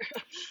gender.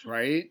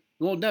 Right?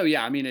 Well, no,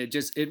 yeah. I mean,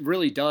 it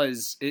really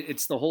does.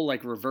 It's the whole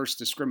like reverse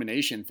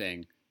discrimination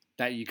thing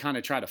that you kind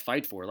of try to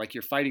fight for. Like,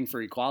 you're fighting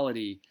for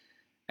equality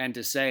and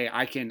to say,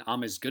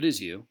 I'm as good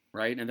as you,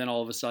 right? And then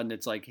all of a sudden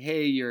it's like,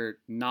 hey, you're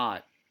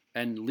not.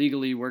 And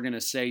legally we're going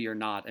to say you're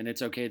not. And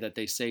it's okay that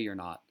they say you're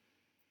not.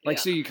 Like,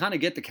 yeah. So you kind of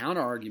get the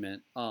counter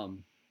argument.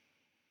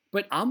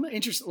 But I'm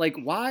interested, like,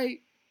 why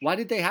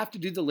did they have to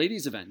do the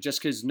ladies event? Just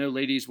because no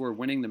ladies were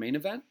winning the main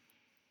event?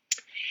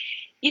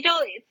 You know,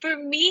 for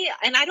me,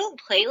 and I don't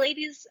play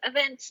ladies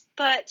events,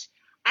 but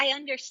I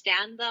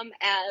understand them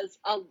as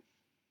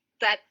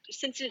that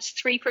since it's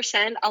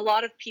 3%, a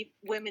lot of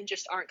women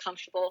just aren't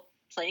comfortable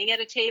playing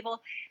at a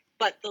table.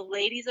 But the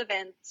ladies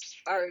events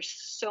are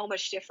so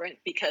much different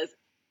because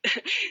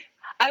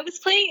I was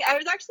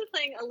actually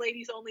playing a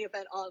ladies only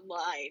event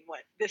online.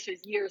 This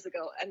was years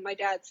ago. And my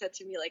dad said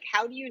to me, like,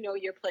 how do you know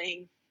you're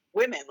playing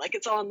women? Like,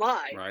 it's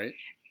online. Right.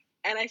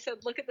 And I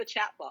said, look at the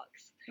chat box.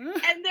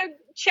 And they're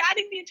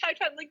chatting the entire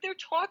time. Like, they're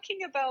talking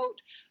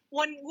about,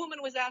 one woman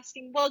was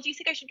asking, well, do you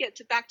think I should get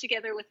back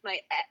together with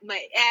my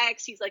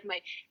ex? He's like my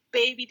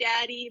baby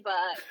daddy, but...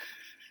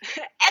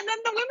 And then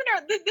the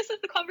women this is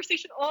the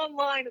conversation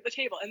online at the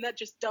table. And that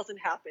just doesn't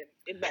happen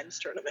in men's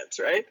tournaments,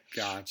 right?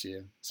 Got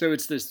you. So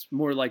it's this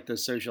more like the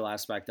social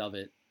aspect of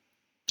it,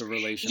 the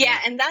relationship. Yeah,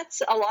 and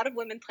that's a lot of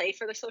women play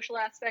for the social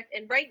aspect.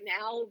 And right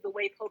now, the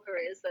way poker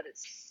is that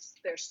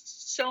there's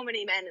so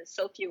many men and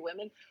so few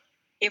women.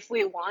 If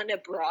we want to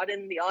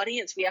broaden the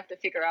audience, we have to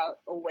figure out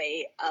a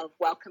way of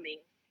welcoming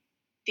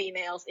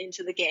females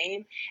into the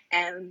game,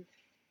 and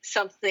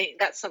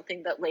that's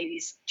something that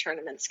ladies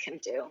tournaments can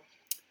do.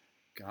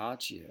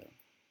 Got you.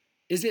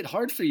 Is it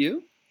hard for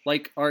you?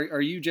 Like, are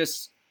you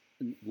just,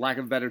 lack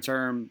of a better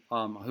term,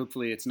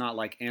 hopefully it's not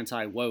like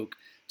anti-woke,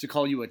 to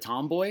call you a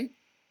tomboy?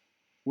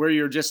 Where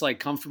you're just like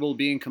comfortable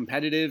being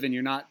competitive and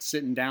you're not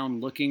sitting down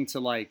looking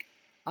to like,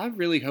 I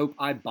really hope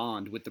I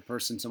bond with the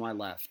person to my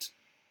left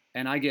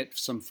and I get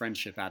some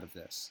friendship out of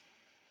this.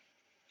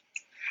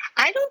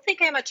 I don't think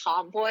I'm a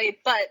tomboy,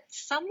 but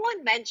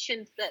someone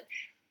mentioned that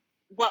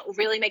what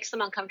really makes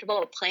them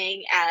uncomfortable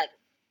playing at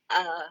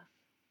a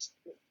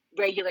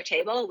regular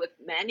table with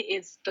men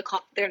is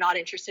they're not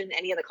interested in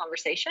any of the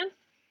conversation.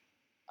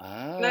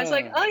 And I was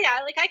like, oh yeah,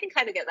 like I can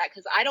kind of get that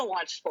because I don't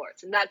watch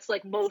sports, and that's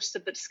like most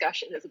of the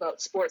discussion is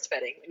about sports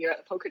betting when you're at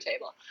the poker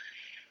table.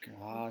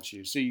 Got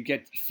you. So you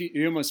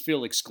almost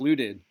feel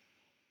excluded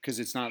because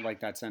it's not like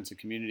that sense of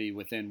community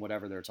within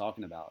whatever they're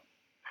talking about.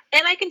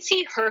 And I can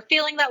see her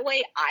feeling that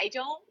way. I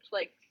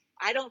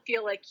don't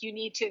feel like you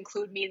need to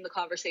include me in the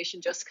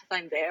conversation just because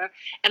I'm there.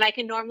 And I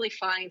can normally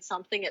find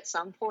something at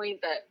some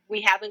point that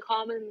we have in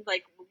common.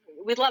 Like,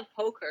 we love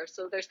poker,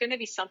 so there's going to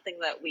be something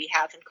that we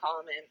have in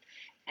common.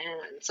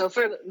 And so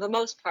for the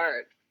most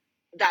part,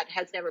 that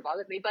has never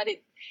bothered me. But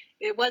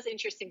it was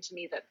interesting to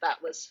me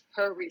that was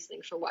her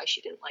reasoning for why she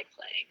didn't like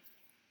playing.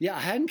 Yeah, I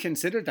hadn't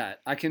considered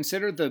that. I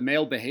considered the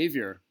male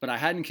behavior, but I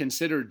hadn't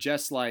considered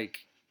just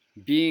like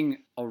being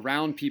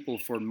around people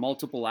for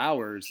multiple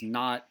hours,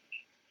 not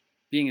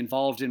being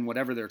involved in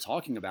whatever they're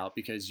talking about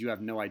because you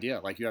have no idea,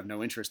 like you have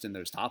no interest in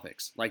those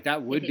topics. Like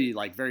that would be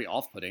like very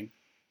off-putting.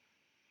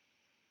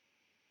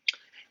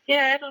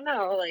 Yeah, I don't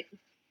know. Like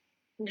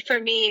for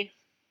me,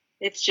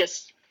 it's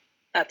just,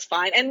 that's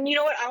fine. And you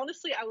know what?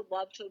 Honestly, I would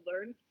love to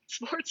learn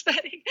sports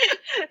betting.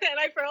 And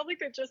I probably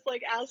could just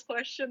like ask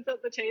questions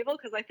at the table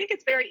because I think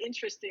it's very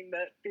interesting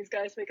that these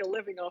guys make a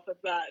living off of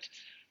that.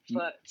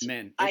 But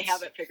man, I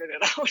haven't figured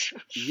it out.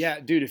 Yeah,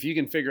 dude, if you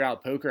can figure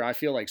out poker, I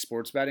feel like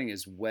sports betting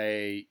is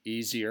way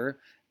easier.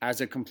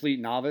 As a complete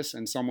novice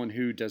and someone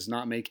who does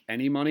not make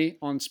any money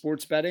on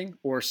sports betting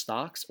or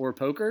stocks or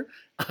poker,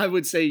 I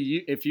would say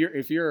if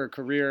you're a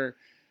career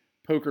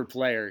poker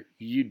player,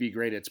 you'd be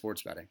great at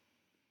sports betting.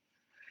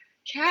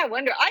 Yeah, I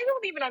wonder. I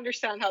don't even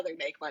understand how they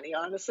make money,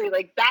 honestly.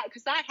 Like that,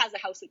 because that has a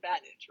house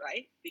advantage,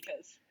 right?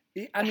 Because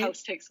The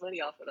house takes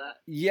money off of that.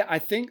 Yeah, I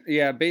think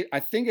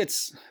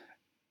it's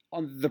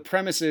on the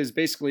premise is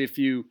basically if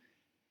you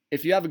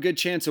have a good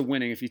chance of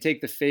winning, if you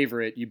take the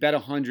favorite, you bet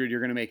 100, you're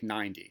going to make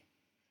 90.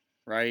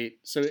 Right?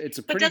 So it's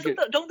a pretty good...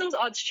 don't those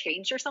odds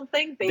change or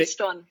something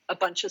based on a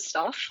bunch of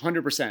stuff?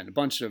 100%. A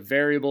bunch of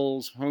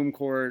variables, home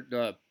court,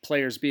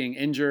 players being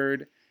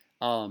injured.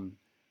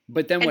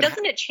 But then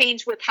doesn't it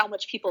change with how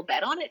much people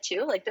bet on it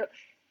too? Like,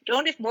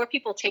 don't if more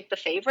people take the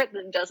favorite,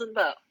 then doesn't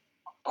the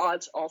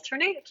odds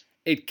alternate?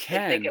 It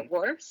can. Make it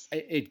worse?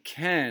 It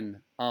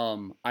can.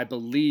 I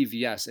believe,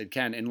 yes, it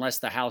can, unless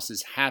the house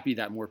is happy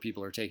that more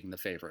people are taking the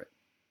favorite.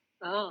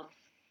 Oh.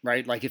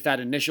 Right? Like if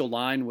that initial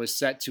line was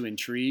set to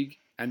intrigue,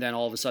 and then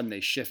all of a sudden they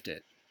shift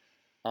it.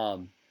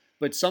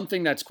 But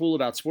something that's cool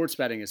about sports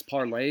betting is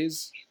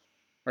parlays.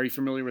 Are you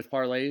familiar with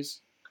parlays?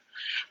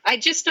 I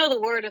just know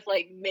the word of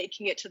like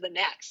making it to the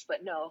next,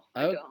 but no,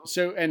 I don't.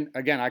 So, and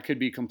again, I could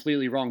be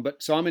completely wrong,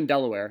 but so I'm in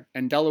Delaware,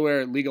 and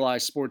Delaware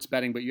legalized sports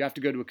betting, but you have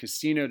to go to a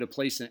casino to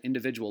place an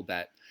individual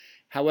bet.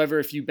 However,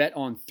 if you bet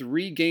on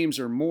 3 games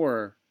or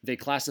more, they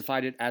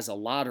classified it as a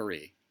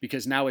lottery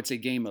because now it's a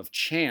game of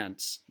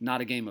chance,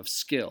 not a game of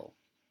skill.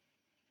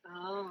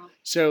 Oh.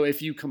 So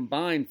if you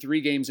combine 3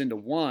 games into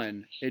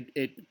one,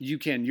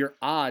 your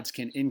odds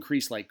can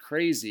increase like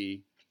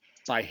crazy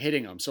by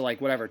hitting them. So like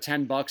whatever,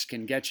 $10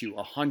 can get you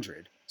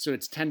 100. So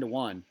it's 10 to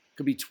 1.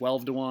 Could be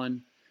 12 to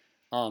 1.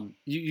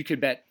 You could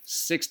bet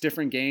 6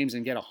 different games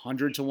and get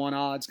 100 to 1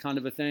 odds, kind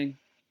of a thing.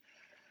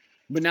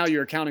 But now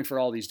you're accounting for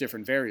all these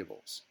different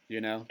variables,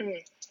 you know?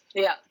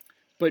 Yeah.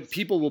 But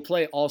people will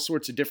play all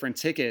sorts of different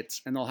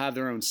tickets, and they'll have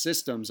their own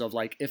systems of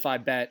like, if I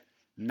bet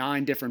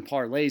 9 different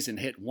parlays and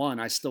hit one,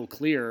 I still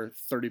clear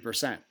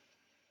 30%.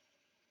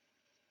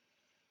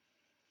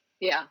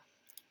 Yeah.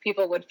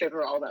 People would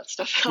figure all that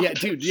stuff out. Yeah,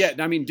 dude. Yeah.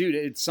 I mean, dude,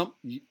 it's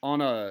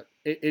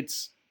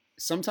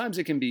sometimes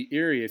it can be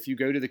eerie if you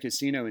go to the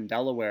casino in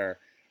Delaware.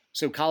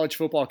 So college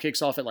football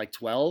kicks off at like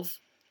 12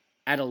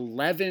 at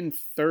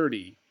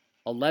 11:30,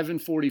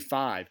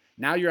 11:45.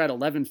 Now you're at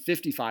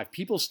 11:55.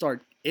 People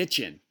start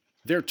itching.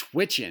 They're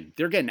twitching.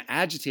 They're getting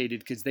agitated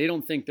because they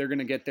don't think they're going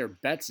to get their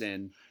bets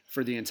in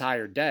for the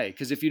entire day.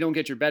 Because if you don't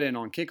get your bet in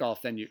on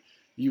kickoff, then you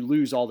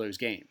lose all those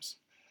games.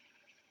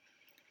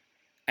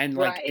 And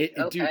like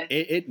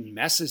it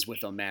messes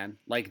with them, man.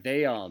 Like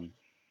they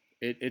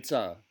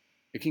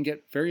it can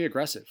get very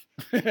aggressive,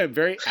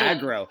 very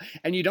aggro.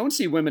 And you don't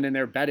see women in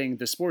there betting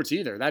the sports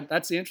either.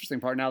 That's the interesting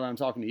part. Now that I'm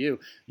talking to you,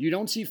 you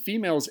don't see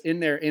females in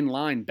there in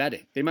line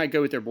betting. They might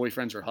go with their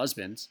boyfriends or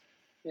husbands.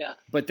 Yeah.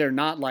 But they're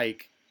not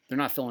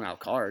filling out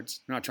cards.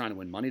 They're not trying to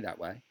win money that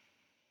way.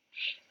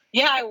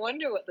 Yeah, I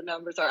wonder what the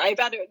numbers are. I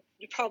bet it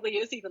probably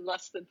is even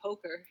less than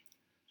poker.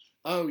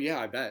 Oh yeah,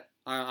 I bet.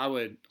 I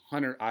would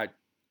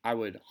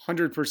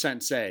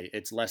 100% say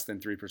it's less than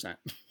 3%.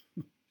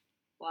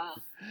 Wow.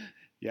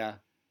 Yeah.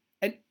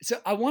 And so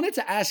I wanted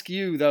to ask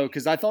you though,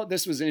 because I thought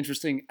this was an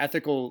interesting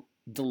ethical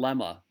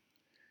dilemma.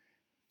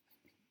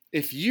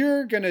 If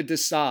you're going to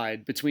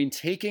decide between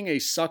taking a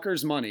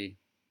sucker's money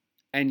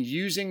and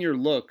using your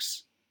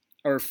looks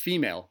or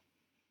female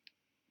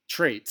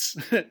traits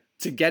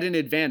to get an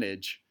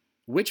advantage,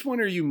 which one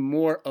are you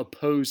more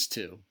opposed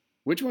to?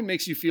 Which one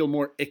makes you feel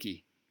more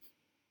icky?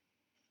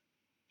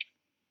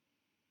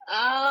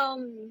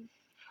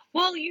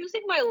 Well,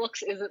 using my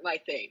looks isn't my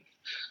thing.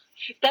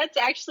 That's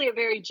actually a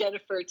very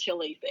Jennifer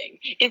Tilly thing.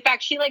 In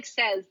fact, she like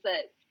says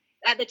that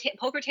at the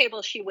poker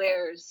table, she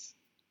wears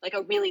like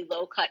a really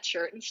low cut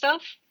shirt and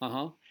stuff.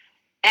 Uh-huh.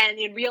 And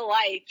in real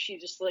life, she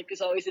just like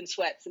is always in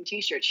sweats and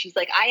t-shirts. She's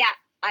like,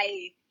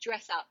 I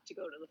dress up to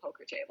go to the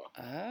poker table.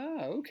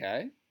 Oh,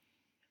 okay.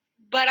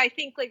 But I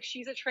think like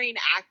she's a trained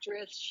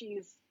actress. She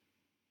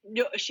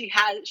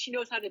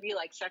knows how to be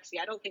like sexy.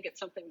 I don't think it's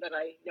something that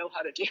I know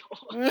how to do.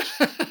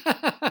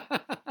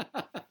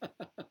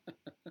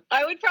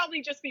 I would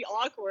probably just be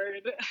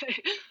awkward.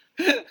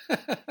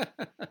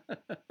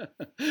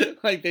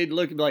 Like they'd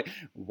look and be like,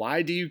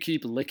 why do you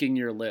keep licking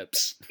your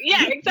lips?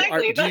 Yeah,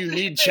 exactly. Do you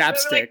need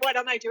chapstick? Like, what,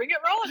 am I doing it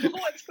wrong?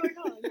 What's going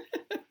on?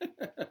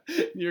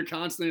 You're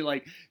constantly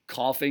like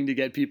coughing to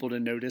get people to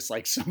notice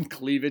like some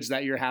cleavage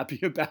that you're happy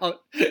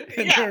about.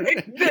 Yeah,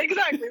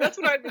 exactly. That's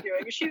what I'd be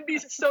doing. She'd be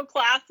so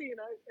classy and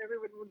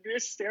everyone would be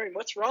just staring.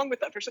 What's wrong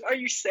with that person? Are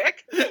you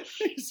sick?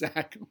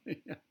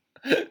 Exactly.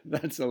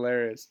 That's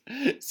hilarious.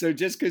 So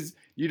just because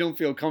you don't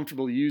feel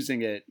comfortable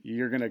using it,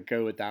 you're going to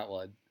go with that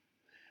one.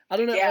 I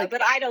don't know. Yeah,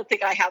 but I don't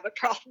think I have a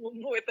problem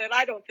with it.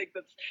 I don't think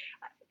that's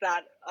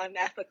that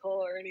unethical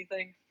or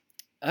anything.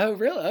 Oh,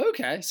 really?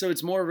 Okay. So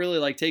it's more really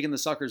like taking the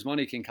sucker's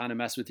money can kind of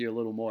mess with you a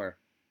little more.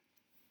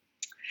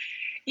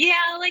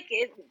 Yeah, like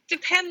it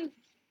depends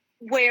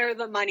where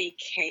the money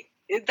came.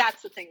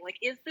 That's the thing. Like,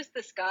 is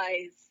this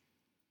guy's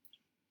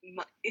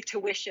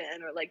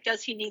tuition, or like,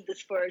 does he need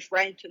this for his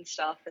rent and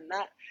stuff? And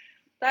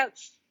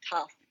that's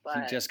tough.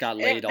 But he just got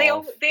laid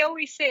off. They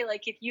always say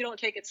like, if you don't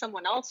take it,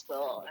 someone else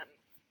will. And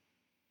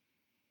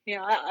you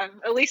know,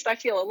 at least I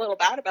feel a little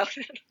bad about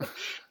it.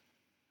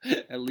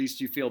 At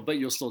least you feel, but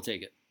you'll still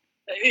take it.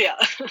 Yeah.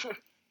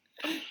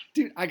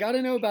 Dude, I got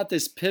to know about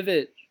this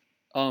pivot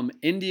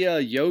India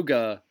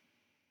yoga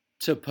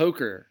to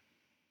poker?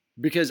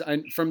 Because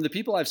from the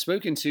people I've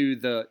spoken to,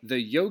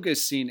 the yoga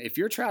scene, if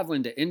you're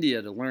traveling to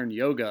India to learn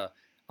yoga,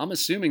 I'm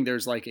assuming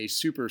there's like a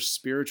super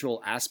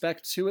spiritual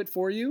aspect to it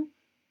for you.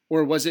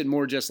 Or was it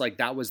more just like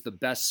that was the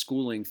best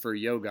schooling for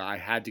yoga? I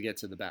had to get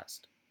to the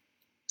best.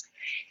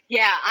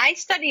 Yeah, I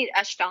studied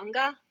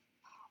Ashtanga,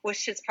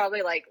 which is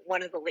probably like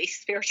one of the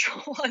least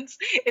spiritual ones.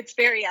 It's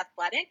very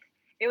athletic.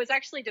 It was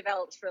actually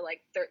developed for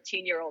like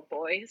 13-year-old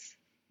boys.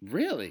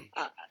 Really?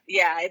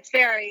 Yeah, it's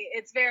very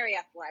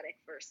athletic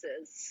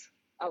versus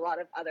a lot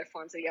of other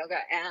forms of yoga.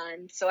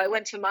 And so I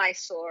went to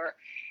Mysore,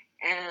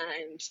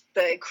 and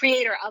the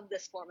creator of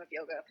this form of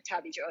yoga,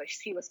 Pattabhi Jois,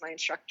 he was my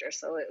instructor.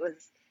 So it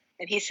was,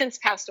 and he's since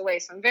passed away.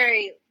 So I'm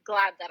very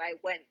glad that I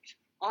went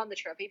on the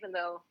trip, even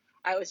though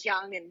I was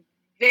young and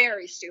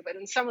very stupid.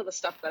 And some of the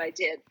stuff that I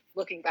did,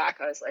 looking back,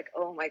 I was like,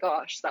 oh my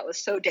gosh, that was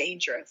so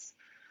dangerous.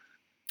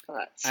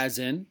 But, as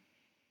in?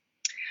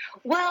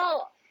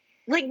 Well,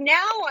 like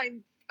now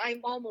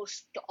I'm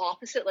almost the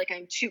opposite. Like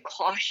I'm too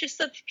cautious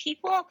of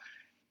people,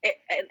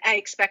 and I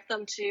expect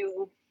them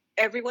to.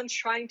 Everyone's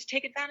trying to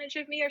take advantage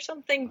of me or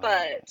something.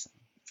 But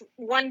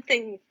one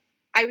thing,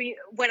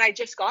 when I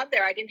just got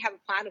there, I didn't have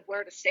a plan of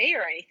where to stay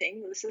or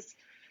anything. This is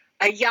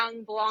a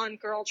young blonde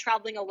girl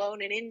traveling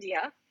alone in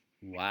India.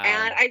 Wow.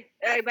 And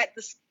I met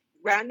this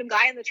random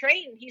guy on the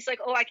train. He's like,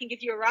 "Oh, I can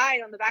give you a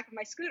ride on the back of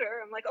my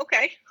scooter." I'm like,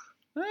 "Okay."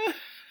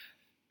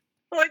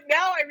 Like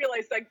now I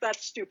realize like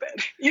that's stupid.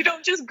 You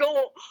don't just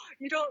go.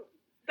 You don't.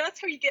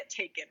 That's how you get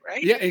taken,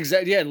 right? Yeah,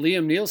 exactly. Yeah,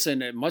 Liam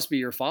Neeson. It must be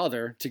your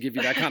father to give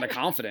you that kind of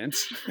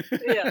confidence.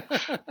 Yeah.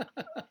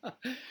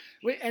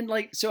 Wait, and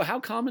like, so how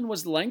common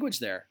was the language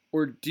there,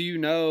 or do you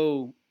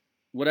know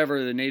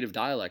whatever the native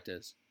dialect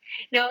is?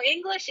 No,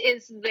 English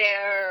is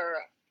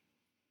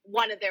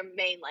one of their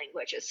main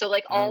languages. So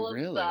like all of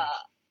the.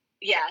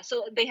 Yeah,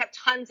 so they have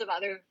tons of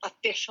other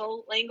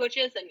official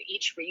languages, and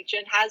each region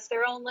has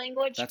their own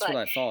language. That's what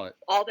I thought.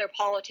 All their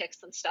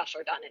politics and stuff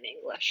are done in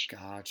English.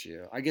 Got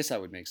you. I guess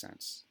that would make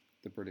sense.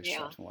 The British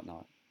stuff and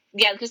whatnot.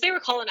 Yeah, because they were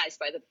colonized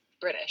by the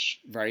British.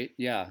 Right.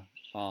 Yeah.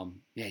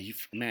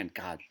 Yeah.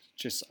 God.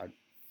 Just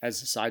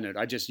as a side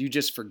note, you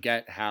just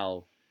forget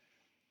how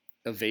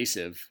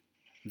evasive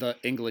the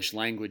English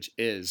language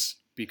is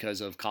because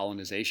of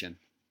colonization.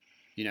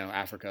 You know,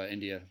 Africa,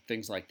 India,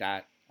 things like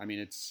that. I mean,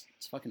 it's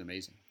fucking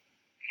amazing.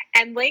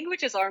 And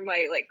languages are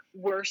my like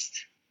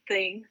worst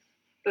thing,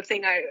 the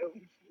thing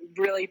I'm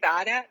really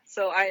bad at.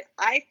 So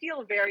I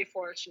feel very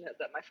fortunate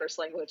that my first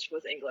language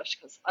was English,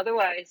 because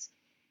otherwise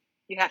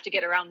you have to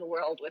get around the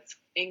world with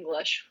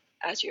English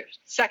as your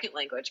second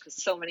language, because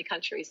so many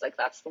countries, like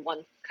that's the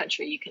one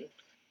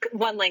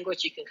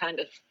language you can kind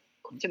of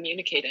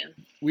communicate in.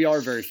 We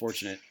are very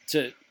fortunate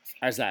to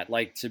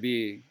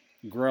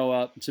grow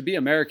up, to be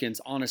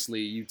Americans. Honestly,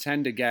 you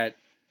tend to get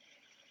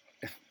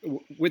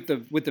with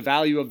the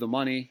value of the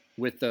money,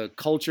 with the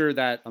culture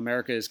that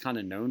America is kind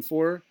of known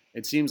for,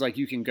 it seems like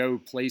you can go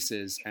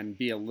places and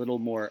be a little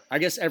more, I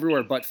guess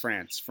everywhere but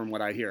France, from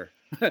what I hear.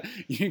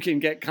 You can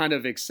get kind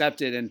of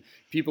accepted and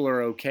people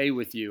are okay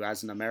with you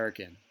as an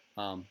American.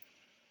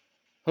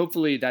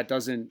 Hopefully that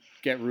doesn't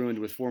get ruined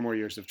with 4 more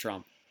years of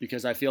Trump,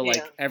 because I feel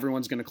like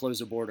everyone's going to close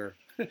the border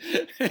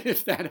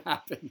if that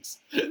happens.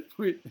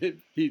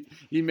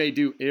 He may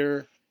do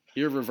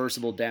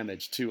irreversible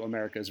damage to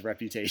America's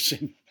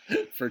reputation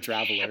for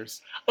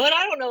travelers. But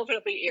I don't know if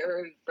it'll be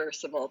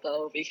irreversible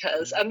though,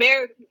 because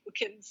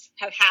Americans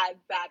have had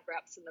bad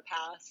reps in the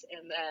past,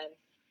 and then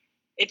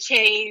it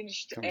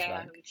changed.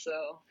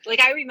 So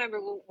like I remember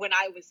when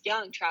I was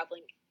young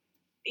traveling,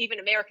 even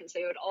Americans,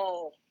 they would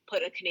all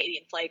put a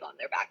Canadian flag on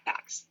their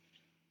backpacks.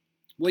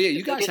 Well, yeah,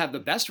 you guys have the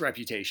best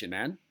reputation,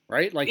 man.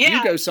 Right? Like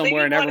you go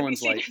somewhere and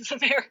everyone's like, it's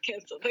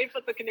Americans, so they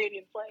put the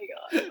Canadian flag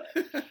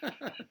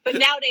on. But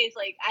nowadays,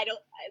 like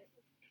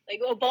like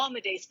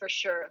Obama days for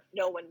sure,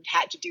 no one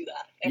had to do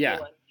that.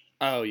 Everyone.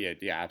 Yeah. Oh yeah,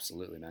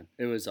 absolutely, man.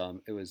 It was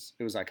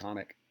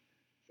iconic.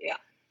 Yeah.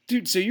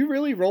 Dude, so you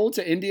really rolled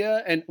to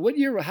India, and what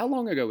year? How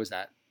long ago was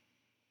that?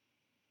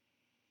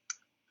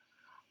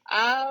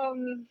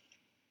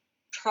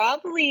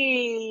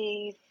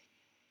 Probably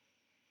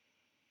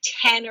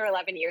 10 or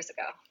 11 years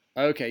ago.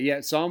 Okay,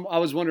 yeah. So I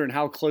was wondering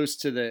how close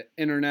to the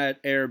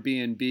internet,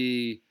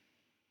 Airbnb,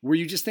 were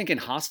you just thinking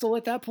hostel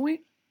at that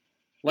point?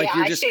 Like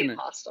yeah, I stayed in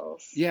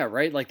hostels. Yeah,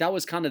 right. Like that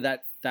was kind of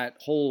that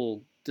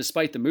whole,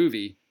 despite the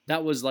movie,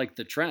 that was like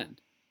the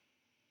trend.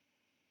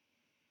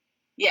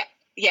 Yeah.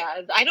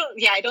 I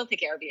don't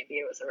think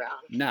Airbnb was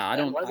around. No, I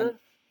don't. Was it?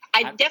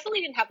 I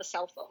definitely didn't have a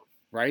cell phone.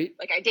 Right.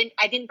 Like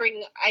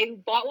I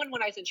bought one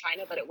when I was in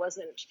China, but it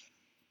wasn't.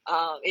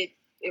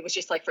 It was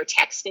just like for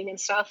texting and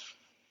stuff.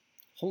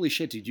 Holy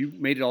shit, dude! You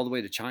made it all the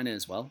way to China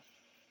as well?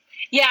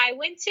 Yeah, I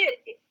went to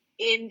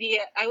India.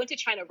 I went to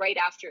China right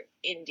after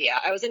India.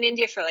 I was in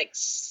India for like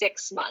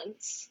 6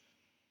 months.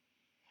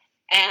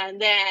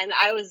 And then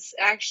I was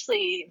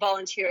actually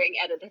volunteering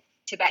at a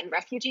Tibetan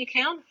refugee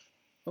camp.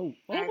 Oh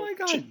my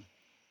God.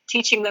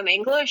 Teaching them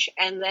English.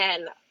 And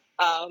then,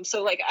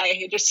 so like I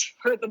had just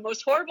heard the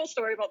most horrible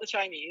story about the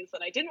Chinese,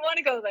 and I didn't want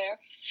to go there.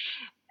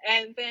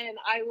 And then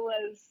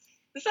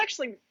this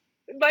actually,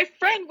 my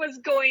friend was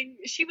going,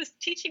 she was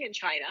teaching in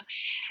China.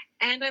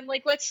 And I'm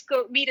like, let's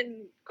go meet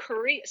in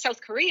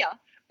South Korea.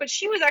 But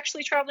she was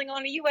actually traveling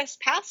on a U.S.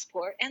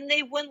 passport, and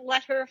they wouldn't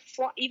let her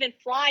even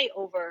fly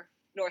over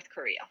North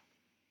Korea.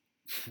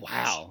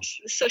 Wow.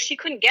 So she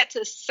couldn't get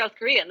to South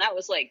Korea, and that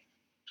was like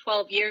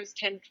 12 years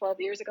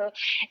ago.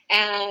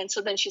 And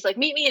so then she's like,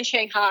 meet me in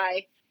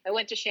Shanghai. I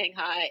went to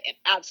Shanghai and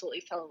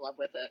absolutely fell in love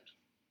with it.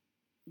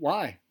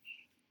 Why?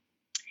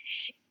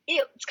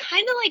 It's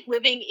kind of like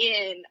living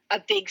in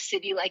a big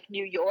city like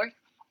New York,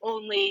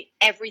 only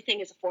everything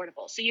is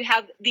affordable. So you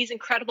have these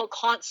incredible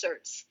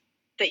concerts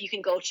that you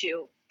can go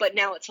to, but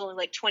now it's only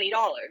like $20.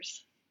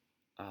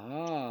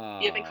 Ah.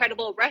 You have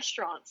incredible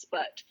restaurants,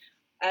 but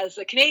as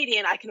a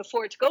Canadian, I can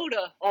afford to go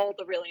to all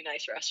the really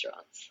nice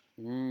restaurants.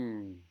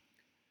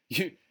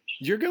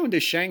 You're going to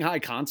Shanghai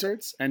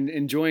concerts and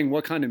enjoying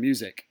what kind of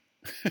music?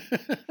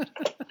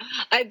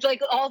 I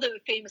like all the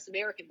famous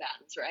American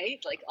bands, right?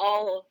 Like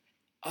all.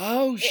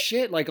 Oh,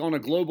 shit. Like on a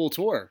global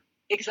tour.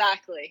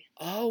 Exactly.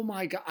 Oh,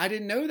 my God. I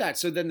didn't know that.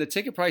 So then the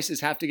ticket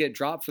prices have to get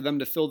dropped for them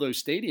to fill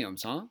those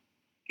stadiums, huh?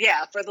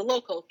 Yeah, for the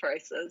local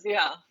prices.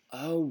 Yeah.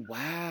 Oh,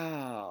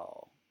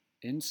 wow.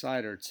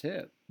 Insider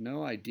tip.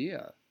 No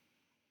idea.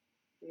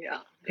 Yeah.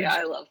 Yeah,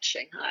 I loved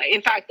Shanghai.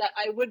 In fact,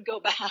 I would go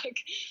back.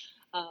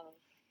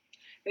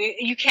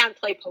 You can't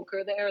play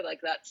poker there.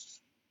 Like, that's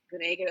the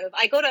negative.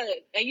 I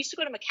used to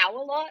go to Macau a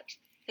lot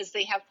because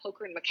they have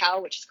poker in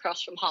Macau, which is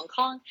across from Hong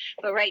Kong.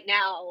 But right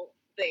now,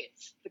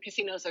 the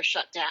casinos are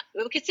shut down.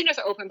 The casinos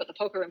are open, but the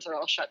poker rooms are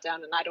all shut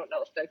down, and I don't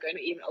know if they're going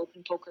to even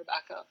open poker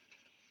back up.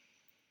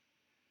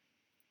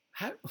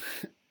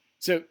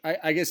 So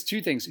I guess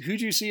two things.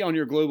 Who'd you see on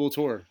your global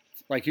tour?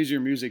 Like, who's your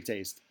music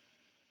taste?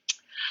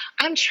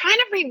 I'm trying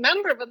to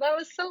remember, but that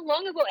was so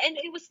long ago. And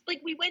it was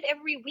like we went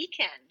every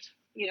weekend,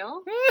 you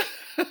know?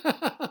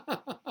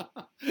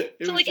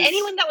 So like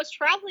anyone that was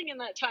traveling in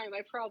that time,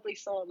 I probably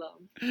saw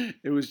them.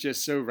 It was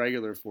just so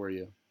regular for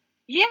you.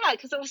 Yeah,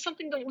 because it was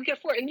something that we could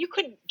afford. And you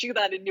couldn't do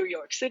that in New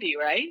York City,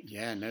 right?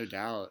 Yeah, no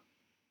doubt.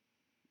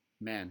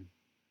 Man,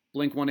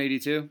 Blink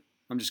 182?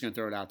 I'm just going to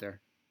throw it out there.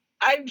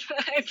 I'm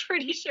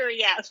pretty sure,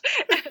 yes.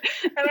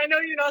 And I know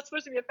you're not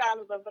supposed to be a fan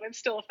of them, but I'm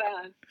still a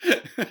fan.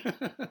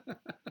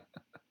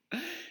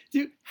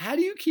 Dude, how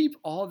do you keep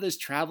all this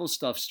travel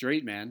stuff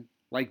straight, man?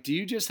 Like, do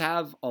you just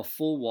have a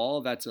full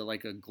wall that's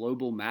like a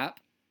global map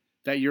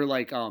that you're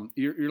like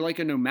you're like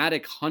a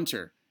nomadic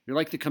hunter? You're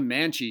like the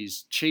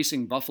Comanches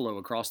chasing buffalo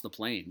across the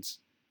plains.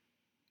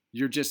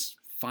 You're just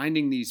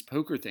finding these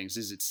poker things.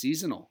 Is it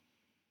seasonal?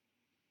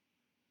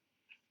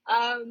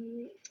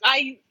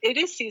 It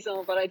is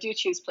seasonal, but I do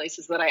choose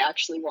places that I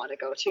actually want to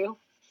go to.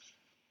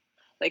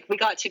 Like we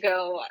got to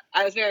go,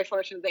 I was very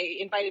fortunate. They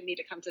invited me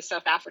to come to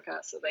South Africa.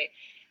 So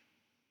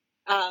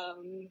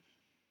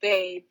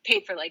they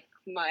paid for like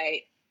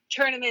my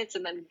tournaments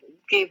and then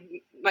gave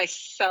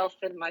myself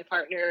and my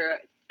partner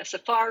a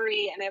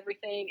safari and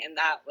everything. And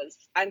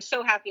I'm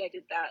so happy I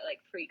did that like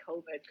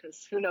pre-COVID,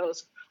 because who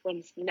knows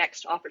when the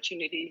next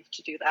opportunity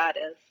to do that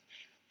is.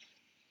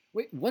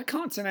 Wait, what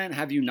continent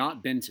have you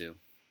not been to?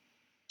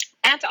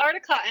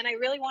 Antarctica, and I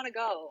really want to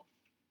go.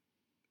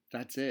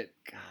 That's it.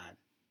 God.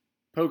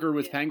 Poker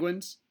with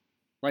penguins?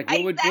 Like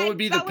what would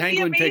be the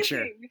penguin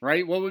picture?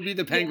 Right? What would be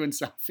the penguin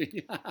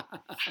selfie?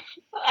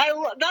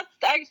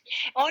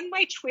 On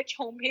my Twitch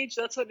homepage,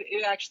 that's what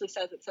it actually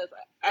says. It says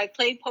I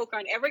played poker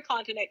on every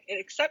continent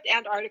except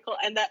Antarctica,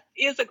 and that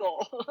is a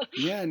goal.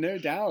 Yeah, no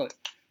doubt.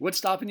 What's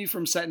stopping you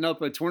from setting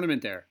up a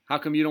tournament there? How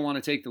come you don't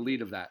want to take the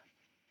lead of that?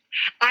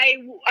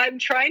 I'm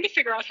trying to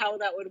figure out how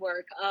that would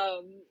work.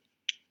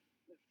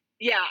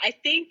 Yeah, I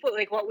think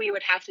what we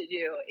would have to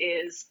do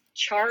is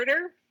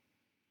charter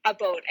a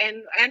boat,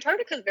 and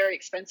Antarctica is very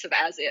expensive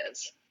as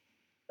is.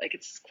 Like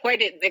it's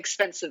quite an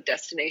expensive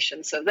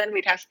destination. So then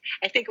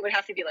I think it would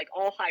have to be like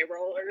all high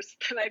rollers.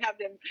 And I'd have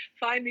to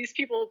find these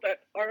people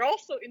that are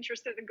also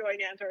interested in going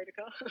to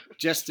Antarctica.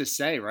 Just to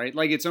say, right?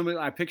 Like it's almost,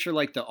 I picture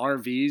like the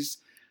RVs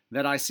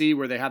that I see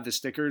where they have the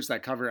stickers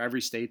that cover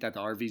every state that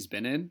the RV's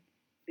been in.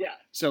 Yeah.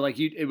 So like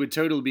it would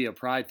totally be a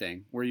pride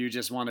thing where you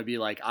just want to be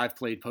like, I've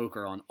played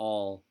poker on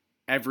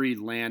every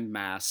land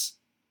mass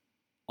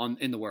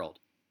in the world.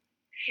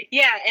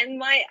 Yeah,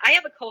 and I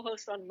have a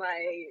co-host on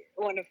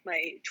one of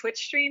my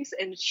Twitch streams,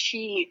 and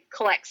she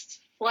collects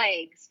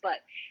flags, but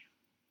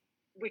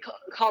we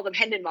call them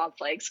Hendon Mob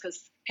flags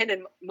because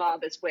Hendon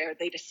Mob is where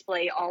they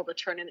display all the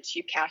tournaments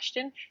you've cashed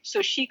in.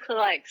 So she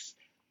collects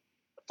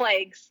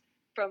flags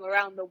from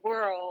around the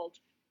world,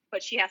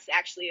 but she has to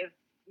actually have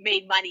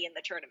made money in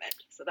the tournament.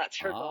 So that's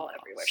her goal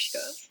everywhere she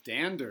goes.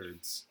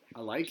 Standards.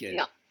 I like it.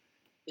 Yeah.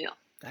 Yeah.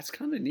 That's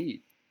kind of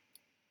neat.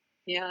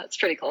 Yeah, it's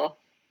pretty cool.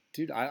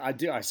 Dude, I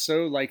do. I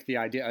so like the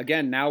idea.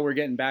 Again, now we're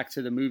getting back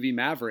to the movie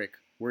Maverick,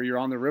 where you're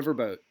on the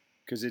riverboat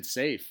because it's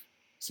safe.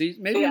 See,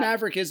 maybe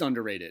Maverick is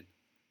underrated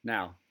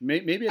now.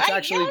 Maybe it's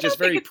actually just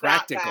very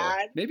practical.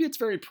 Maybe it's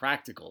very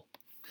practical.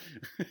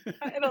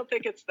 I don't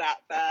think it's that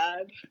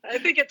bad. I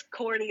think it's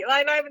corny.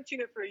 I haven't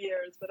seen it for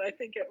years, but I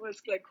think it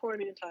was like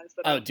corny at times.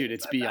 But oh, dude,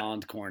 it's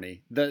beyond bad.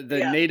 Corny.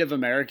 The Native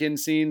American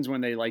scenes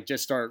when they like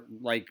just start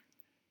like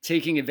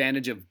taking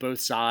advantage of both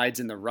sides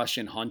and the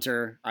Russian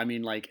hunter. I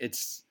mean, like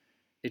it's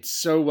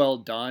so well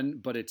done,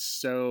 but it's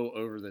so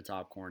over the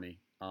top corny.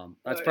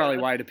 That's probably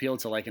why it appealed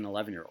to like an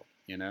 11-year-old,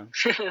 you know?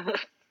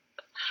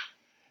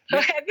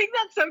 I think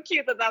that's so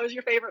cute that was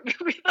your favorite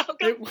movie.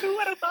 Who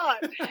would have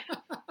thought?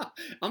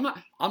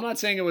 I'm not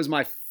saying it was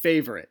my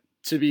favorite,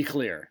 to be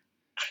clear.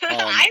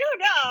 I don't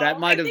know. That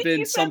might have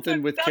been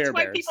something with Care Bears.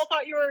 That's why people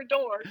thought you were a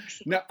dork.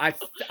 No,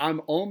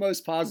 I'm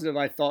almost positive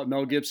I thought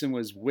Mel Gibson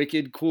was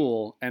wicked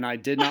cool, and I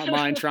did not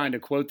mind trying to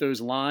quote those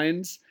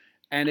lines.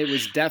 And it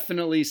was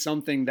definitely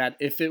something that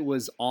if it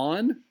was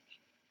on,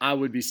 I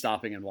would be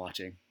stopping and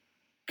watching.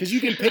 Because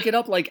you can pick it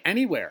up like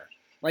anywhere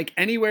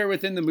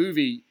within the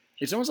movie.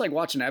 It's almost like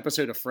watching an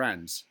episode of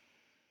Friends,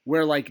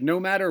 where like no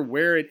matter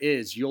where it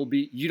is, you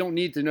don't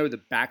need to know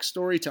the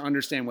backstory to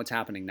understand what's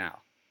happening now.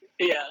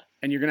 Yeah.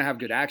 And you're gonna have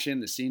good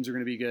action. The scenes are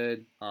gonna be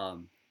good.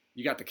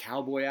 You got the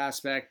cowboy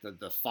aspect,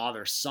 the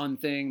father-son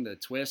thing, the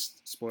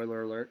twist.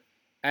 Spoiler alert.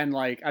 And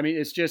like, I mean,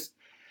 it's just,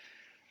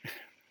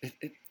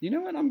 you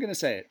know what? I'm gonna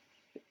say it.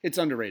 It's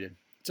underrated.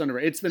 It's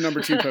underrated. It's the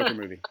number 2 poker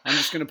movie. I'm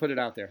just gonna put it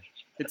out there.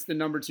 It's the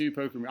number 2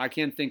 poker movie. I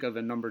can't think of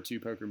a number 2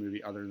 poker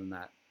movie other than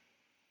that.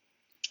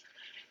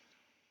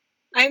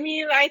 I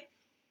mean, I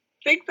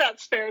think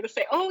that's fair to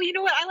say. Oh, you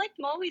know what? I liked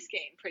Molly's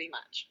Game pretty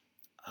much.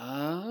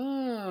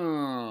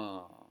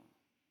 Oh.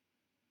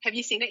 Have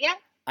you seen it yet?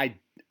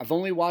 I've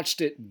only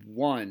watched it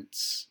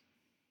once.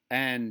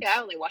 And yeah,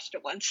 I only watched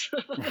it once.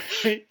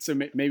 Right? So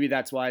maybe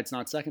that's why it's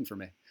not second for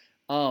me.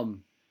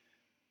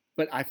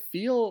 But I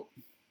feel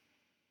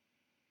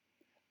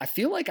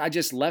like I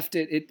just left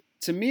it.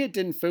 To me, it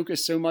didn't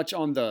focus so much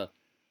on the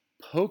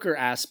poker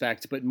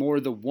aspect, but more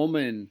the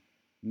woman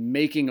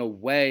making a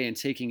way and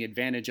taking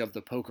advantage of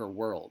the poker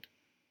world.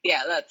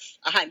 Yeah, that's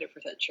 100%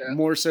 true.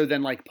 More so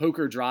than like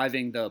poker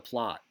driving the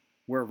plot,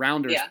 where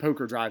Rounders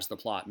poker drives the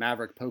plot.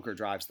 Maverick poker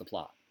drives the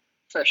plot.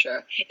 For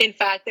sure. In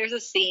fact, there's a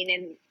scene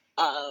in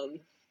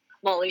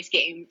Molly's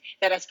Game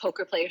that as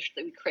poker players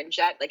that we cringe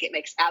at. Like, it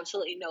makes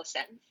absolutely no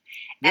sense.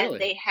 Really? And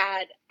they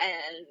had a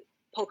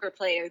poker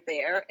player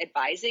there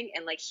advising,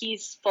 and like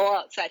he's full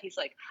outside. He's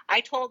like, I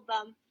told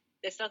them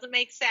this doesn't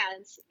make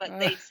sense, but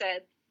they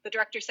said, the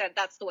director said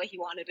that's the way he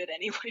wanted it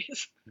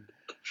anyways.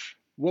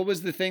 What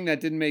was the thing that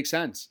didn't make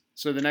sense?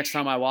 So the next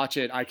time I watch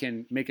it, I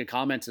can make a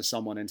comment to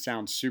someone and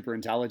sound super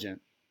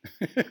intelligent.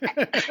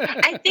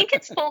 I think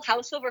it's Full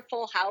House over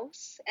Full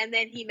House, and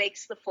then he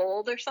makes the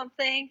fold or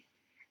something.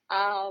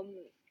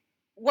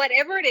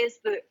 Whatever it is,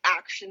 the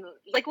action,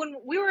 like when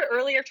we were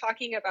earlier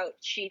talking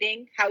about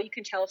cheating, how you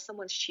can tell if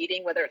someone's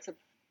cheating, whether it's a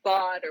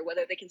bot or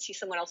whether they can see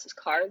someone else's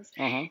cards,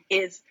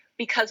 is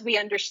because we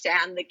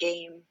understand the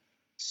game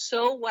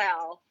so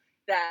well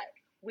that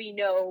we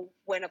know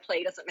when a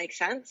play doesn't make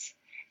sense.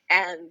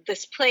 And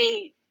this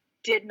play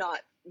did not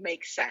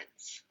make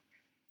sense.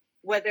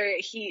 Whether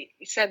he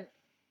said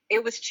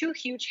it was 2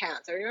 huge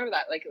hands. I remember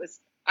that. Like, it was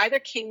either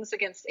kings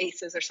against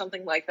aces or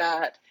something like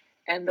that.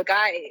 And the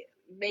guy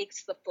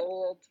makes the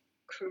fold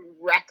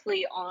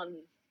correctly on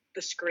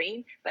the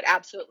screen, but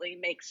absolutely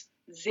makes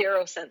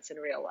 0 sense in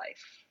real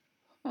life.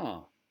 Huh.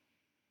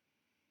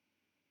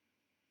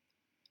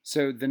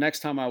 So the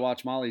next time I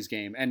watch Molly's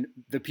Game, and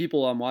the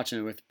people I'm watching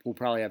it with will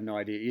probably have no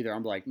idea either,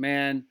 I'm like,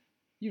 man,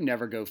 you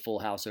never go full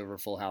house over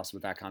full house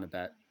with that kind of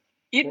bet.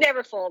 You'd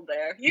never fold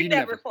there. You'd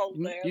never fold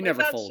there. You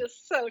never fold. That's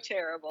just so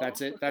terrible.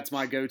 That's it. That's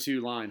my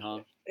go-to line,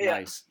 huh? Yeah.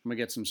 Nice. I'm going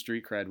to get some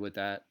street cred with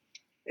that.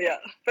 Yeah.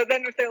 But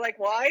then if they're like,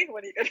 why?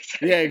 What are you going to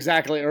say? Yeah,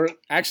 exactly. Or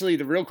actually,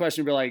 the real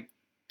question would be like,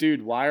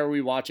 dude, why are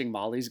we watching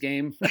Molly's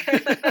Game?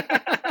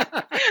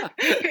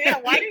 Yeah,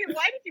 why did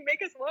you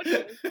make us watch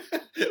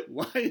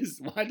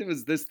this? Why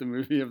was this the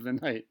movie of the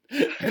night?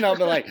 And I'll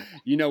be like,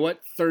 you know what?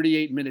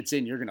 38 minutes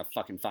in, you're gonna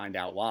fucking find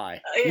out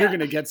why. You're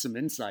gonna get some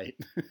insight.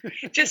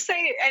 Just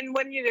say, and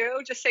when you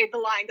do, just say the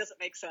line doesn't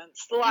make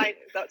sense. The line,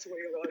 that's where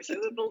you're always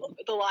saying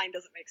the line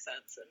doesn't make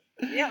sense.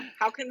 And yeah,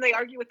 how can they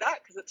argue with that?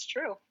 Because it's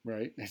true.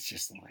 Right? It's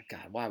just like,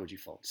 God, why would you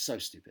fold? So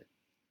stupid.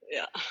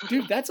 Yeah.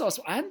 Dude, that's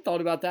also, I hadn't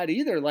thought about that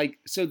either. Like,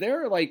 so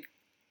there are like,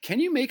 can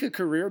you make a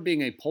career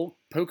being a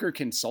poker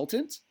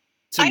consultant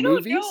to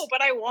movies? I don't know,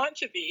 but I want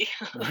to be.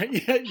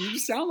 Right? Yeah, you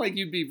sound like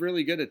you'd be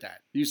really good at that.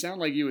 You sound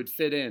like you would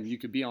fit in. You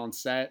could be on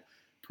set,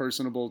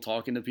 personable,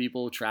 talking to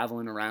people,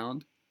 traveling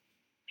around.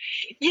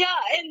 Yeah,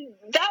 and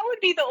that would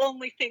be the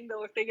only thing,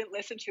 though, if they didn't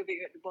listen to me,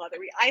 it would bother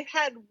me. I've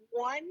had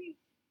one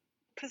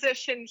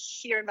position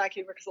here in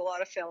Vancouver, because a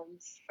lot of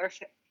films are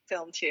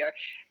filmed here,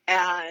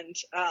 and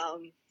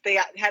they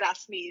had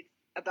asked me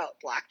about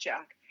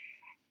blackjack.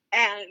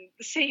 And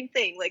the same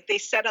thing, like they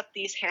set up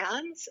these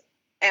hands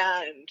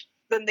and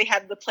then they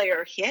had the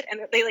player hit,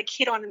 and they like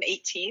hit on an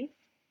 18,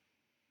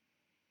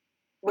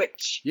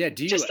 which do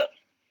you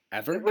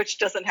ever? Which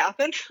doesn't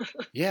happen.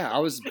 Yeah, I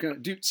was gonna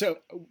do so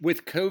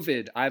with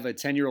COVID. I have a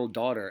 10-year-old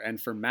daughter, and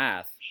for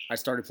math, I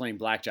started playing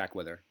blackjack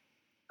with her.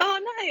 Oh,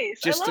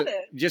 nice. I love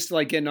it. Just to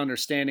like get an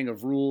understanding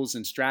of rules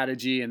and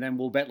strategy, and then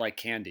we'll bet like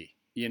candy,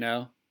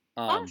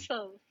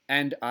 Awesome.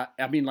 And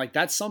I mean, like,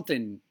 that's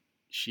something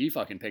she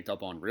fucking picked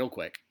up on real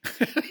quick.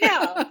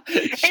 Yeah.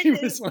 She and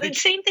was like, the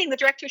same thing. The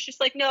director's just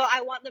like, no,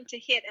 I want them to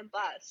hit and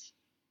bust.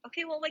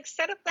 Okay, well, like,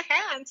 set up the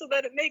hand so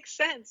that it makes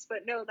sense. But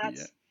no,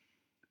 that's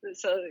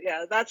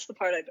that's the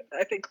part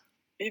I think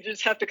you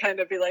just have to kind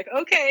of be like,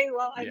 okay,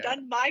 well, I've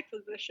done my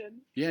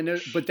position. Yeah, no,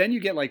 but then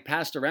you get like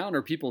passed around,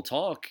 or people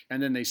talk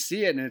and then they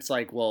see it and it's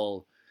like,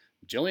 well,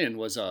 Jillian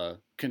was a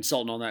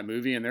consultant on that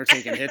movie and they're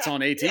taking hits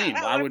on 18.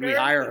 Why would we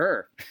hire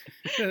her?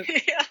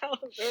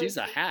 She's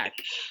a hack.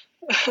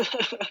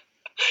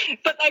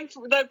 But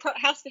that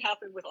has to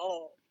happen with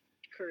all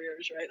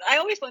careers, right? I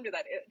always wonder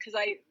that, because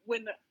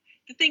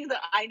the thing that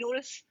I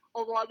notice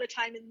a lot of the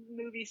time in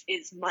movies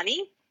is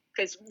money,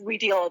 because we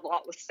deal a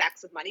lot with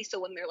stacks of money. So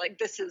when they're like,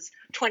 this is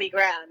 20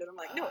 grand, and I'm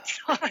like, no, it's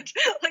not.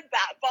 Like,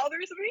 that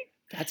bothers me.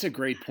 That's a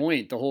great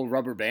point. The whole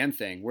rubber band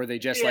thing, where they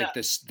just like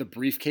the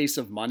briefcase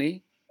of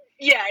money.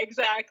 Yeah,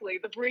 exactly.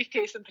 The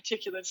briefcase in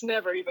particular, it's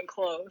never even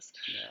close.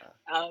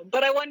 Yeah.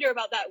 But I wonder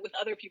about that with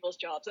other people's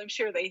jobs. I'm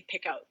sure they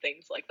pick out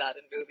things like that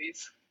in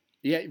movies.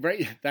 Yeah,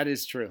 right. That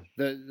is true.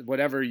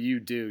 Whatever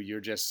you do,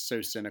 you're just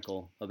so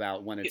cynical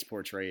about when it's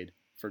portrayed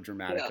for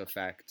dramatic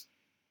effect.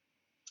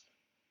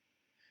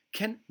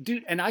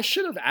 And I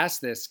should have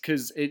asked this,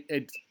 because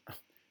it's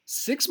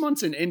 6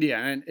 months in India,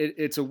 and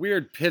it's a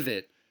weird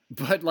pivot,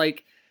 but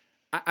like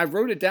I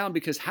wrote it down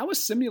because how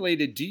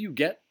assimilated do you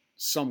get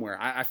somewhere?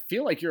 I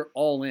feel like you're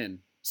all in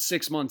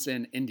 6 months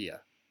in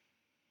India.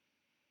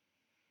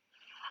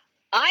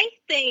 I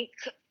think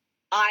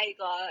I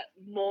got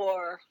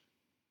more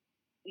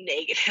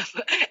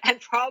negative, and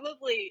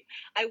probably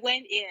I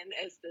went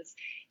in as this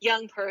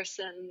young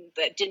person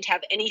that didn't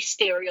have any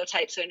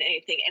stereotypes or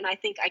anything, and I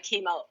think I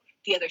came out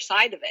the other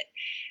side of it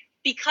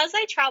because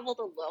I traveled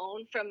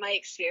alone. From my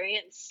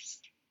experience,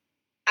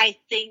 I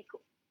think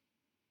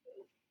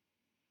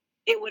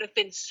it would have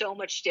been so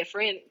much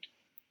different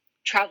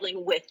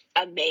traveling with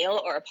a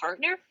male or a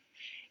partner,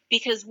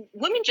 because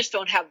women just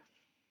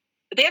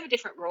they have a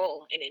different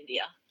role in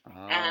India.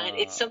 And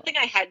it's something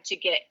I had to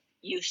get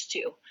used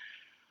to.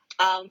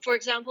 For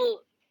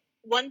example,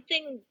 one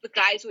thing the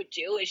guys would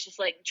do is just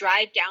like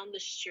drive down the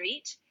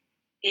street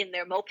in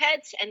their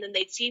mopeds, and then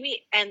they'd see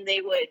me and they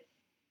would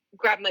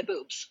grab my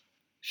boobs.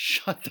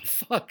 Shut the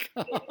fuck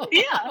up.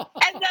 Yeah.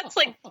 And that's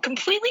like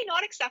completely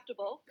not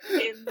acceptable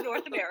in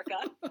North America.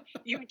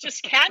 You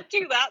just can't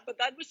do that, but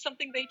that was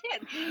something they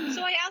did.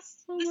 So I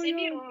asked this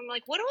Indian woman, I'm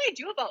like, what do I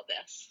do about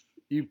this?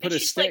 You put a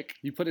stick.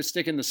 You put a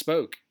stick in the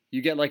spoke.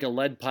 You get like a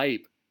lead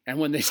pipe, and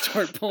when they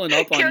start pulling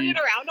up on you, carry it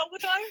around all the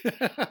time.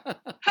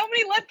 How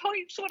many lead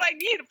pipes would I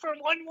need for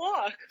one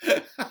walk?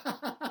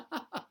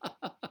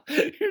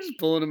 You're just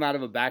pulling them out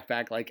of a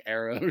backpack like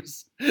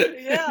arrows.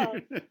 Yeah.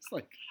 It's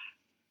like,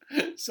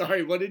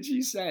 sorry, what did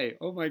she say?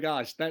 Oh my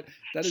gosh, that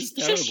is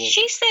terrible. So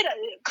she said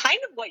kind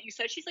of what you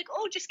said. She's like,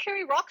 oh, just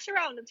carry rocks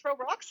around and throw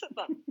rocks at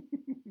them.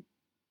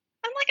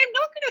 I'm like, I'm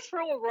not going to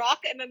throw a rock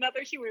at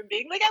another human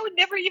being. Like, I would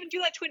never even do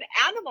that to an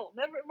animal,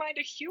 never mind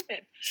a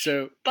human.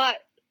 But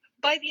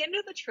by the end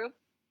of the trip,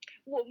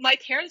 well, my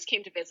parents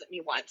came to visit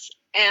me once,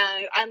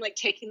 and I'm like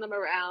taking them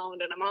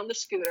around, and I'm on the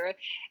scooter,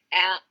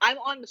 and I'm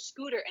on the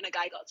scooter, and a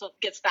guy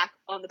gets back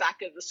on the back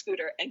of the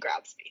scooter and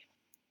grabs me.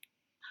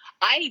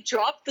 I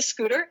dropped the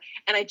scooter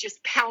and I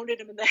just pounded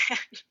him in the head.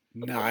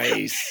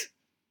 Nice.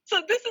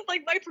 So this is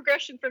like my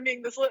progression from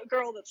being this little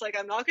girl that's like,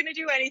 I'm not going to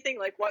do anything.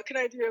 Like, what can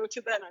I do?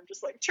 To then I'm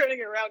just like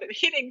turning around and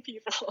hitting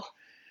people.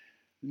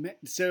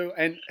 So,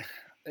 and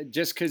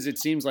just because it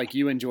seems like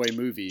you enjoy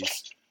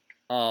movies,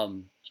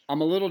 I'm a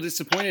little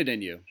disappointed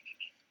in you,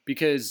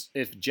 because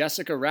if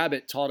Jessica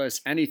Rabbit taught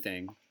us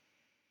anything,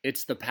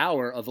 it's the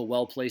power of a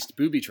well-placed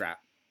booby trap.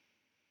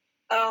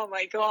 Oh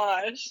my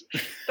gosh.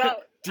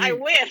 I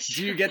wish.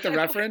 Do you get the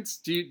reference?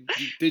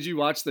 Did you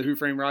watch the Who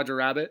Framed Roger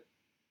Rabbit?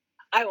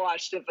 I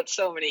watched it, but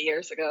so many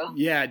years ago.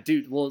 Yeah,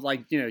 dude. Well,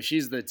 like,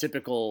 she's the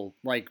typical,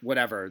 like,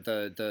 whatever,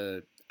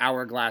 the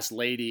hourglass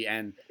lady,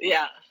 and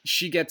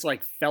she gets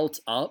like felt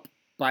up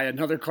by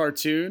another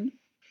cartoon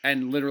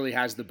and literally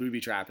has the booby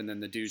trap, and then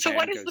the dude. So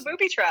what is the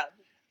booby trap?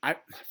 I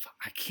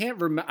can't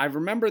remember. I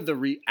remember the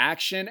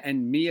reaction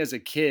and me as a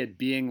kid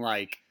being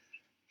like,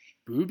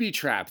 booby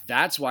trap.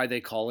 That's why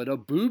they call it a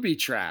booby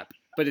trap.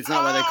 But it's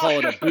not why they call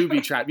it a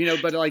booby trap,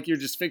 but like you're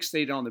just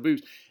fixated on the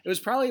boobs. It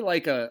was probably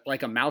like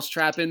a mouse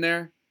trap in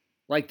there.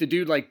 Like the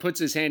dude like puts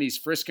his hand, he's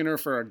frisking her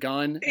for a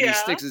gun, and he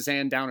sticks his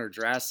hand down her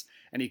dress,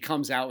 and he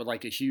comes out with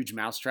like a huge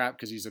mouse trap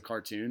because he's a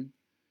cartoon.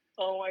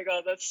 Oh my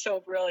God, that's so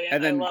brilliant.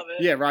 And then, I love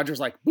it. Yeah, Roger's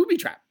like, booby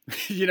trap,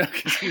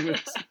 because he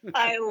was.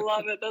 I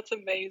love it. That's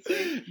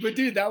amazing. But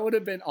dude, that would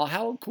have been,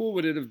 how cool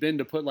would it have been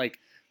to put like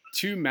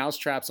 2 mouse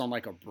traps on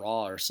like a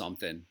bra or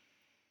something?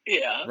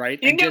 Yeah. Right?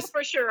 You know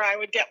for sure I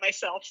would get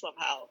myself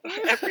somehow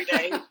every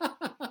day.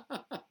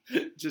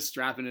 Just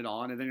strapping it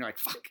on, and then you're like,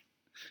 fuck.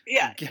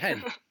 Yeah.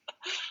 Again.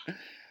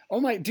 Oh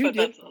my,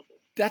 dude,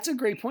 that's a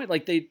great point.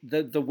 Like the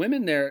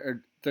women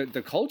there, or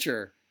the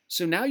culture.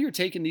 So now you're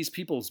taking these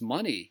people's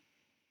money.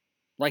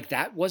 Like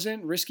that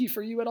wasn't risky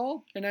for you at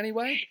all in any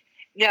way?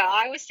 No,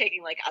 I was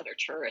taking like other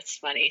tourists'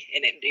 money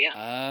in India.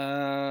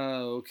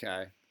 Oh,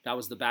 okay. That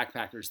was the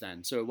backpackers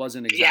then. So it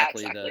wasn't Yeah,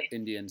 exactly exactly. the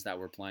Indians that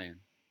were playing,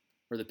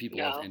 or the people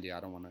No. of India. I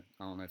don't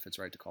know if it's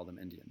right to call them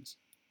Indians.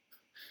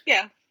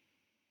 Yeah.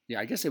 Yeah,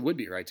 I guess it would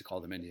be right to call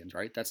them Indians,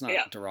 right? That's not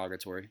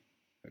derogatory.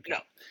 Okay. No.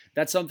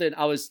 That's something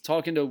I was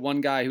talking to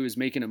one guy who was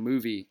making a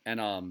movie, and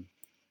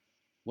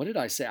what did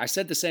I say? I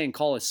said the saying,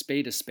 call a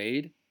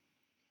spade,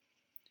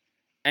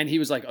 and he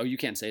was like, "Oh, you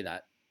can't say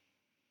that."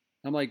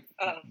 I'm like,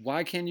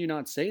 "Why can you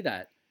not say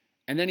that?"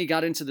 And then he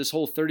got into this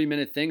whole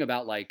 30-minute thing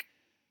about like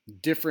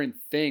different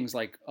things,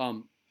 like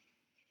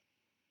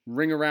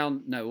ring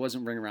around. No, it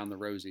wasn't ring around the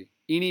rosy.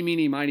 Eeny,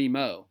 meeny, miny,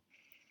 mo.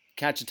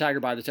 Catch a tiger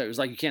by the toe. It was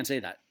like, you can't say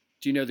that.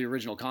 Do you know the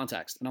original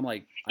context? And I'm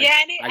like, yeah,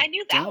 I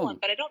knew that one,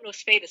 but I don't know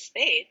spade is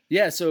spade.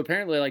 Yeah, so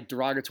apparently, like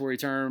derogatory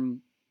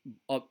term,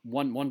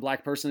 one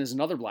black person is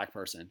another black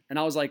person, and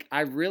I was like,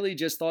 I really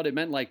just thought it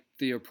meant like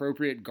the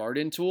appropriate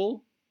garden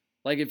tool.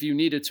 Like if you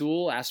need a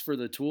tool, ask for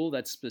the tool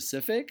that's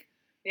specific.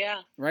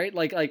 Yeah. Right.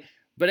 Like.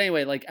 But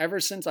anyway, like ever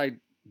since I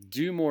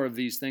do more of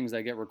these things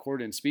that get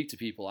recorded and speak to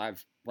people,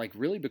 I've like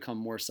really become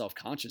more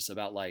self-conscious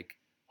about like,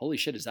 holy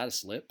shit, is that a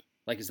slip?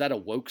 Like, is that a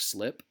woke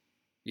slip?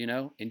 You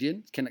know,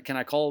 Indian? Can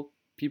I call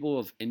people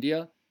of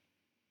India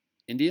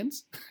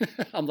Indians?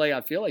 I'm like,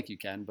 I feel like you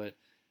can, but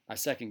I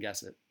second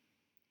guess it.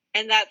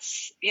 And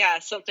that's,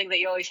 something that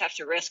you always have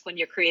to risk when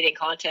you're creating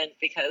content,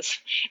 because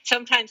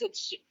sometimes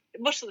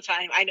most of the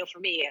time, I know for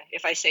me,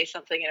 if I say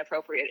something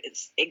inappropriate,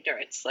 it's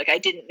ignorance. Like I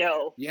didn't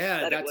know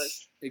that it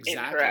was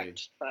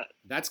incorrect. But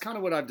that's kind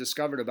of what I've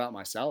discovered about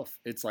myself.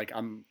 It's like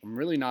I'm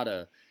really not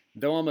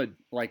though I'm a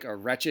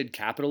wretched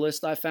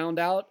capitalist, I found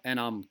out, and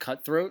I'm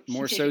cutthroat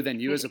more so than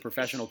you as a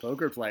professional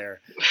poker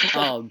player.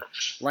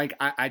 Like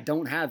I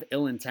don't have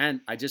ill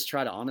intent. I just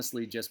try to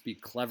honestly just be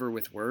clever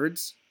with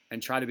words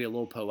and try to be a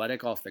little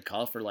poetic off the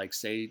cuff, or like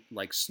say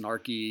like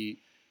snarky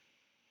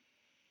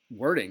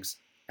wordings.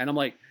 And I'm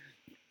like,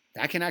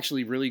 that can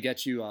actually really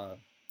get you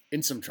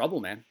in some trouble,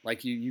 man.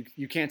 Like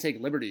you can't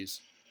take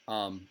liberties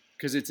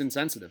because it's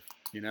insensitive,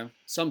 you know,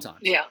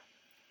 sometimes. Yeah.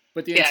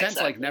 But the intent's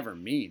like never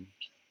mean.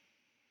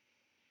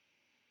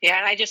 Yeah,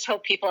 and I just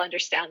hope people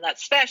understand that,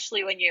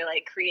 especially when you're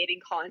like creating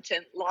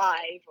content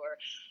live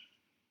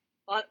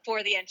or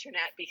for the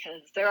internet,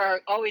 because there are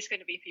always going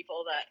to be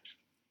people that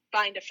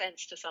find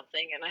offense to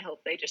something, and I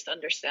hope they just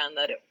understand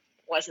that it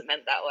wasn't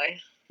meant that way.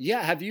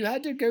 Yeah, have you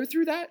had to go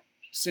through that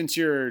since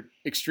you're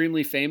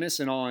extremely famous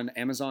and on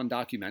Amazon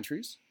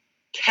documentaries?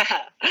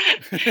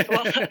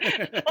 Well,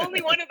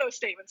 only one of those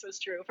statements is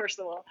true, first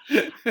of all.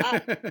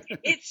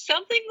 It's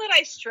something that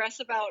I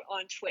stress about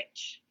on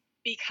Twitch,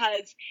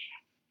 because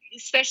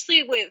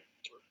especially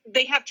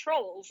they have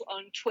trolls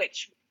on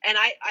Twitch, and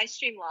I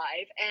stream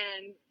live,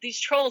 and these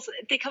trolls,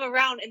 they come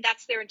around, and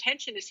that's their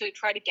intention, is to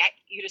try to get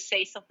you to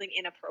say something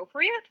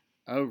inappropriate.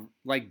 Oh,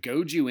 like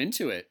goad you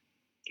into it.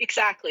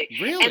 Exactly.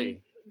 Really? And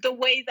the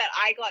way that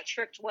I got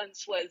tricked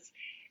once was,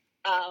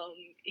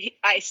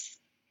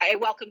 I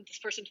welcomed this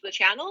person to the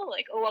channel,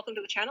 like, oh, welcome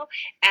to the channel,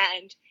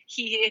 and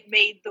he had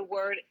made the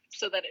word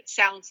so that it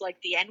sounds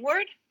like the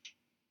N-word.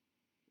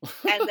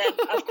 And then,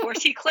 of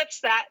course, he clips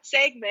that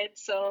segment,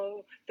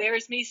 so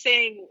there's me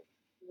saying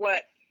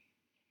what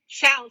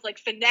sounds like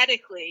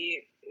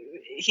phonetically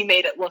he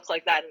made it look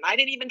like that, and I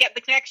didn't even get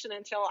the connection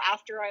until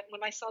after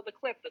when I saw the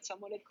clip that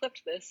someone had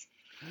clipped this.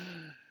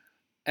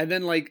 And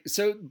then, like,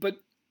 so, but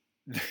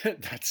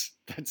that's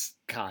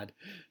God.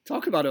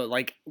 Talk about it.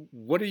 Like,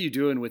 what are you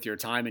doing with your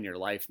time in your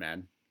life,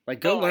 man?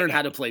 Like, go learn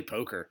how to play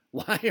poker.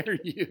 Why are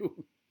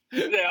you?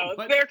 No,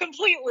 they're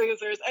complete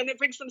losers, and it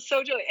brings them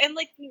so joy. And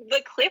like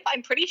the clip,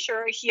 I'm pretty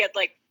sure he had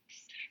like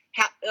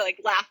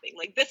laughing.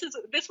 Like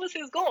this was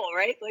his goal,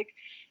 right? Like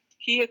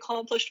he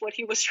accomplished what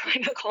he was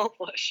trying to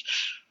accomplish.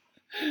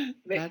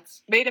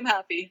 Made him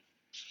happy.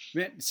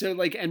 Man, so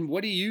like, and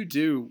what do you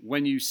do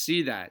when you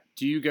see that?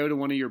 Do you go to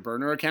one of your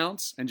burner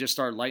accounts and just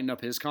start lighting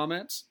up his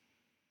comments?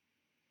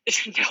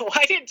 No,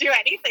 I didn't do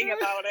anything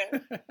about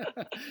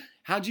it.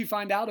 How'd you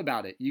find out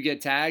about it? You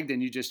get tagged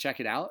and you just check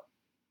it out?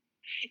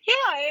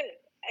 Yeah,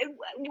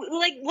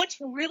 like what's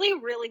really,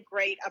 really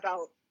great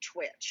about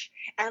Twitch,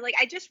 and like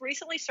I just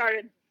recently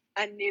started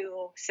a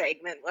new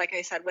segment, like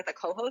I said, with a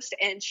co-host,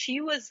 and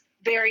she was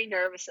very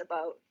nervous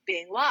about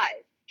being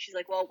live. She's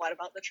like, well, what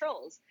about the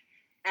trolls?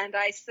 And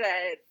I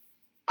said,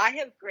 I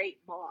have great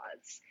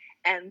mods,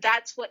 and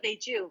that's what they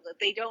do.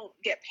 They don't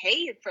get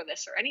paid for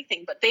this or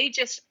anything, but they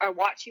just are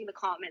watching the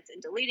comments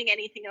and deleting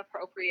anything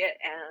appropriate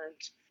and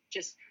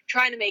just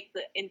trying to make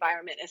the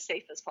environment as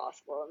safe as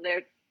possible.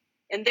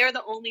 And they're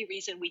the only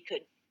reason we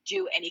could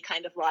do any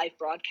kind of live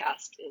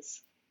broadcast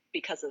is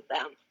because of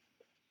them.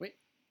 Wait,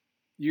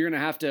 you're going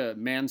to have to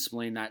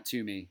mansplain that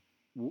to me.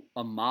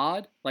 A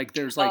mod? Like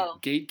there's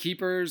like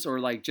gatekeepers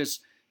or like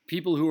just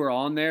people who are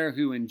on there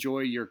who enjoy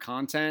your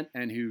content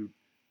and who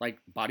like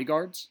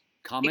bodyguards,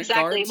 comment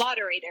exactly, guards?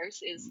 Moderators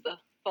is the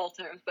full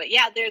term. But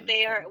yeah,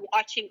 they are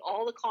watching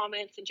all the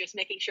comments and just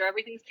making sure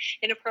everything's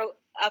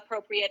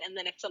appropriate. And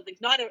then if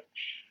something's not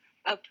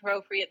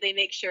appropriate, they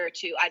make sure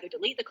to either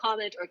delete the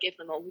comment or give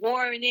them a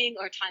warning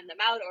or time them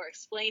out or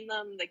explain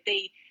them. Like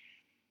they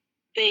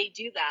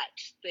do that.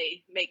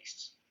 They make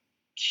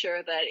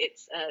sure that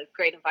it's a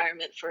great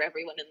environment for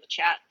everyone in the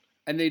chat.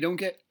 And they don't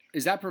get,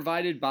 is that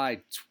provided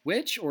by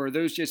Twitch, or are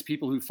those just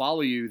people who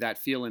follow you that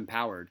feel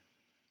empowered?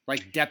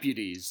 Like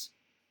deputies?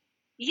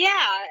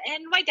 Yeah,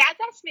 and my dad's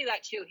asked me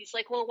that too. He's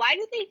like, well, why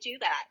do they do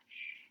that?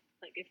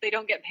 Like, if they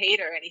don't get paid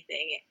or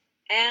anything.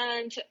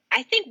 And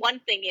I think one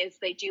thing is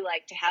they do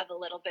like to have a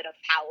little bit of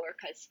power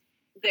because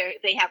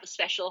they have a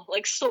special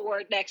like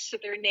sword next to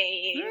their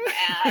name,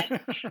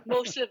 and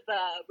most of the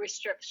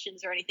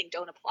restrictions or anything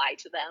don't apply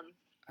to them.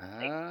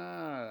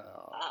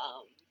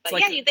 But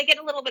like they get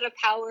a little bit of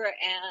power,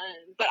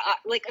 but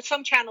like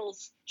some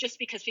channels, just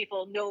because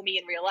people know me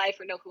in real life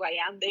or know who I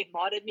am, they've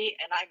modded me,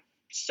 and I'm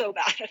so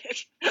bad at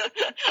it.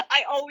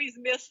 I always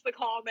miss the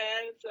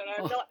comments, and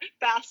I'm not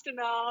fast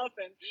enough,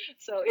 and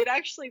so it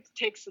actually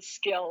takes a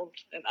skill,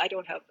 and I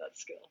don't have that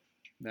skill.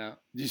 No,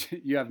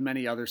 you have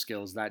many other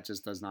skills. That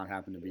just does not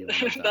happen to be one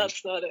of them.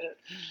 That's not it.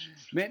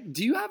 Man,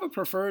 do you have a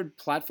preferred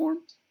platform,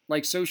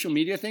 like social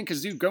media thing?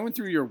 Because going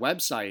through your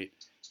website,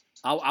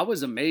 I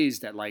was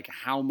amazed at like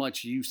how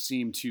much you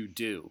seem to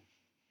do.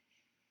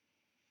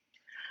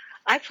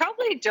 I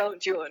probably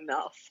don't do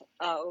enough.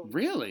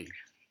 Really?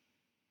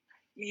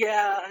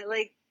 Yeah,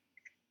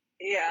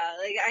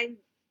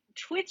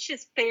 Twitch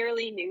is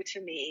fairly new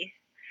to me,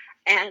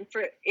 and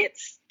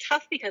it's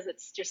tough because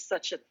it's just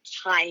such a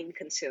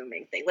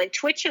time-consuming thing. Like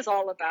Twitch is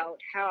all about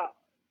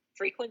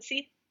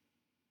frequency.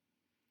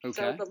 Okay.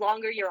 So the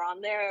longer you're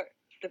on there,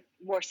 the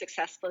more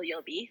successful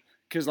you'll be.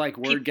 Because like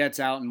word gets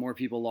out and more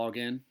people log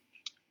in.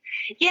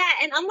 Yeah,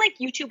 and unlike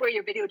YouTube where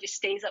your video just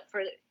stays up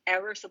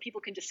forever so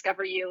people can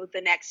discover you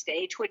the next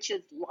day, Twitch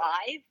is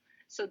live,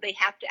 so they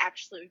have to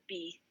actually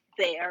be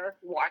there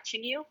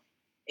watching you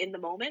in the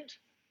moment.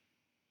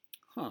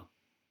 Huh.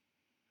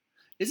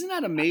 Isn't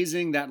that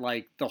amazing that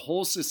like the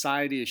whole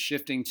society is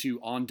shifting to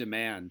on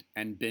demand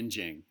and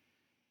binging?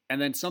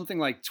 And then something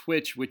like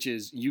Twitch, which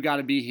is you got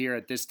to be here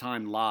at this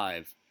time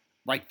live,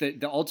 like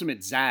the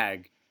ultimate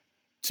zag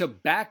to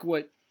back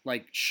what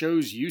like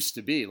shows used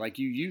to be. Like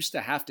you used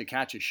to have to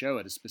catch a show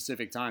at a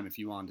specific time if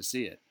you wanted to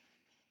see it.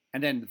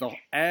 And then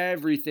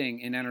everything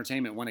in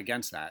entertainment went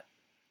against that.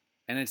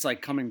 And it's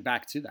like coming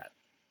back to that.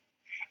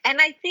 And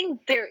I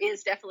think there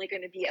is definitely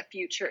going to be a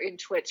future in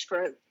Twitch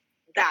for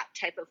that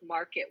type of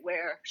market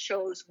where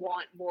shows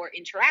want more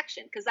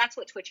interaction, because that's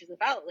what Twitch is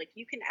about. Like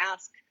you can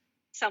ask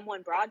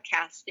someone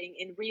broadcasting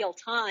in real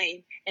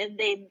time and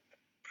they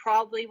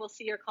probably will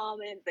see your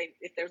comment.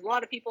 If there's a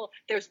lot of people,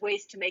 there's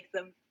ways to make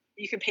them,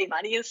 you can pay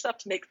money and stuff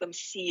to make them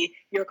see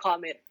your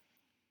comment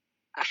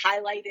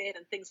highlighted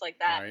and things like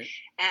that. Right.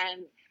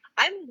 And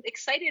I'm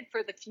excited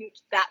for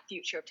that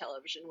future of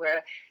television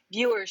where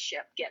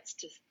viewership gets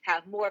to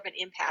have more of an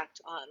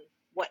impact on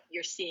what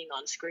you're seeing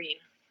on screen.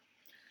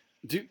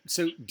 Did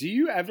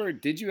you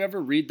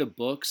ever read the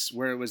books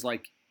where it was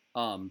like,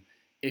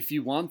 if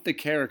you want the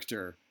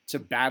character to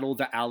battle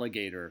the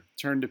alligator,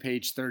 turn to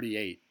page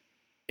 38.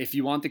 If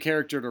you want the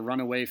character to run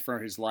away for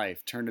his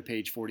life, turn to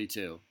page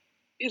 42.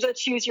 Is that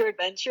Choose Your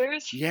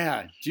Adventures?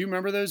 Yeah. Do you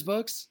remember those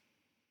books?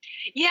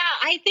 Yeah,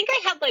 I think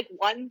I had like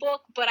one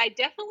book, but I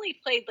definitely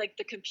played like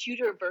the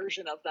computer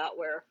version of that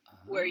where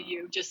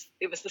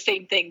it was the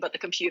same thing, but the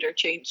computer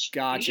changed.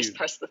 Got you. Just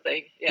press the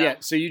thing. Yeah.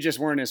 So you just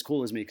weren't as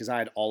cool as me because I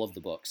had all of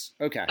the books.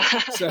 Okay.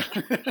 So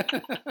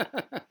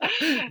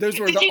those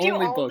were the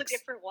only books. The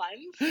different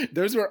ones?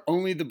 Those were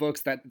only the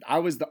books that I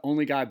was the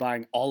only guy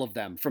buying all of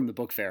them from the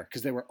book fair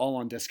because they were all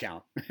on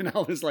discount, and I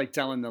was like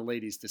telling the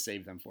ladies to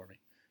save them for me.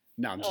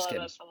 No, I'm just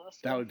kidding. Awesome.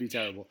 That would be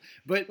terrible.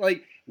 But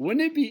like,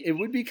 it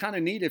would be kind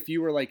of neat if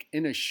you were like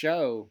in a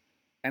show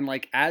and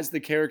like as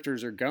the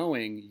characters are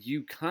going,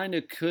 you kind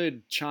of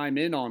could chime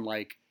in on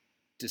like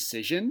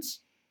decisions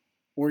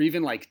or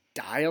even like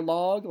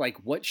dialogue, like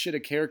what should a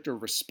character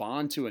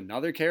respond to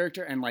another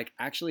character and like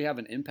actually have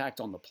an impact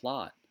on the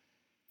plot.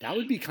 That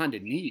would be kind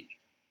of neat.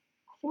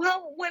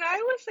 Well, when I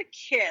was a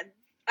kid,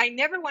 I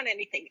never won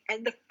anything.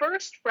 And the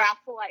first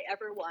raffle I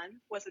ever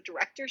won was a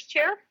director's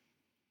chair.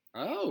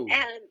 Oh,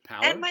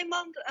 and my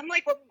mom, I'm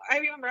like, well, I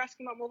remember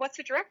asking Mom, well, what's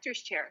a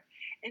director's chair?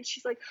 And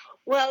she's like,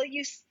 well,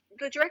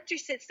 the director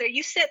sits there,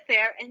 you sit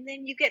there, and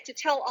then you get to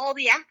tell all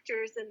the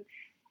actors and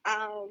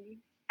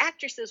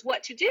actresses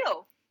what to do.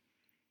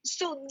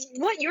 So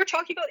what you're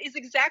talking about is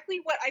exactly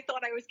what I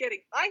thought I was getting.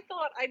 I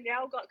thought I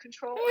now got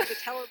control of the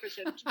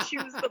television to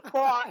choose the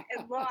plot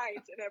and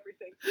lines and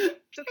everything.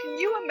 So can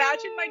you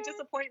imagine my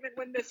disappointment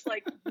when this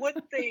like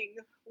wood thing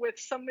with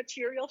some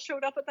material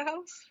showed up at the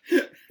house?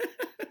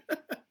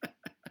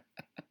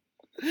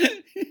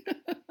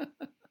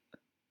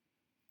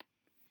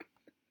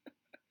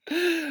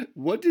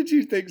 What did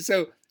you think?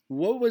 So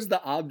what was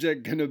the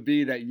object going to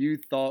be that you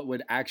thought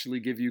would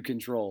actually give you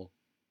control?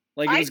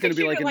 Like it was going to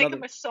be like a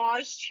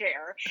massage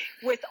chair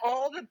with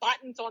all the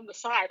buttons on the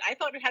side. I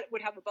thought it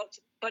would have a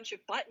bunch of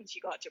buttons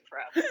you got to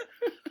press.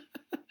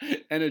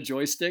 And a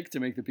joystick to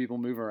make the people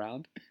move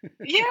around.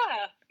 Yeah,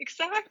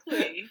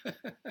 exactly.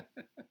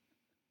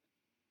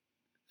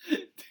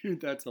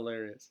 Dude, that's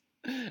hilarious.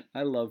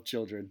 I love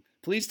children.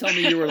 Please tell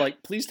me you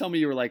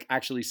were like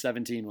actually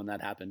 17 when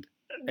that happened.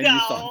 And you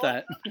thought No,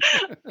 that.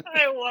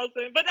 I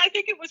wasn't. But I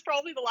think it was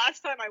probably the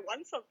last time I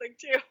won something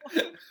too.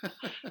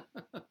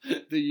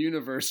 The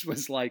universe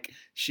was like,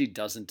 she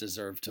doesn't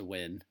deserve to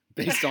win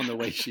based on the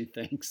way she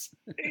thinks.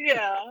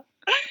 Yeah.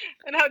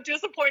 And how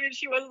disappointed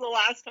she was the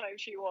last time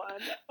she won.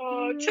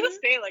 To this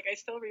day, like, I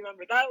still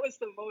remember that was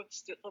the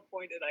most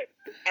disappointed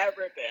I've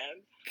ever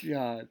been.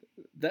 God,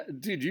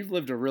 dude, you've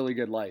lived a really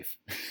good life.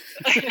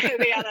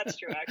 Yeah, that's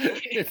true,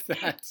 actually. if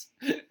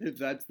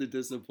that's the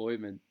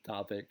disappointment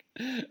topic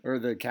or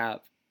the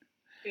cap.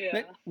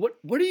 Yeah.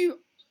 Man,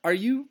 are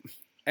you?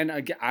 And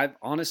again, I've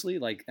honestly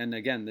like, and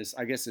again, this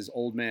I guess is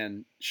old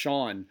man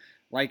Sean.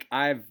 Like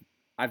I've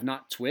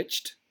not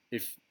twitched,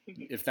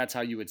 if that's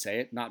how you would say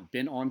it, not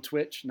been on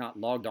Twitch, not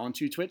logged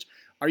onto Twitch.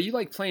 Are you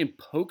like playing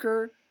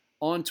poker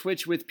on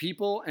Twitch with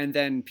people and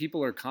then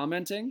people are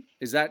commenting?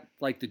 Is that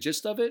like the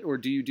gist of it? Or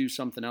do you do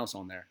something else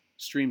on there?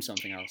 Stream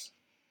something else?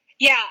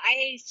 Yeah,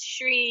 I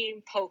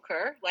stream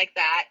poker like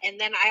that. And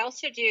then I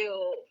also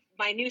do,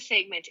 my new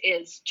segment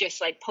is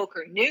just like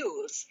poker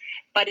news,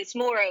 but it's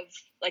more of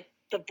like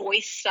the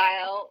voice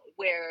style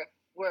where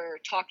we're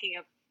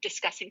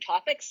discussing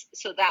topics,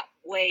 so that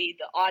way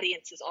the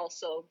audience is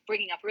also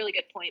bringing up really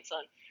good points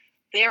on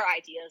their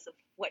ideas of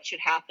what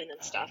should happen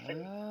and stuff.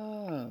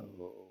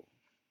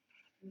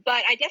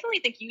 But I definitely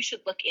think you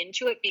should look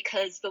into it,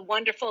 because the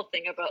wonderful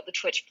thing about the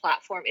Twitch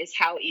platform is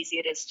how easy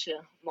it is to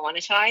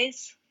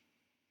monetize.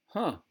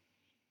 Huh.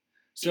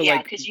 So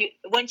yeah, because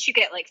once you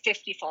get like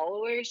 50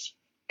 followers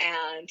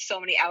and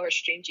so many hours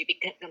streamed, you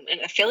become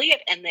an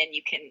affiliate, and then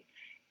you can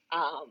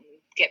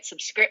get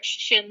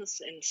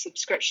subscriptions, and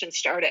subscriptions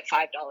start at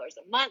 $5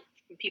 a month.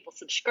 And people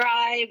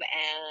subscribe,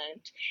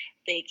 and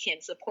they can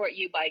support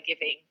you by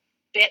giving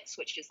bits,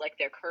 which is like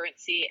their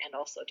currency, and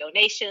also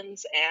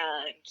donations.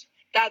 And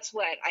that's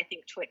what I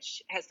think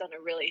Twitch has done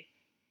a really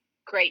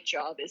great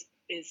job,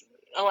 is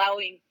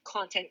allowing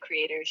content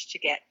creators to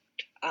get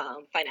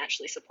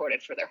financially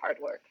supported for their hard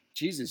work.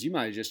 Jesus, you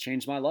might have just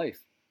changed my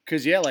life.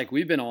 Because, yeah, like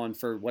we've been on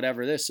for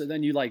whatever this. So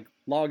then you like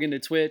log into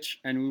Twitch,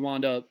 and we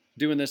wound up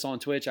doing this on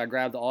Twitch. I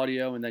grab the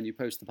audio, and then you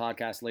post the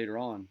podcast later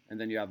on, and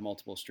then you have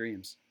multiple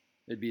streams.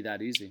 It'd be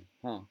that easy,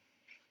 huh?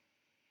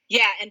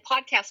 Yeah, and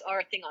podcasts are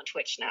a thing on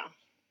Twitch now.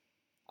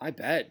 I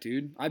bet,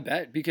 dude. I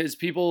bet, because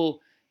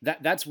people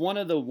that's one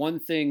of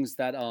the things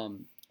that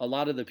a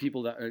lot of the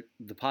people that are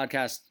the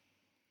podcast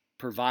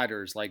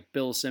providers like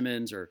Bill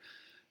Simmons or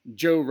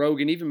Joe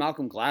Rogan, even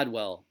Malcolm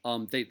Gladwell,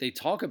 they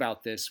talk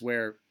about this,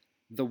 where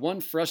the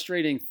one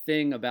frustrating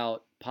thing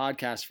about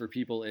podcasts for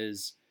people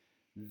is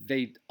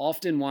they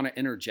often want to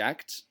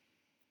interject,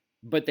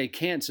 but they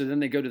can't. So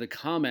then they go to the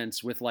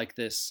comments with like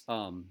this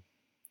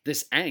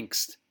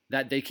angst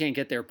that they can't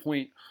get their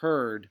point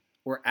heard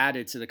or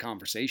added to the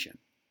conversation.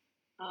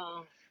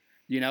 Oh.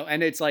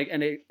 And it's like,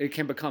 and it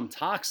can become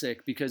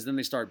toxic, because then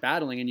they start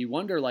battling, and you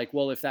wonder like,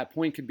 well, if that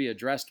point could be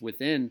addressed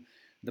within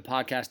the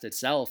podcast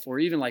itself, or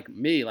even like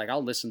me, like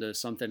I'll listen to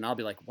something and I'll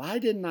be like, why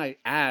didn't I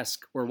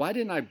ask, or why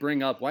didn't I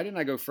bring up, why didn't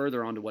I go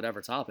further onto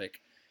whatever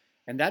topic?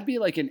 And that'd be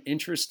like an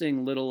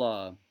interesting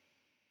little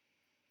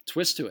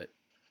twist to it.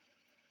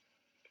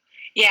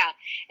 Yeah.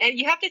 And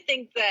you have to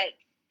think that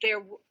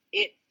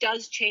it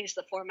does change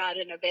the format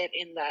in a bit,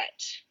 in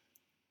that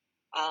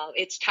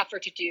it's tougher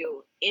to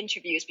do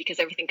interviews because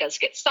everything does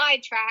get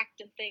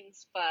sidetracked and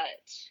things,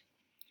 but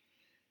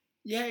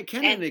yeah, it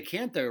can and it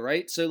can't though,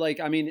 right? So like,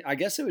 I mean, I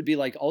guess it would be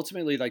like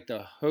ultimately like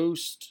the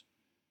host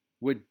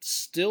would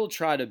still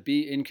try to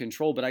be in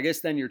control, but I guess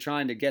then you're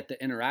trying to get the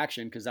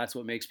interaction, because that's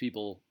what makes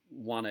people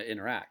want to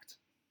interact.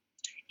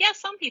 Yeah,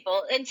 some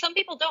people, and some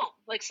people don't.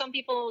 Like some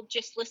people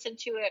just listen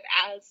to it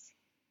as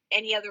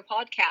any other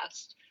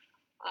podcast.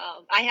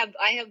 I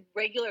have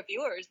regular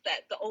viewers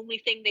that the only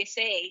thing they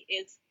say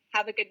is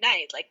 "Have a good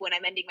night," like when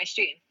I'm ending my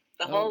stream.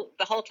 The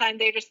whole time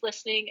they're just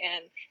listening,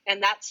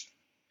 and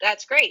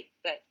that's great.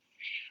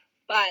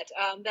 But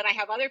then I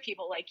have other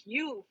people like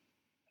you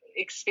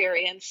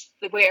experience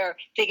where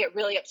they get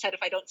really upset if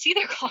I don't see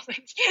their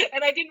comments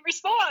and I didn't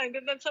respond.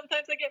 And then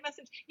sometimes I get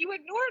message, "You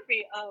ignored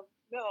me."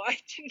 No, I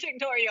didn't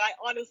ignore you. I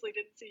honestly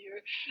didn't see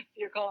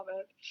your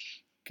comment.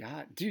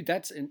 God, dude,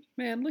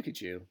 man, look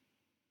at you.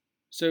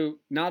 So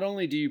not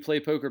only do you play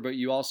poker, but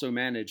you also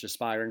manage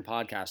aspiring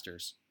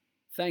podcasters.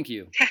 Thank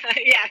you.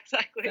 Yeah,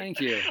 exactly.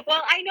 Thank you.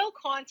 Well, I know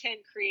content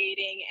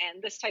creating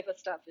and this type of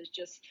stuff is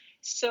just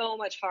so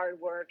much hard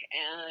work.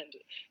 And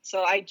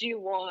so I do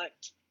want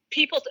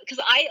people to,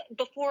 because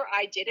before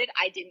I did it,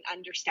 I didn't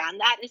understand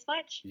that as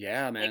much.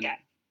 Yeah, man. Like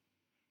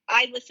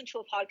I listened to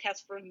a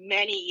podcast for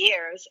many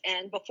years,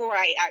 and before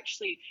I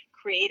actually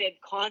created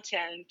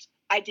content,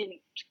 I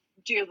didn't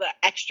do the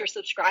extra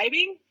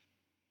subscribing,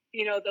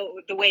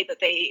 the way that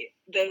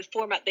the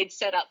format they'd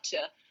set up to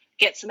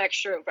get some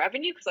extra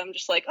revenue, because I'm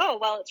just like, oh,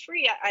 well, it's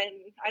free.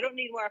 I don't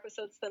need more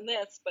episodes than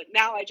this, but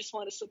now I just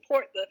want to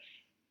support the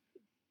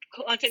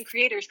content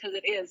creators because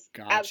it is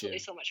Gotcha. absolutely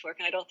so much work,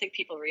 and I don't think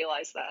people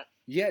realize that.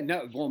 Yeah,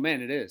 no, well,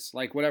 man, it is.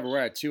 Like whatever we're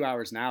at 2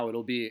 hours now,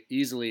 it'll be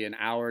easily an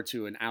hour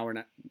to an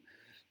hour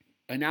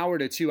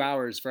to 2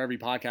 hours for every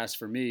podcast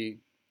for me,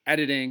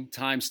 editing,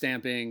 time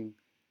stamping,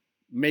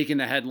 making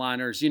the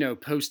headliners,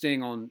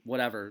 posting on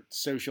whatever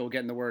social,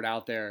 getting the word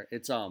out there.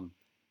 It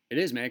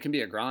is, man. It can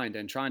be a grind,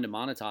 and trying to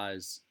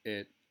monetize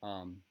it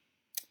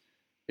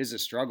is a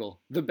struggle.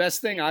 The best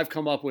thing I've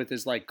come up with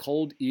is like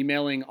cold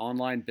emailing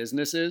online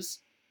businesses,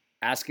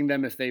 asking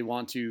them if they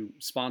want to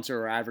sponsor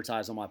or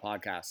advertise on my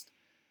podcast.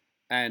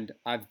 And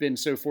I've been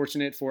so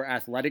fortunate for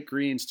Athletic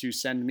Greens to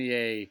send me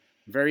a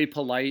very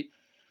polite,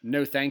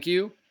 no thank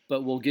you,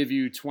 but we'll give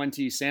you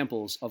 20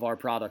 samples of our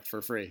product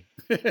for free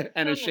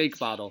and a shake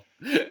bottle.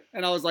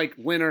 And I was like,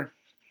 winner.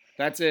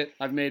 That's it.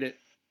 I've made it.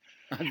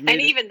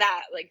 Even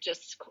that, like,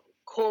 just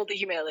cold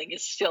emailing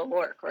is still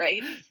work,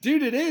 right?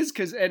 Dude, it is.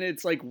 And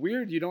it's like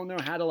weird. You don't know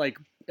how to, like,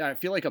 I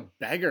feel like a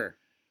beggar,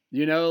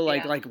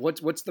 like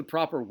what's the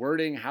proper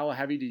wording? How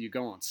heavy do you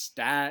go on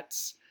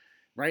stats,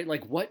 right?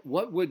 Like what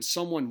would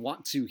someone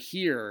want to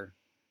hear?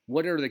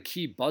 What are the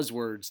key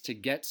buzzwords to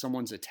get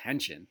someone's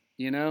attention?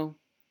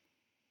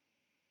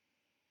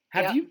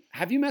 Have you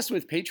messed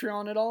with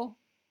Patreon at all?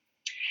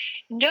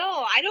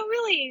 No, I don't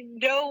really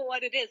know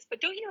what it is,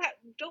 but don't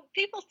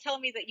people tell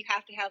me that you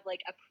have to have like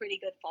a pretty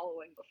good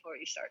following before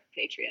you start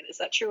Patreon? Is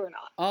that true or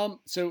not?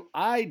 So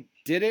I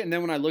did it, and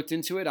then when I looked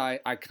into it, I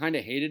kind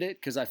of hated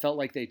it because I felt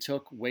like they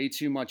took way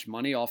too much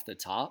money off the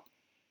top.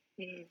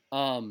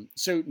 Mm-hmm.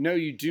 So no,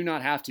 you do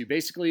not have to.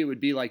 Basically, it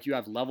would be like you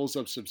have levels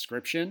of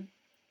subscription.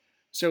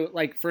 So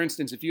like, for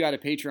instance, if you had a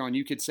Patreon,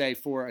 you could say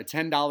for a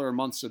 $10 a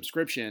month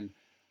subscription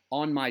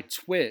on my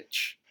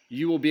Twitch,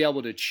 you will be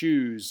able to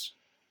choose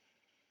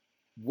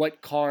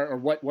what card or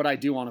what I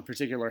do on a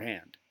particular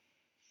hand.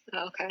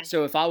 Okay.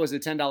 So if I was a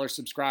 $10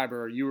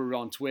 subscriber, you were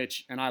on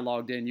Twitch and I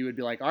logged in, you would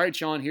be like, all right,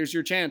 Sean, here's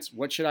your chance.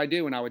 What should I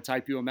do? And I would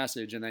type you a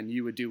message and then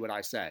you would do what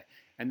I say.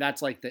 And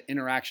that's like the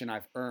interaction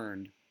I've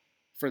earned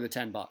for the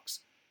 $10.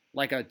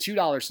 Like a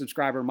 $2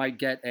 subscriber might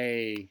get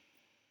a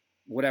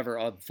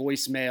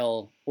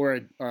voicemail or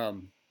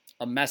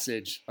a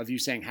message of you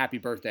saying happy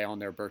birthday on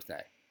their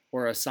birthday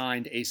or a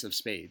signed ace of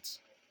spades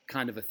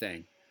kind of a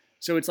thing.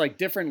 So it's like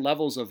different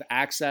levels of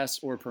access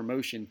or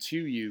promotion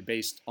to you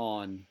based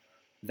on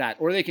that.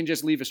 Or they can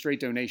just leave a straight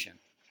donation.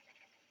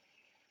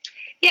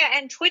 Yeah,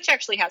 and Twitch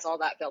actually has all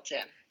that built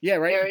in. Yeah,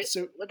 right.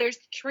 There's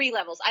 3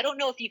 levels. I don't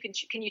know if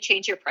can you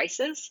change your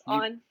prices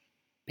on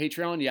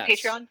Patreon? Yes.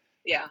 Patreon?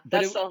 Yeah,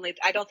 that's the only.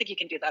 I don't think you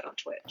can do that on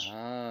Twitch.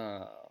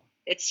 Oh.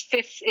 It's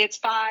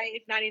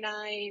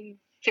 $5.99,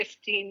 $15.99,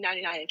 and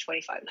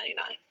 $25.99.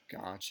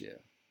 Gotcha.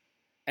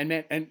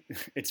 And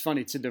it's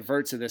funny to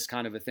divert to this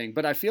kind of a thing,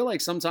 but I feel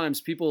like sometimes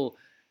people,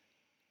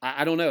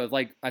 I don't know,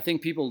 like I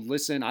think people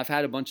listen. I've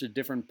had a bunch of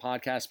different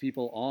podcast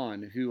people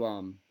on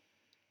who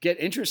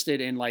get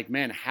interested in like,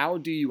 man, how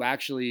do you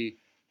actually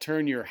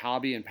turn your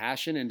hobby and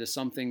passion into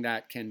something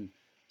that can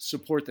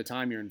support the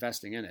time you're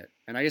investing in it?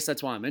 And I guess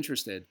that's why I'm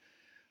interested.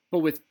 But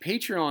with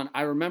Patreon,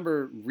 I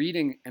remember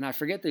reading, and I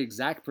forget the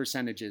exact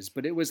percentages,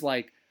 but it was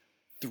like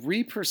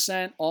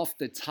 3% off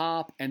the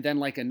top and then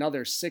like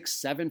another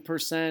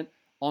 6-7%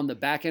 on the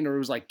back end, or it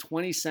was like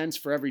 20 cents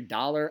for every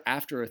dollar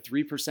after a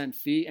 3%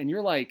 fee. And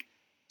you're like,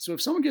 so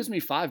if someone gives me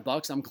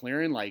 $5, I'm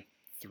clearing like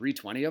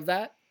 320 of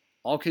that,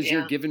 all because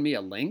you're giving me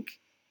a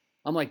link.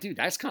 I'm like, dude,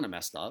 that's kind of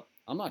messed up.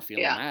 I'm not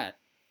feeling that.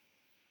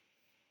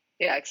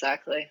 Yeah,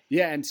 exactly.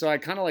 Yeah, and so I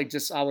kind of like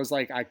I was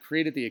like, I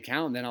created the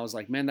account, and then I was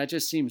like, man, that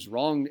just seems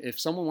wrong. If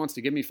someone wants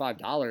to give me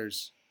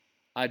 $5,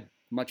 I'd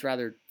much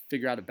rather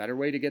figure out a better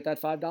way to get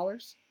that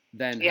 $5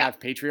 than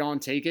have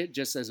Patreon take it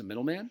just as a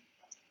middleman.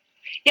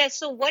 Yeah,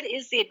 so what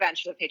is the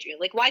advantage of Patreon?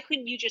 Like, why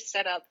couldn't you just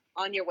set up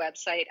on your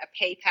website a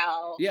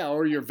PayPal? Yeah,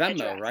 or your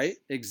Venmo, address? Right?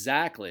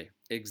 Exactly.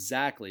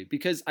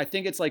 Because I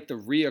think it's like the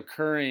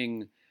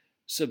reoccurring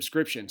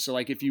subscription. So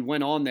like if you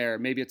went on there,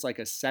 maybe it's like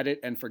a set it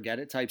and forget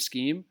it type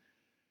scheme.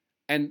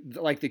 And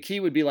like the key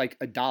would be like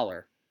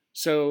 $1.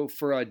 So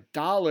for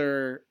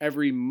 $1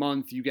 every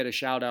month, you get a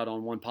shout out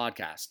on one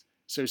podcast.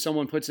 So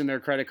someone puts in their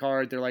credit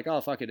card, they're like, oh,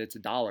 fuck it, it's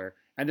 $1.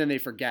 And then they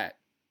forget.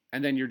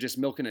 And then you're just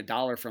milking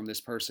 $1 from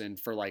this person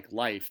for like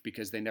life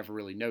because they never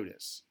really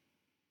notice.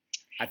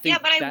 I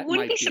think but I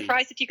wouldn't be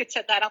surprised if you could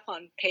set that up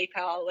on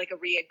PayPal, like a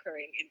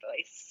reoccurring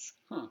invoice.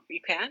 Huh. You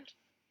can't?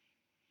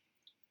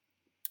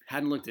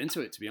 Hadn't looked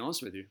into it, to be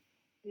honest with you.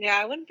 Yeah,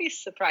 I wouldn't be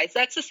surprised.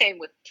 That's the same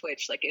with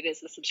Twitch. Like it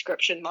is a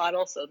subscription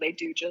model, so they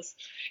do just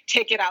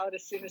take it out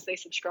as soon as they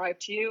subscribe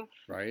to you.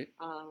 Right.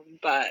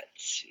 But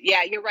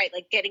yeah, you're right.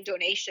 Like getting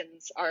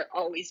donations are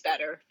always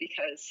better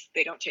because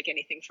they don't take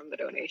anything from the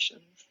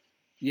donations.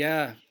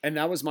 Yeah, and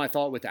that was my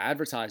thought with the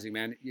advertising,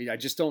 man. I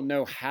just don't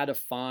know how to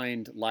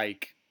find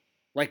like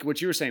what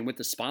you were saying with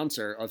the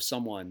sponsor of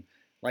someone.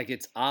 Like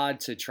it's odd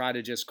to try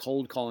to just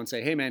cold call and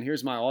say, hey, man,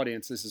 here's my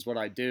audience. This is what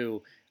I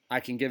do. I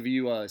can give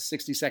you a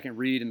 60-second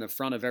read in the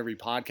front of every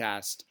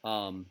podcast.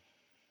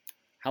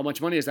 How much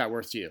money is that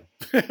worth to you?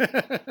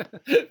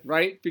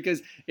 Right?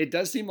 Because it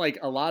does seem like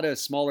a lot of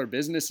smaller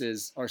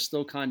businesses are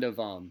still kind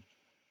of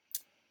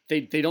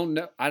they don't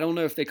know. I don't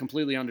know if they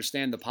completely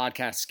understand the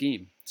podcast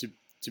scheme.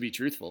 To be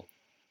truthful,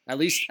 at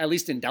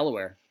least in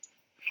Delaware.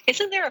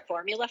 Isn't there a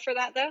formula for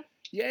that though?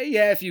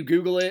 Yeah. If you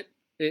Google it,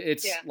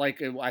 it's Yeah.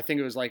 like I think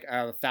it was like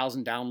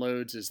 1,000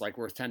 downloads is like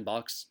worth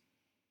 $10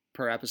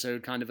 per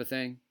episode, kind of a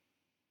thing.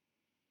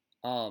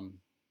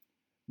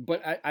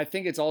 But I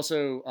think it's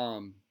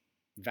also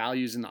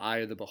values in the eye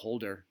of the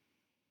beholder.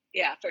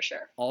 Yeah, for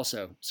sure.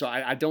 Also, so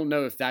I don't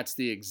know if that's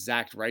the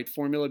exact right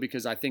formula,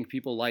 because I think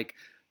people like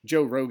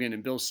Joe Rogan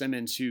and Bill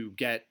Simmons, who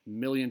get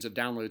millions of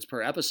downloads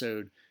per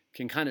episode,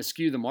 can kind of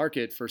skew the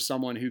market for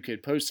someone who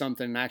could post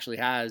something and actually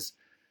has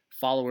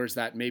followers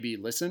that maybe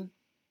listen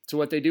to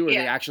what they do, or they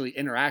actually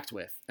interact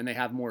with and they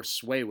have more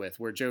sway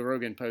with, where Joe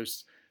Rogan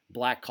posts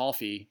Black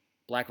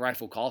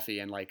Rifle Coffee,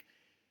 and like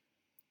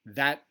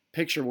that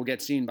picture will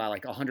get seen by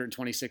like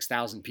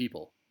 126,000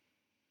 people.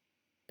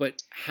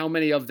 But how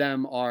many of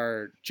them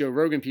are Joe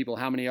Rogan people?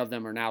 How many of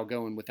them are now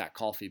going with that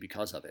coffee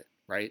because of it,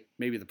 right?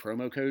 Maybe the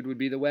promo code would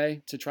be the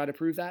way to try to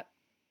prove that.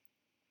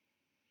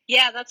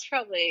 Yeah, that's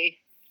probably,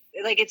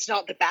 like, it's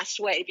not the best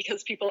way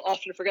because people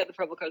often forget the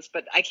promo codes,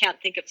 but I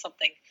can't think of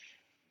something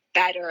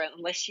better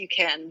unless you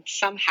can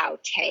somehow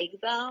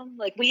tag them.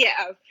 Like we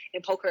have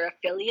in poker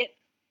affiliate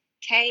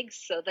tags,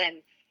 so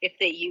then if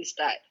they use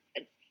that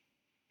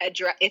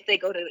address, if they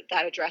go to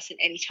that address in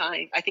any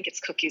time, I think it's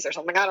cookies or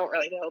something, I don't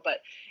really know, but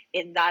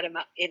in that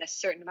amount, in a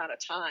certain amount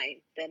of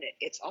time, then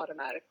it's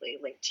automatically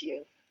linked to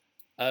you.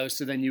 Oh,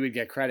 so then you would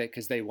get credit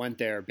because they went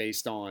there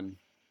based on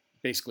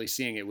basically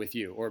seeing it with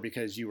you, or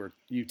because you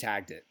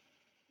tagged it.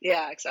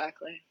 Yeah,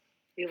 exactly.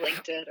 You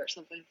linked it or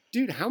something.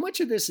 Dude, how much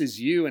of this is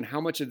you and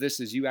how much of this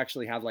is you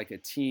actually have like a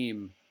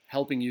team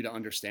helping you to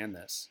understand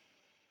this?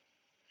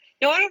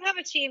 No, I don't have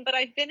a team, but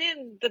I've been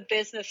in the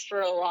business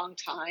for a long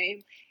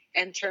time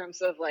in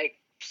terms of like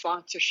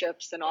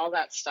sponsorships and all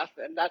that stuff.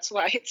 And that's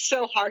why it's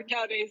so hard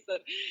nowadays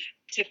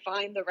to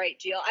find the right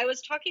deal. I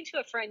was talking to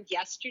a friend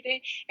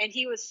yesterday, and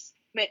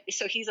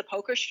so he's a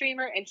poker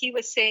streamer, and he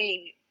was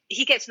saying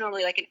he gets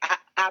normally like an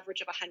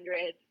average of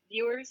 100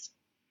 viewers,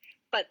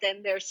 but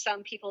then there's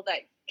some people that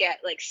get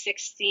like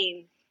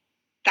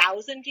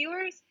 16,000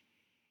 viewers,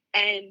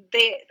 and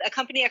a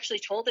company actually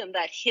told him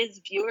that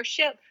his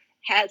viewership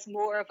has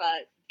more of a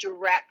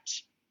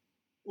direct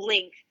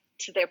link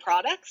to their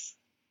products.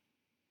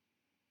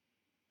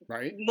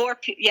 Right.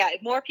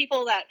 More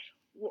people that,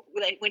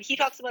 like, when he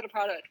talks about a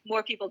product,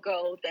 more people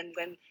go than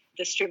when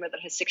the streamer that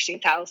has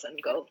 16,000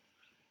 go.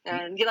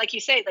 And like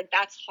you say, like,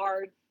 that's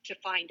hard to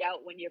find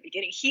out when you're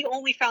beginning. He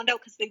only found out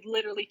because they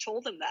literally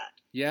told him that.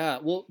 Yeah.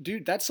 Well,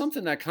 dude, that's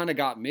something that kind of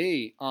got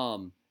me.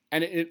 And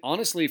it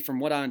honestly, from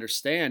what I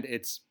understand,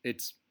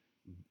 it's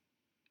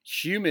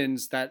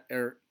humans that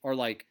are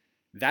like,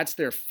 that's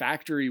their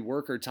factory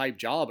worker type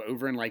job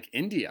over in like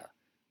India,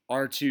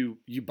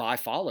 you buy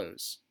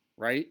follows,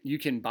 right? You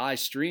can buy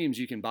streams,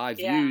 you can buy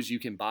views, you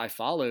can buy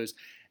follows.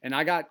 And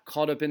I got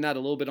caught up in that a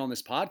little bit on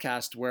this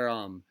podcast where,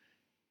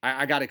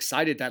 I got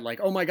excited that like,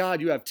 oh my God,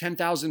 you have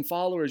 10,000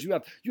 followers. You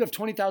have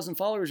 20,000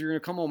 followers. You're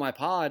going to come on my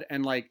pod.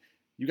 And like,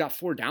 you got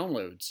 4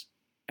 downloads.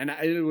 And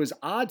it was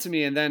odd to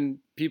me. And then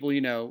people,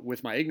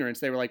 with my ignorance,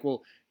 they were like,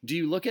 well, do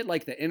you look at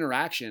like the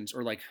interactions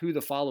or like who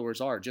the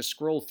followers are? Just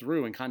scroll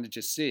through and kind of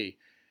just see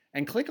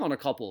and click on a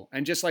couple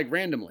and just like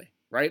randomly,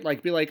 right?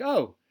 Like be like,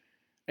 oh,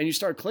 and you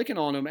start clicking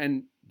on them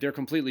and they're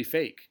completely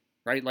fake,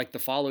 right? Like the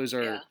follows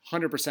are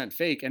 100%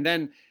 fake. And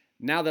then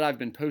now that I've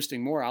been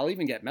posting more, I'll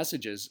even get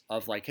messages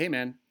of like, hey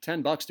man,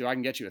 $10, dude, I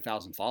can get you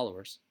 1,000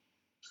 followers.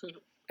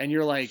 And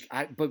you're like,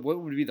 but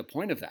what would be the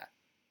point of that?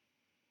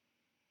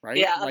 Right?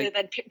 Yeah, like, other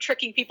than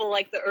tricking people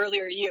like the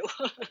earlier you.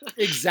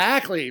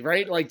 Exactly,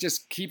 right? Like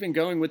just keeping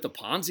going with the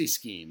Ponzi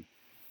scheme.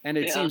 And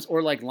it seems,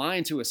 or like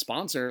lying to a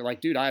sponsor,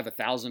 like, dude, I have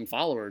 1,000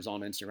 followers on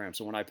Instagram.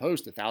 So when I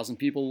post, 1,000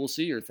 people will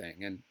see your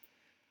thing. And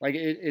like,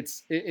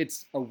 it's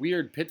a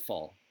weird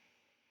pitfall.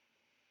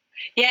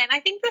 Yeah, and I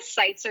think the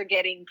sites are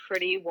getting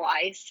pretty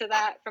wise to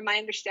that, from my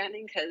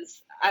understanding,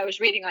 because I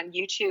was reading on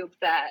YouTube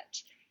that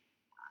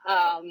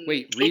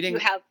reading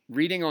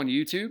on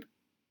YouTube?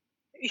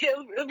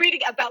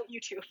 Reading about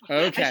YouTube,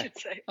 okay. I should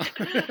say.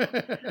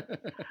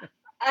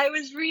 I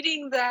was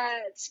reading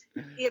that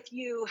if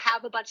you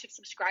have a bunch of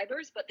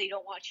subscribers but they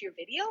don't watch your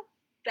video,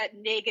 that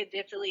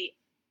negatively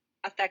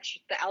affects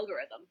the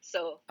algorithm.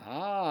 So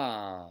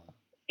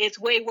it's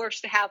way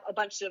worse to have a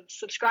bunch of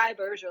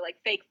subscribers or like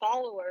fake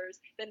followers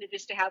than it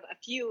is to have a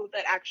few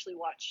that actually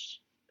watch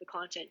the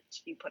content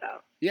you put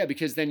out. Yeah,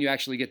 because then you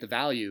actually get the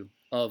value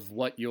of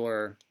what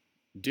you're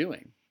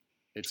doing.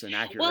 It's an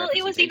accurate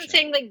representation. It was even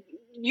saying like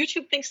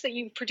YouTube thinks that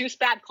you produce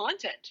bad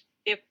content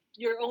if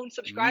your own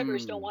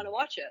subscribers don't want to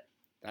watch it.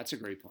 That's a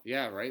great point.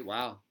 Yeah, right.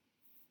 Wow.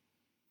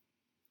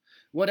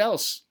 What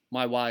else,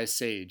 my wise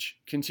sage?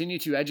 Continue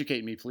to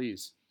educate me,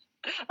 please.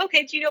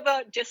 Okay, do you know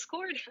about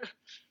Discord?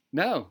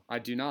 No, I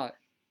do not.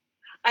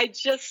 I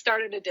just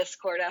started a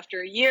Discord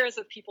after years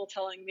of people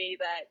telling me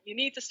that you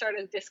need to start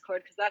a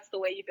Discord because that's the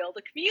way you build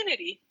a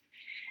community.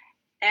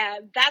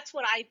 And that's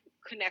what I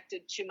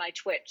connected to my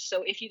Twitch.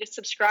 So if you just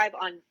subscribe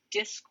on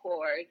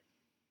Discord,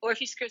 or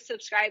if you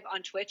subscribe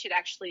on Twitch, it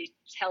actually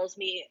tells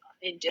me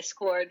in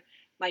Discord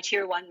my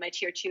tier 1, my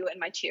tier 2, and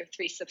my tier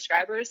 3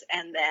 subscribers.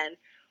 And then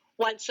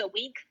once a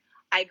week,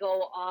 I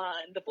go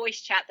on the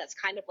voice chat that's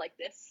kind of like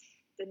this,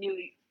 the new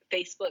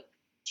Facebook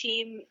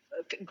team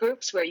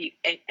groups where you,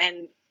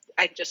 and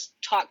I just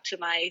talk to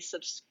my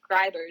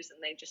subscribers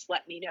and they just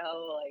let me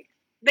know, like,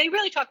 they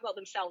really talk about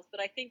themselves, but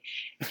I think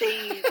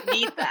they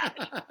need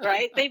that,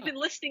 right? They've been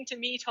listening to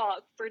me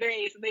talk for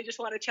days and they just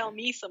want to tell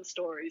me some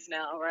stories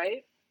now,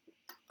 right?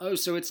 Oh,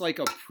 so it's like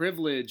a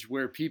privilege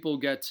where people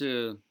get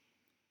to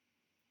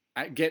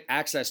get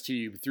access to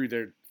you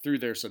through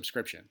their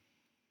subscription.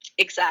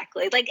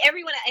 Exactly. Like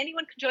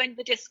anyone can join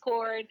the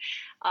Discord.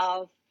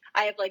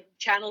 I have like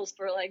channels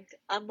for like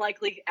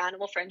unlikely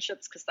animal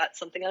friendships because that's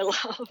something I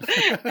love,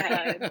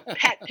 and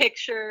pet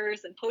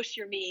pictures and post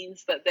your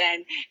memes. But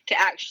then to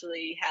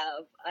actually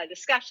have a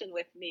discussion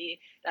with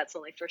me, that's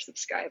only for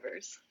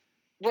subscribers.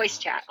 Voice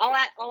chat.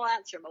 I'll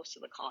answer most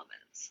of the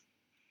comments.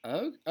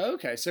 Oh,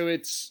 okay. So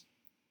it's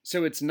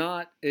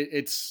not.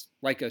 It's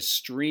like a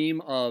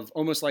stream of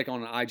almost like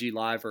on an IG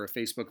Live or a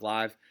Facebook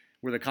Live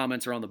where the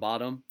comments are on the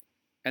bottom,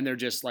 and they're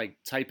just like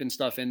typing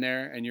stuff in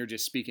there, and you're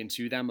just speaking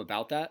to them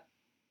about that.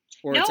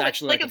 Or no, it's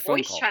actually it's like a phone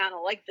voice call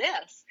channel like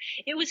this.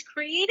 It was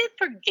created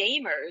for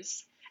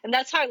gamers, and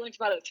that's how I learned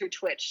about it through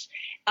Twitch.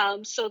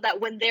 So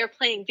that when they're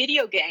playing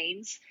video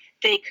games,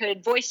 they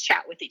could voice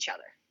chat with each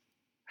other.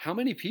 How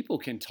many people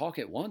can talk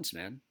at once,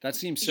 man? That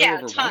seems so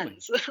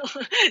overwhelming. Tons.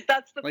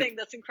 That's the thing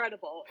that's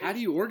incredible. How do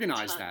you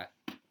organize that?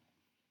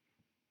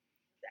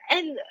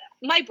 And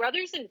my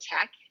brother's in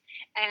tech,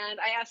 and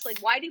I asked, like,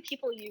 why do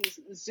people use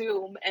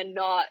Zoom and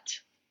not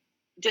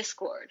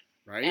Discord?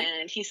 Right.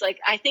 And he's like,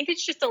 I think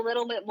it's just a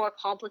little bit more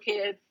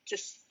complicated to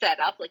set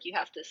up. Like, you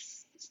have to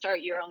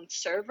start your own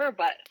server.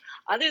 But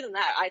other than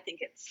that, I think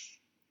it's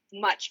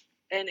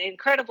an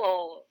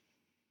incredible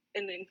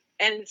and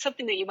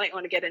something that you might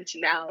want to get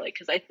into now, like,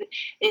 because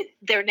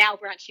they're now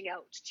branching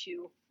out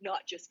to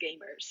not just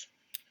gamers.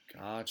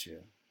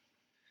 Gotcha.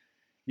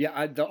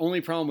 Yeah, the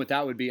only problem with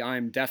that would be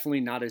I'm definitely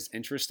not as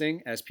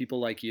interesting as people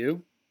like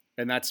you,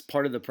 and that's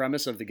part of the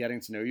premise of the Getting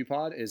to Know You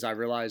pod. Is I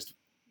realized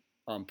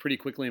pretty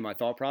quickly in my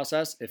thought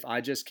process, if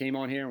I just came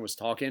on here and was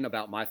talking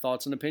about my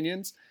thoughts and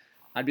opinions,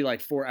 I'd be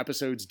like 4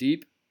 episodes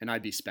deep and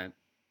I'd be spent.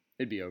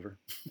 It'd be over.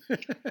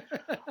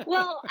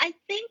 Well, I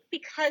think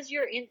because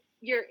you're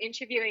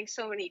interviewing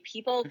so many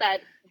people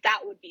that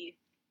would be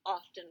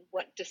often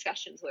what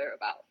discussions were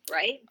about,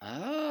 right?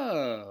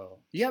 Oh,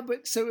 yeah,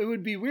 but so it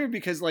would be weird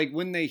because like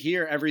when they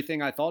hear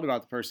everything I thought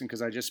about the person,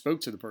 because I just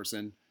spoke to the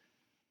person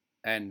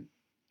and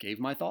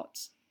gave my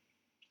thoughts.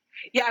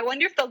 Yeah, I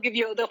wonder if they'll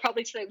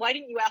probably say, why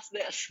didn't you ask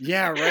this?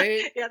 Yeah,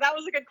 right? Yeah, that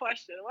was a good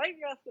question. Why didn't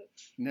you ask this?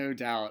 No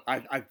doubt.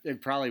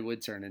 It probably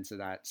would turn into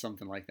that,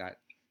 something like that.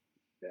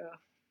 Yeah.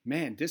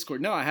 Man,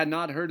 Discord. No, I had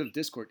not heard of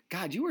Discord.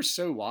 God, you are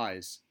so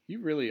wise.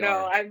 You really are.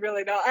 No, I'm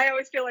really not. I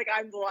always feel like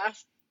I'm the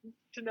last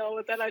to know,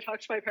 but then I talk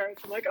to my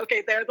parents. I'm like,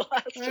 okay, they're the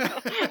last to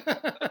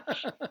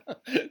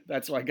know.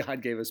 That's why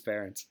God gave us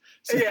parents.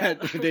 So that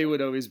they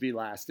would always be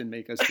last and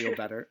make us feel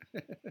better.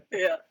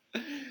 Yeah.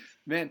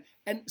 Man,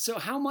 and so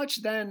how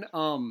much then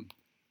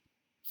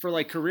for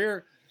like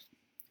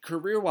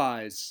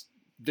career-wise,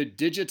 the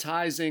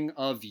digitizing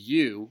of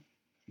you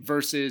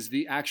versus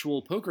the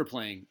actual poker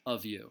playing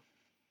of you?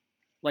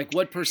 Like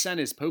what %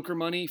 is poker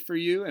money for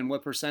you and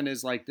what %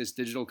 is like this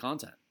digital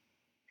content?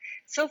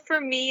 So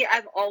for me,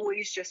 I've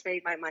always just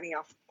made my money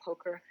off of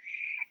poker.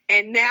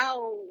 And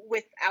now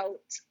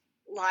without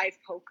live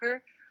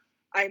poker,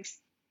 I've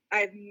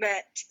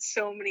met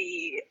so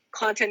many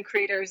content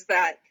creators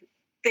that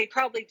they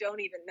probably don't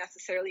even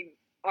necessarily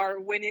are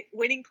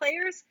winning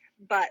players,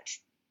 but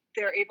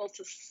they're able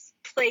to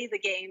play the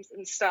games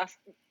and stuff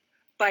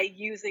by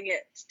using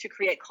it to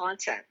create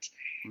content.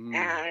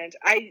 And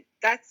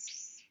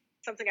that's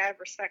something I have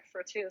respect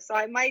for too. So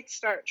I might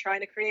start trying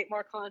to create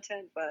more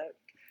content, but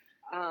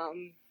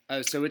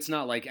so it's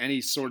not like any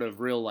sort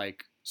of real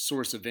like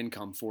source of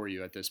income for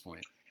you at this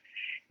point.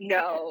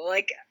 No,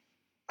 like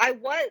I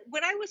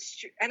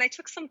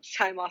took some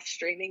time off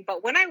streaming,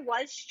 but when I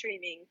was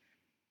streaming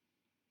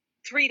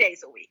 3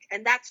 days a week,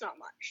 and that's not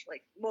much.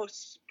 Like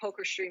most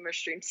poker streamers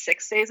stream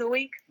 6 days a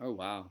week. Oh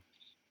wow.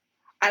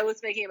 I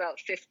was making about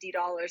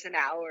 $50 an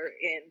hour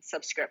in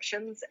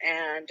subscriptions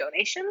and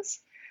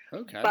donations.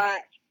 Okay.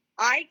 But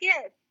I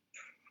get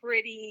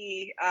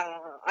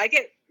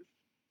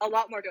a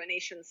lot more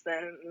donations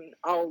than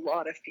a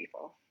lot of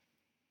people.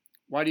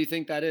 Why do you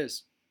think that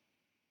is?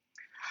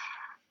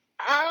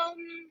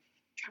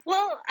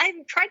 Well,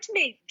 I've tried to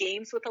make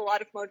games with a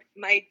lot of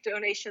my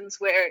donations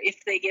where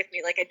if they give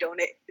me like a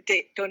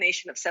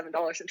donation of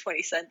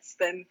 $7.20,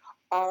 then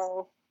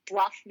I'll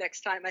bluff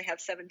next time I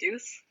have 7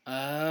 deuce.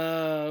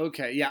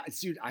 Okay. Yeah,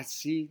 dude, I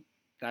see.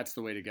 That's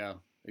the way to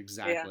go.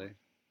 Exactly. Yeah.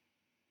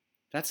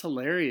 That's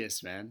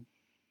hilarious, man.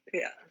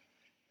 Yeah.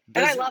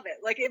 And I love it.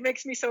 Like, it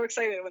makes me so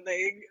excited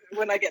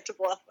when I get to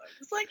bluff them.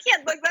 It's like, yeah,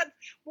 like that's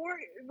more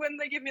when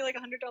they give me like $100.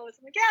 I'm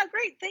like, yeah,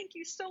 great, thank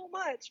you so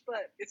much.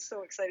 But it's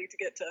so exciting to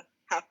get to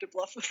have to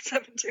bluff with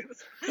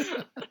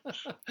 7-2s.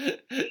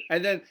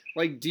 And then,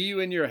 like, do you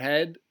in your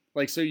head,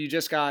 like, so you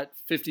just got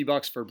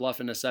 $50 for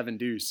bluffing a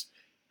 7-deuce?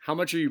 How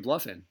much are you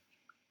bluffing?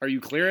 Are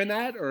you clearing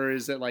that, or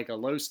is it like a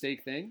low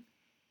stake thing?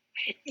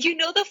 You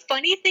know, the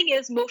funny thing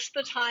is, most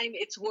of the time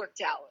it's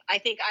worked out. I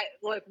think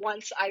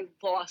once I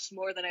lost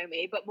more than I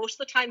made, but most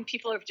of the time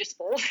people have just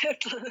folded.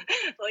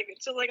 Like,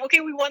 it's just like,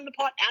 okay, we won the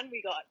pot and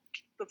we got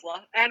the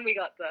bluff and we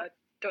got the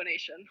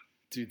donation.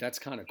 Dude, that's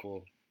kind of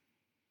cool.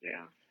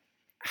 Yeah.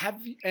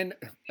 And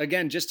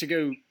again, just to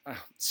go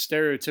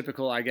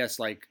stereotypical, I guess,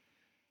 like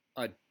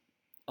a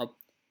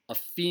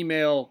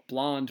female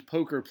blonde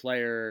poker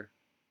player.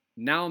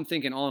 Now I'm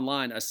thinking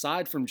online,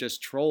 aside from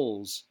just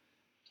trolls,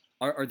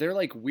 are there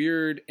like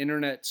weird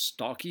internet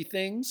stalky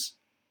things,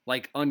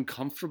 like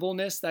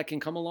uncomfortableness that can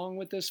come along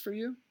with this for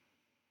you?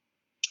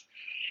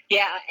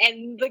 Yeah,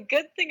 and the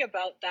good thing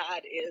about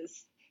that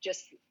is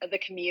just the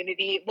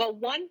community. Well,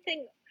 one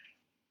thing,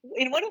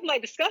 in one of my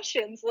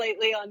discussions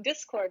lately on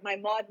Discord, my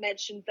mod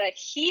mentioned that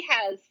he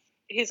has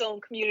his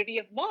own community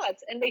of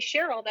mods, and they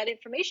share all that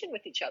information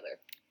with each other.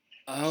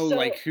 Oh, so,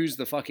 like who's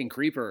the fucking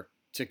creeper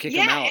to kick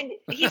him out? Yeah, and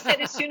he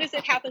said as soon as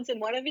it happens in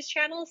one of his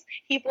channels,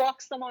 he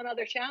blocks them on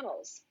other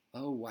channels.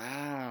 Oh,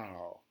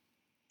 wow.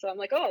 So I'm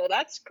like, oh,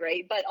 that's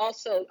great. But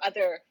also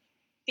other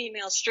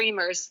female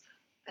streamers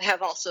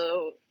have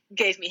also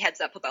gave me heads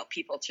up about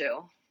people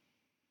too.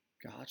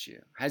 Got you.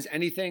 Has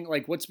anything,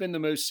 like, what's been the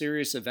most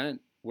serious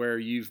event where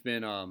you've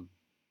been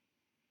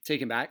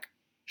taken back,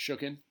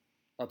 shooken,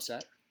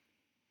 upset?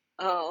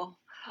 Oh,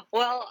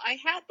 well, I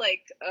had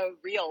like a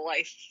real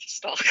life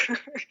stalker.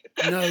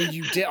 No,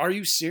 you did. Are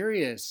you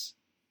serious?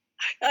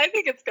 I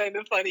think it's kind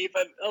of funny,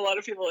 but a lot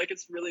of people like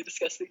it's really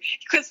disgusting.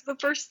 Because the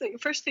first thing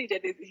he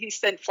did is he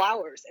sent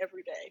flowers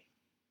every day,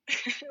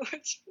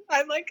 which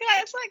I'm like,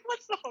 it's like,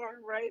 what's the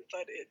harm, right?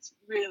 But it's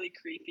really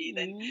creepy.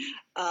 Then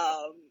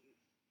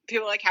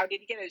people are like, how did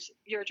he get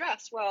your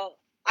address? Well,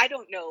 I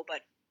don't know,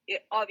 but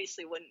it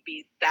obviously wouldn't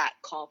be that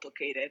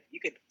complicated. You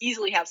could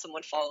easily have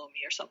someone follow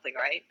me or something,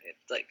 right?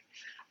 It's like,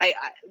 I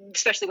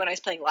especially when I was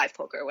playing live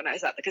poker, when I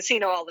was at the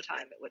casino all the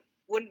time, it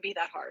wouldn't be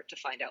that hard to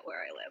find out where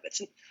I live.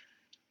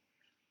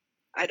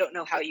 I don't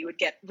know how you would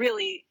get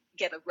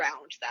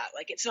around that.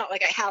 Like, it's not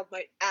like I have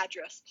my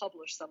address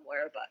published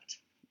somewhere,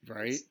 but.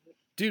 Right.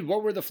 Dude,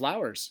 what were the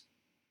flowers?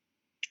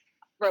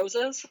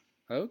 Roses.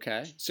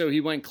 Okay. So he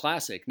went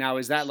classic. Now,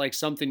 is that like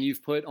something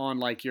you've put on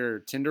like your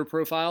Tinder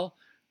profile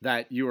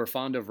that you are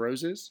fond of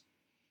roses?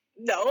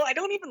 No, I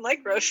don't even like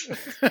roses.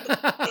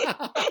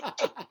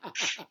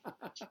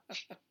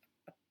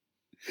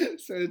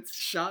 So it's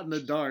shot in the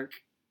dark.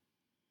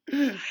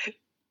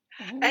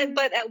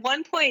 But at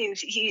one point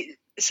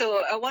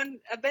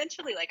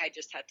eventually, like, I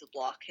just had to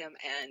block him,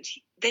 and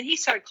then he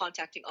started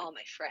contacting all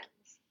my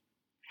friends,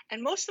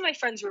 and most of my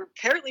friends were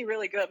apparently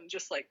really good and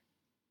just like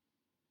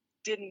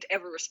didn't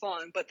ever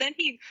respond. But then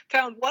he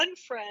found one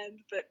friend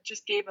that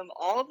just gave him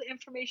all the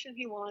information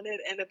he wanted,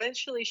 and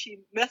eventually she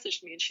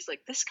messaged me and she's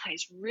like, this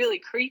guy's really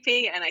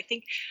creepy, and I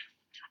think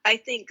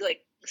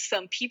like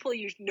some people,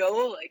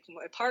 like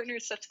my partner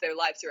and stuff, their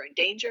lives are in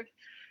danger.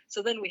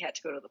 So then we had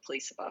to go to the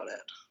police about it.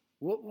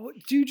 What,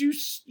 dude, you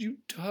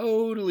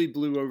totally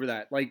blew over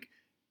that. Like,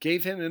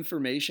 gave him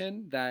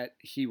information that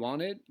he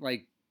wanted,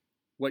 like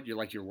what,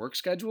 your work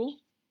schedule,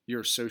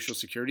 your social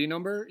security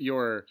number,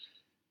 your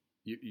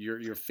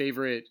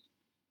favorite,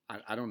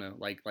 I don't know,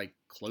 like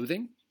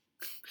clothing.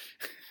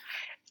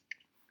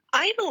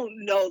 I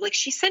don't know. Like,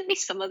 she sent me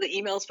some of the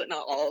emails, but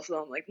not all of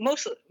them. Like,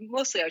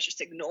 mostly I was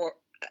just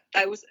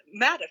I was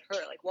mad at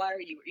her. Like, why are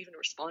you even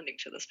responding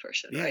to this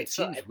person? Yeah, right? It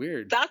seems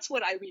weird. That's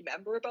what I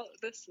remember about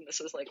this, and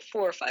this was like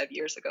 4 or 5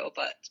 years ago.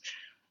 But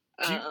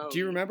do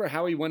you remember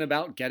how he went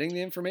about getting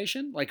the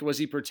information? Like, was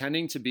he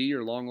pretending to be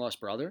your long lost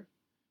brother?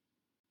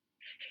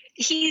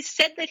 He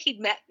said that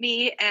he'd met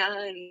me,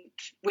 and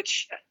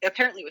which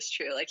apparently was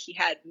true. Like, he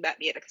had met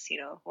me at a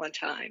casino one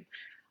time.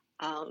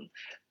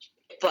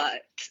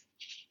 But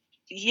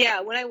yeah,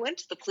 when I went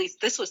to the police,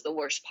 this was the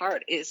worst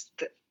part, is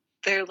that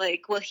they're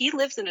like, well, he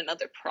lives in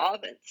another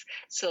province,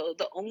 so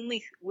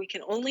we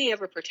can only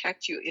ever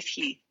protect you if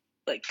he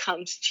like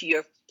comes to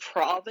your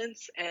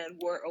province and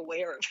we're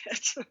aware of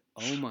it.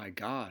 Oh my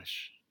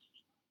gosh.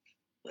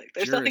 Like,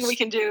 there's nothing we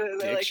can do.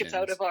 Like, it's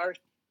out of our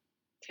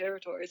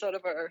territory, it's out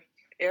of our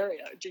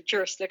area,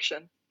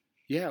 jurisdiction.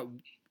 Yeah.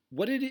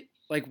 What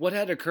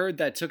had occurred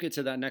that took it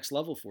to that next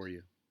level for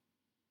you?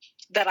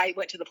 That I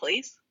went to the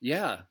police?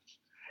 Yeah.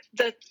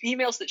 The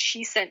emails that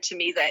she sent to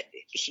me, that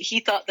he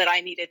thought that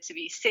I needed to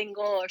be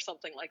single or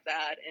something like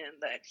that,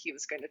 and that he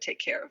was going to take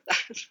care of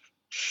that.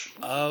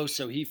 Oh,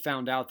 so he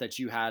found out that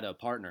you had a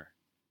partner.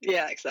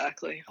 Yeah,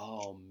 exactly.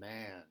 Oh,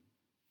 man.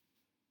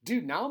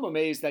 Dude, now I'm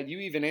amazed that you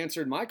even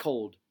answered my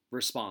cold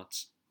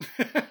response.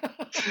 That's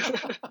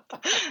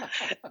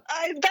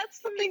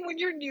the thing, when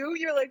you're new,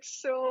 you're like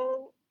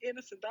so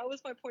innocent. That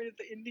was my point of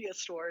the India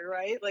story,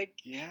 right? Like,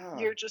 Yeah.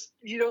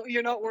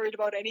 you're not worried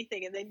about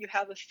anything, and then you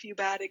have a few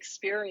bad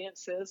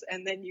experiences,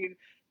 and then you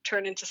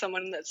turn into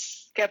someone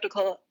that's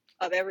skeptical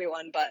of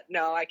everyone. But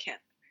no, I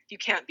can't. You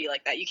can't be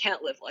like that. You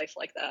can't live life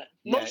like that.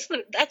 Yeah.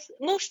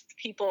 Most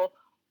people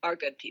are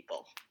good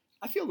people.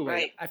 I feel the way.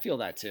 Right. I feel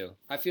that too.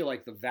 I feel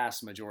like the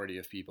vast majority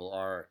of people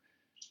are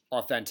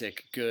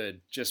authentic,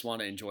 good, just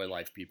want to enjoy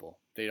life people.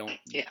 They don't.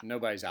 Yeah.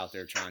 Nobody's out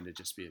there trying to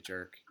just be a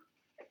jerk.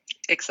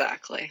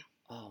 Exactly.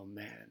 Oh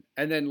man.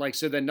 And then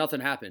then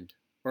nothing happened.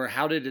 Or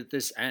how did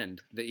this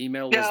end? The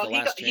email was the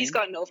last chain? He's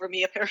gotten over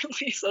me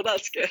apparently, so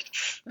that's good.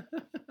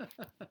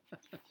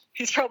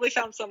 He's probably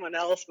found someone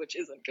else, which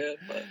isn't good,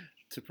 but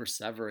to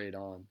perseverate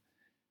on.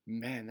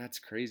 Man, that's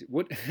crazy.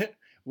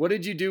 What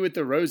did you do with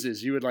the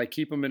roses? You would like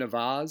keep them in a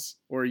vase,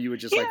 or you would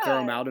just like throw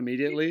them out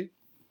immediately?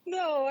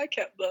 No, I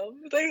kept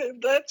them.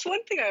 That's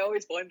one thing I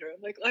always wonder.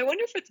 I'm like, I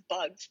wonder if it's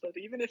bugs, but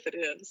even if it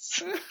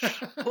is,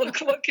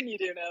 what can you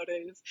do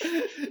nowadays?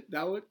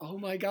 Oh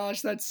my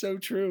gosh, that's so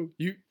true.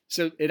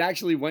 So it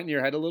actually went in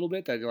your head a little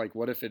bit that you're like,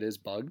 what if it is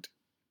bugged?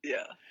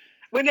 Yeah.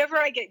 Whenever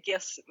I get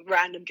gifts,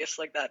 random gifts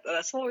like that,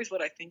 that's always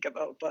what I think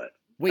about. But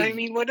wait, I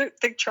mean, what are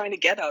they trying to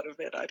get out of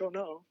it? I don't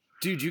know.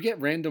 Dude, you get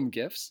random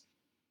gifts?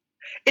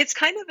 It's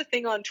kind of a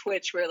thing on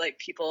Twitch where like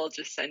people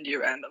just send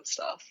you random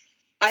stuff.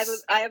 I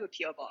have a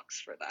PO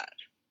box for that.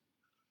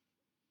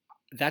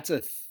 That's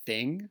a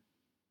thing?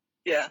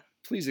 Yeah.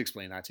 Please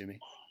explain that to me.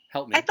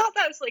 Help me. I thought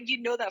that was like,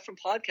 you know that from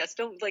podcasts.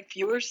 Don't like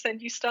viewers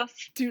send you stuff?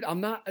 Dude,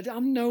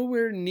 I'm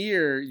nowhere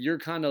near your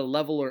kind of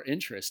level or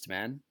interest,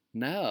 man.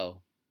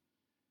 No.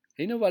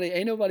 Ain't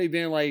nobody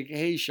being like,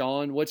 hey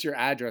Sean, what's your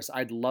address?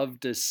 I'd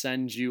love to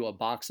send you a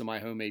box of my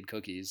homemade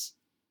cookies.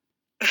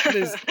 That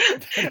is...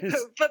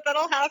 But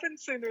that'll happen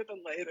sooner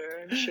than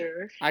later, I'm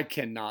sure. I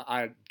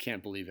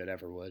can't believe it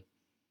ever would.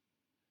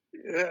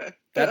 Yeah,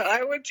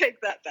 I would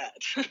take that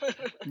bet.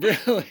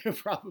 Really?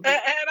 Probably.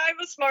 And I'm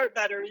a smart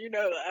better, you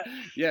know that.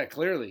 Yeah,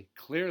 clearly.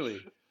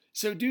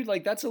 So, dude,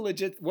 like that's a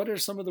legit. What are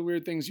some of the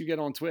weird things you get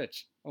on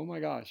Twitch? Oh my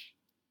gosh.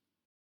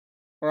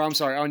 Or I'm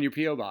sorry, on your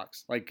PO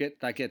box, like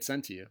that gets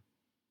sent to you.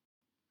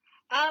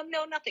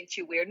 No, nothing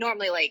too weird.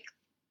 Normally, like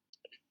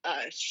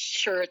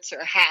shirts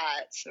or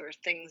hats or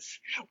things.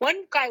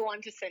 One guy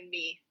wanted to send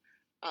me,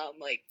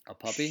 like a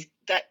puppy.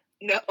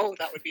 No,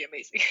 that would be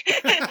amazing.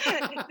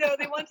 No,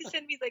 they wanted to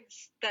send me like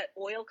that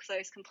oil because I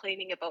was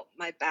complaining about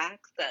my back.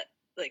 That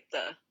like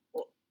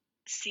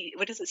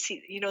what is it?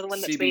 You know, the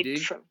one that's CBD?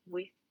 made from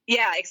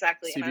Yeah,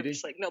 exactly. CBD? And I'm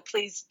just like, no,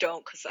 please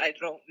don't, because I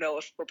don't know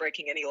if we're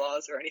breaking any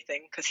laws or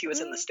anything. Because he was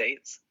in the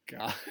States.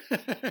 God.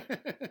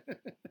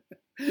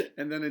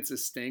 And then it's a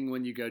sting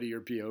when you go to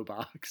your PO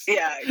box.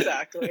 Yeah,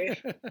 exactly.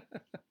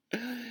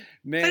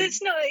 Man, but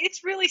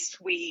it's really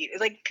sweet.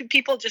 Like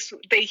people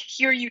they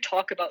hear you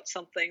talk about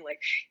something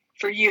like.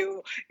 For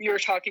you, you're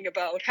talking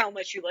about how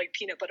much you like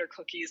peanut butter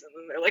cookies, and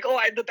then they're like, "Oh,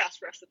 I had the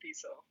best recipe."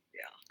 So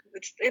yeah,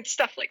 it's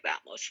stuff like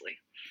that mostly.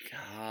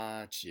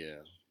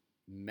 Gotcha,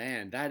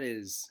 man.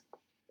 That's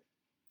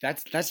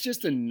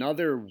just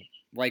another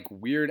like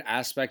weird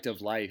aspect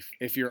of life.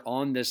 If you're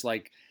on this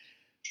like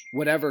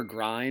whatever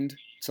grind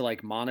to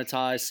like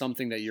monetize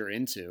something that you're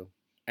into,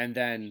 and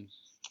then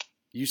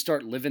you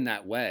start living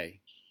that way.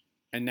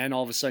 And then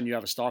all of a sudden you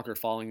have a stalker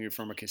following you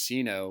from a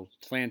casino,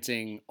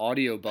 planting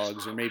audio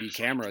bugs or maybe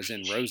cameras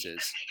in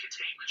roses.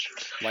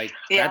 Like,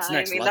 that's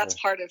next level. That's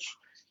part of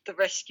the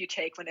risk you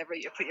take whenever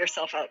you put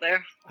yourself out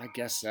there. I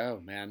guess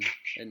so, man.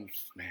 And,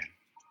 man,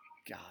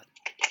 God.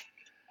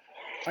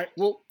 All right,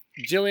 well,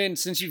 Jillian,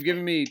 since you've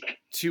given me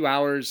 2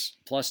 hours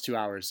plus 2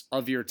 hours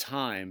of your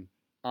time,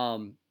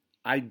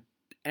 I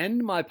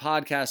end my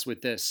podcast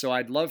with this. So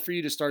I'd love for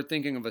you to start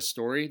thinking of a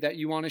story that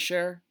you want to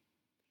share.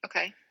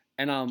 Okay.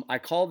 And I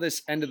call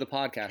this end of the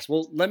podcast.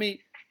 Well, let me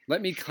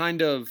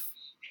kind of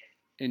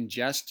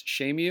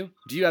shame you.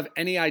 Do you have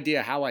any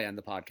idea how I end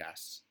the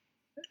podcasts?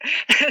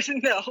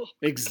 No.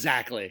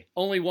 Exactly.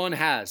 Only one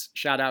has.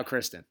 Shout out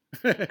Kristen.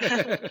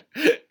 And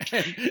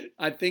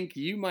I think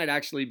you might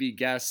actually be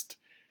guest.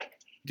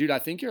 Dude, I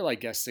think you're like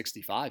guest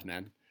 65,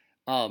 man.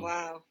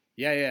 Wow.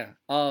 Yeah.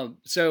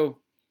 So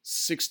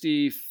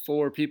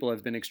 64 people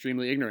have been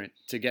extremely ignorant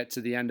to get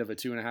to the end of a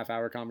 2.5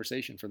 hour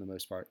conversation for the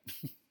most part.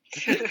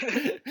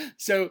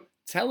 So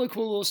tell a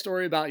cool little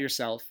story about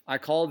yourself. I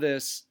call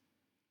this,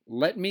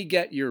 let me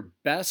get your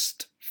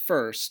best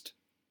first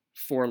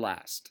for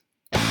last.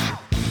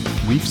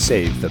 We've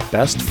saved the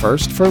best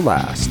first for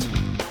last.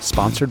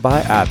 Sponsored by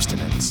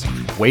Abstinence.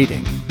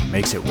 Waiting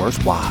makes it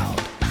worthwhile.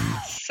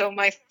 So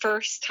my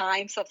first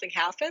time something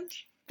happened?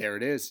 There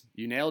it is.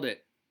 You nailed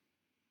it.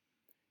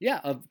 Yeah,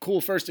 a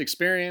cool first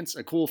experience,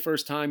 a cool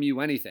first time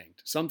you anything.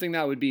 Something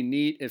that would be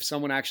neat if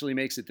someone actually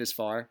makes it this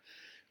far,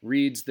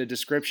 reads the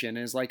description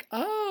and is like,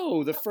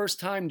 oh, the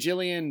first time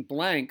Jillian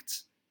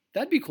blanked.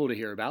 That'd be cool to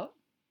hear about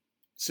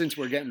since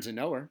we're getting to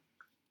know her.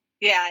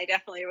 Yeah, I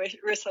definitely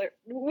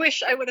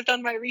wish I would have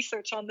done my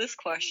research on this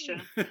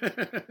question.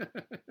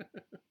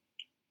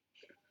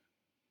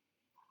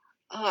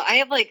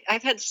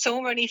 I've had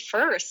so many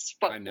firsts,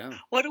 but I know.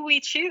 what do we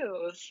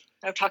choose?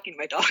 I'm talking to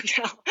my dog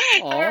now.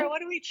 Aw. What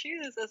do we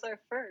choose as our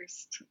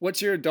first?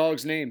 What's your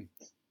dog's name?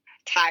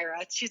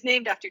 Tyra. She's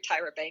named after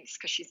Tyra Banks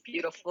because she's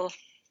beautiful.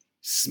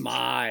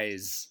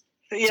 Smize.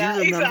 Yeah,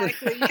 Do you remember?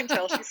 exactly. You can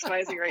tell she's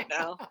smizing right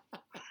now.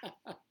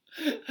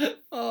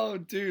 Oh,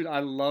 dude, I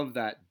love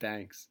that.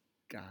 Banks.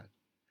 God.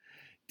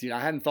 Dude, I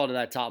hadn't thought of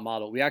that top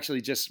model. We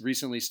actually just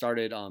recently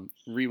started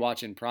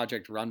rewatching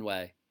Project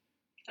Runway.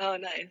 Oh,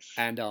 nice.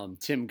 And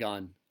Tim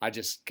Gunn.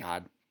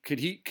 God, could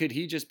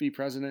he just be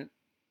president?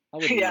 I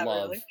would Yeah,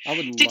 love. really. I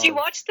would Did love. you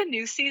watch the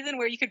new season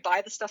where you could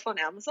buy the stuff on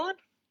Amazon?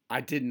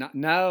 I did not.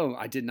 No,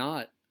 I did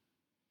not.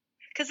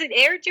 Because it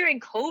aired during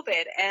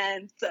COVID,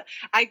 and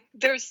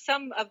there's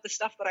some of the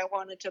stuff that I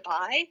wanted to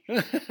buy,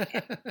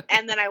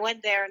 and then I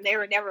went there and they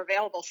were never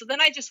available. So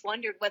then I just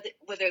wondered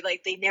whether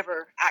like they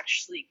never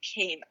actually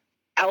came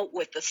out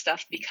with the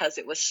stuff because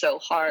it was so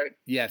hard.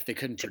 Yeah, if they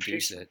couldn't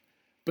produce it.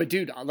 But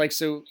dude, like,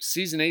 so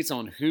season 8's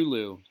on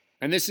Hulu,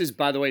 and this is,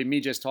 by the way,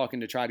 me just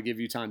talking to try to give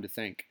you time to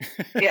think.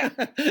 Yeah.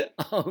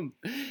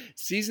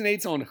 Season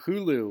 8's on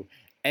Hulu,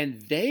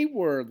 and they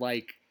were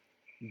like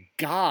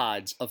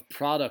gods of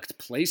product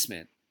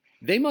placement.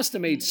 They must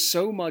have made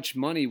so much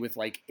money with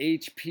like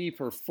HP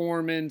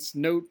Performance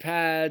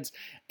notepads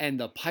and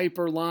the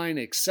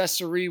Piperline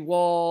accessory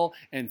wall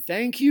and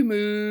Thank You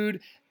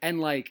Mood,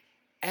 and like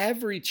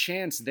every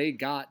chance they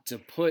got to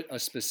put a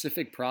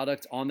specific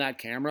product on that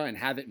camera and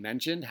have it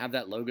mentioned, have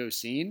that logo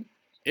seen,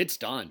 it's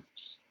done.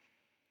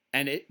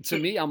 And it, to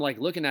me, I'm like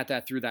looking at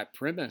that through that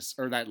premise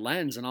or that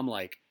lens, and I'm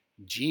like,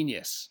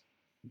 genius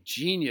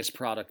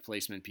product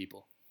placement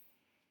people.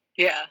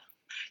 Yeah.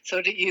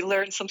 So did you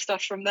learn some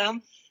stuff from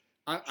them?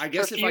 I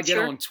guess if I get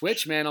on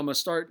Twitch, man, I'm going to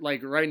start,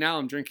 like right now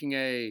I'm drinking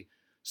a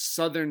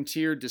Southern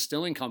Tier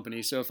distilling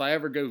company. So if I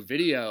ever go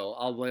video,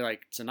 I'll be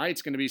like,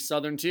 tonight's going to be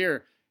Southern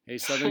Tier. Hey,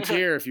 Southern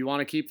Tier, if you want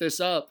to keep this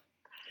up,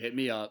 hit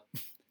me up.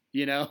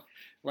 You know,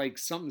 like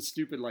something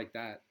stupid like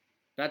that.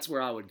 That's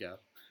where I would go.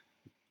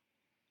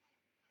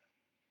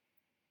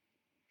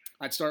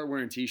 I'd start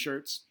wearing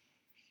t-shirts.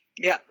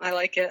 Yeah, I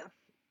like it.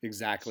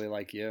 Exactly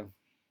like you.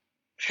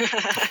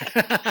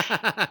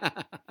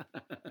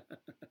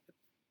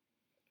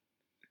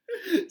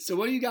 So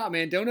what do you got,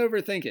 man? Don't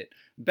overthink it.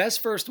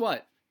 Best first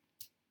what?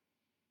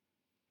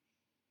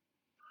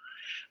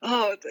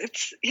 Oh,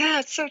 it's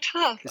so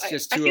tough. It's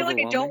just too I feel like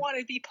I overwhelming. don't want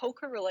to be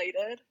poker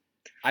related.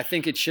 I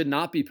think it should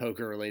not be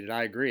poker related.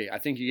 I agree. I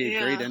think you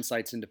gave great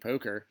insights into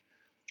poker.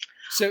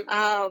 So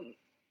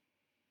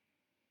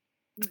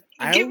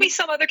give me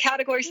some other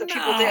categories that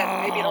people did.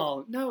 Maybe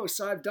no.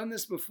 So I've done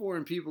this before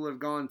and people have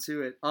gone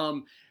to it.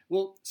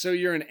 Well, so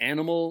you're an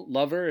animal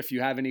lover. If you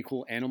have any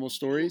cool animal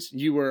stories,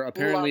 you were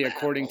apparently,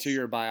 according to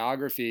your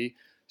biography,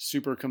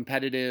 super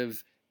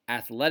competitive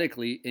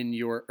athletically in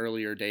your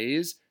earlier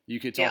days. You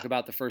could talk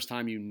about the first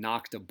time you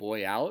knocked a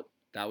boy out.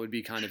 That would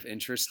be kind of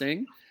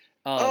interesting.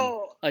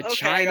 A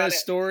China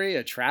story,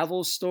 a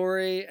travel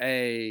story,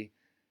 a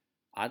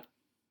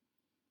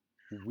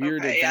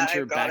weird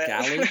adventure back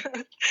alley.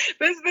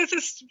 This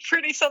is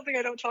pretty something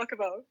I don't talk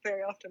about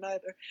very often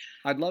either.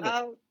 I'd love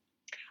it.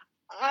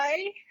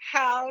 I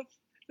have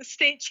the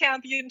state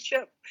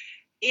championship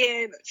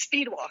in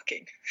speed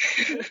walking.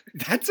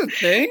 That's a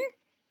thing?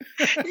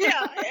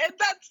 Yeah, and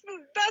that's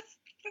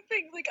the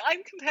thing. Like,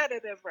 I'm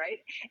competitive, right?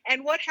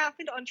 And what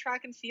happened on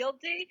track and field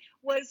day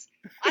was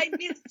I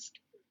missed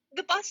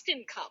the bus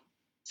didn't come,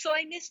 so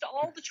I missed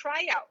all the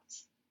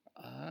tryouts.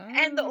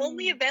 And the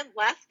only event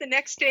left the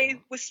next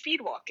day was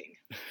speed walking.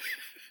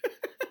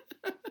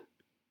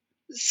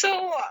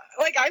 So,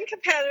 like, I'm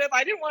competitive.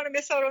 I didn't want to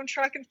miss out on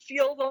track and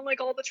field on,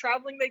 like, all the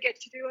traveling they get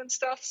to do and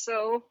stuff.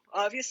 So,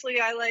 obviously,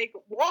 I, like,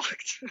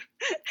 walked.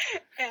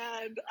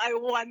 And I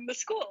won the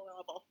school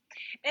level.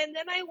 And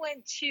then I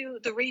went to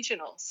the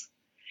regionals.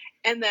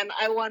 And then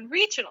I won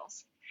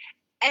regionals.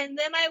 And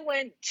then I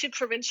went to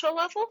provincial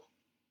level.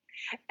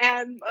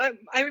 And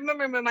I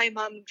remember my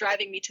mom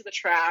driving me to the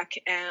track.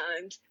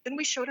 And then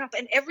we showed up.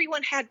 And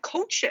everyone had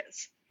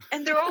coaches.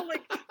 And they're all,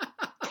 like,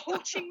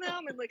 coaching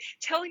them and, like,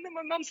 telling them.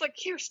 My mom's like,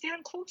 here,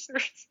 stand closer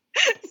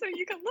so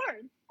you can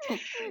learn.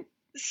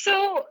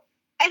 So,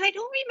 and I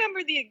don't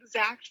remember the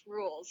exact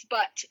rules,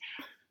 but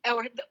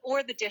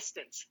or the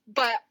distance,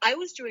 but I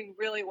was doing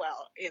really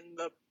well in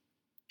the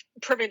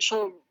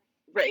provincial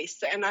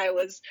race, and I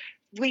was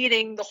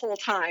leading the whole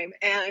time.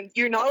 And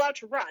you're not allowed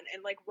to run,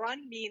 and, like,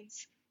 run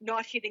means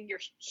not hitting your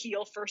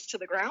heel first to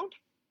the ground.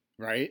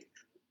 Right.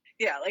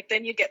 Yeah, like,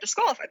 then you get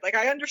disqualified. Like,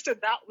 I understood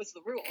that was the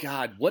rule.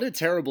 God, what a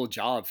terrible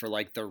job for,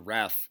 like, the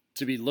ref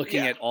to be looking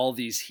at all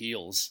these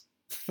heels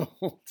the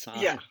whole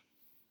time. Yeah.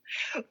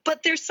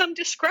 But there's some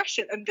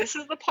discretion, and this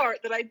is the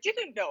part that I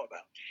didn't know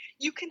about.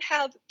 You can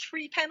have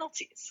 3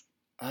 penalties.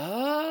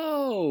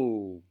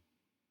 Oh.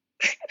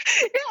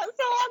 Yeah,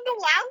 so on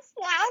the last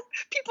lap,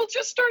 people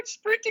just start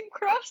sprinting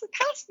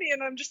past me,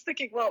 and I'm just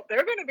thinking, well,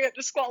 they're going to get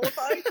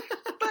disqualified.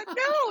 But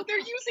no, they're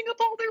using up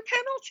all their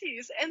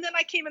penalties. And then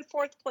I came in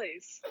 4th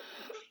place.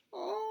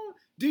 Oh,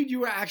 dude,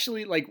 you were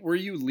actually, like, were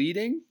you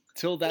leading?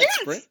 till that Yes.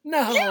 sprint?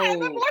 No. Yeah,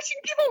 and I'm watching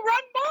people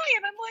run by,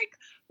 and I'm like,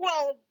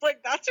 well,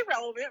 like that's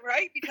irrelevant,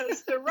 right?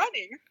 Because they're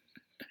running,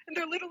 and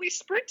they're literally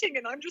sprinting,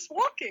 and I'm just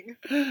walking.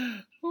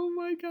 Oh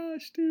my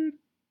gosh, dude.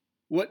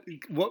 What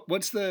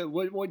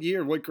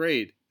year? What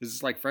grade? Is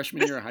this like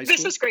freshman year of high school?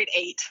 This was grade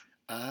 8.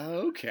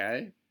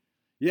 Okay.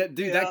 Yeah,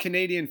 dude, that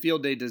Canadian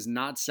field day does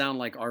not sound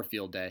like our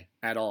field day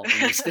at all in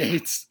the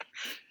States.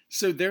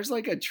 So there's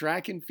like a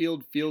track and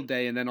field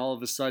day, and then all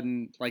of a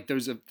sudden, like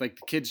the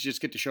kids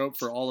just get to show up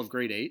for all of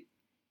grade 8.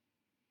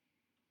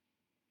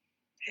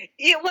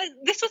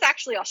 This was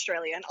actually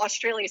Australia, and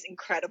Australia is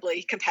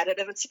incredibly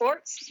competitive in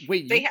sports.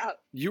 Wait,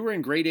 you were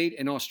in grade 8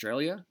 in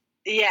Australia?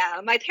 Yeah,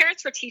 my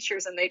parents were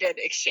teachers, and they did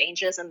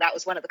exchanges, and that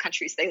was one of the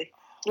countries they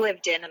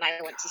lived in, and I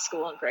went to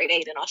school in grade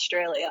 8 in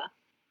Australia.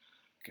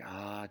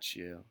 Got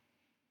you.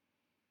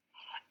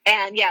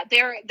 And yeah,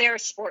 their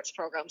sports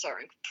programs are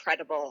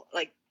incredible.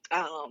 Like,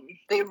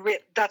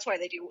 that's why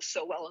they do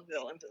so well in the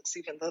Olympics,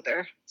 even though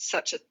they're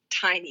such a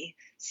tiny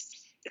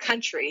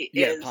country.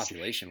 Yeah,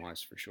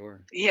 population-wise, for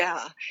sure.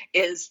 Yeah,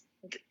 is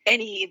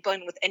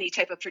anyone with any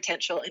type of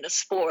potential in a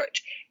sport.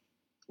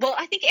 Well,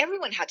 I think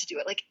everyone had to do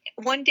it. Like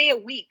one day a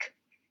week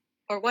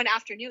or one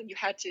afternoon, you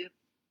had to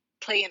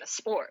play in a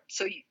sport.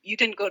 So you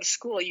didn't go to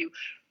school. You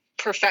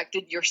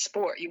perfected your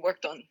sport. You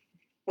worked on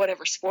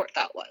whatever sport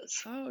that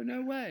was. Oh,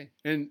 no way.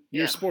 And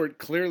your sport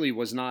clearly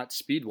was not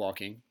speed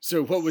walking.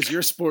 So what was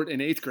your sport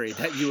in 8th grade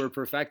that you were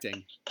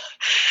perfecting?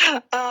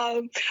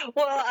 Well,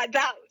 at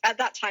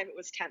that time it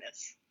was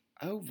tennis.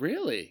 Oh,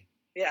 really?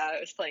 Yeah, I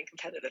was playing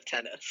competitive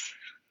tennis.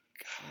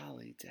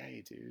 Golly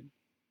day, dude.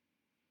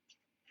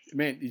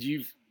 Man,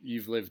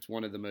 you've lived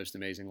one of the most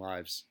amazing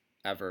lives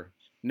ever.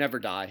 Never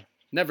die.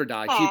 Never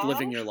die. Aww. Keep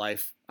living your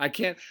life.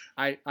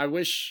 I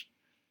wish,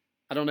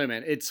 I don't know,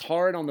 man. It's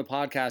hard on the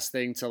podcast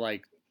thing to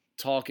like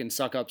talk and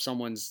suck up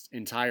someone's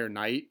entire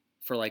night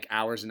for like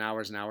hours and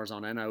hours and hours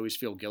on end. I always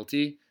feel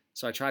guilty.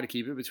 So I try to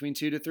keep it between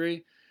 2 to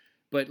 3.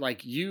 But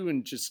like you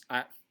and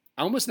I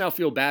almost now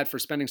feel bad for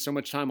spending so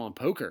much time on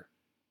poker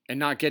and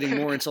not getting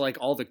more into like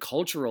all the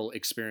cultural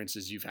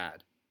experiences you've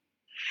had.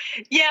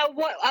 Yeah,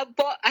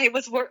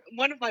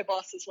 one of my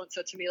bosses once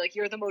said to me, like,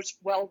 you're the most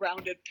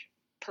well-rounded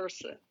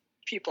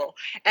people.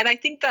 And I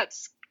think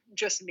that's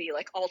just me.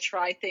 Like, I'll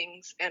try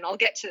things and I'll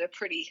get to a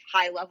pretty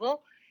high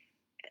level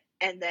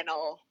and then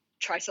I'll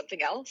try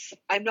something else.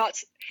 And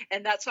that's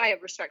why I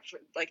have respect for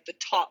like the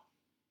top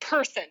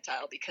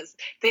percentile, because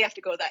they have to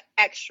go that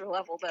extra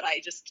level that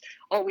I just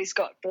always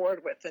got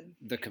bored with and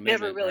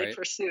never really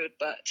pursued.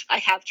 But I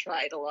have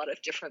tried a lot of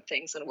different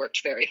things and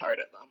worked very hard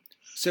at them.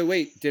 So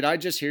wait, did I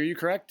just hear you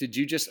correct? Did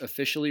you just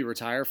officially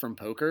retire from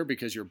poker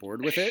because you're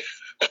bored with it?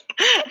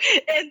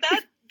 And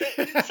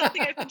that's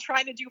something I've been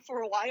trying to do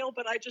for a while,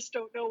 but I just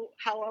don't know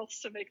how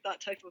else to make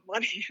that type of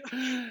money.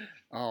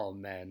 Oh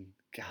man,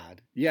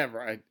 God. Yeah,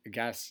 right. I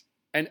guess.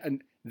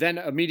 And then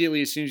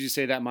immediately, as soon as you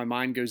say that, my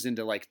mind goes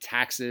into like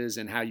taxes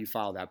and how you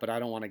file that, but I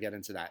don't want to get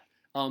into that.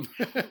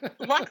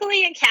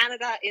 Luckily in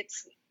Canada,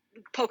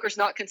 poker's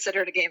not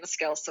considered a game of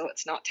skill, so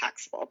it's not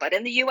taxable. But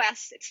in the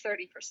US, it's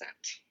 30%.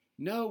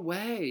 No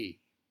way.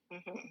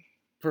 Mm-hmm.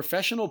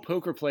 Professional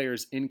poker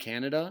players in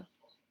Canada,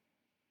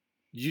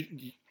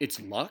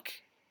 it's luck?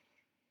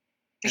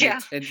 And yeah.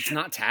 It's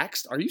not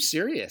taxed? Are you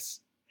serious?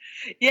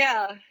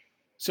 Yeah.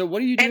 So what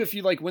do you do if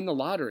you like win the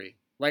lottery?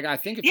 Like, I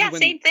think if you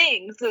win... same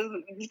thing. So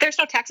there's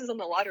no taxes on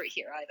the lottery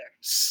here either.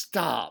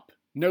 Stop.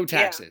 No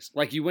taxes. Yeah.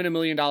 Like, you win $1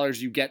 million,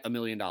 you get $1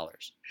 million.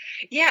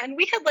 Yeah, and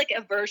we had like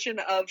a version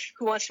of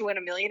Who Wants to Win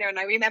a Millionaire, and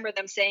I remember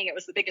them saying it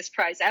was the biggest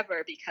prize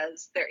ever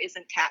because there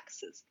isn't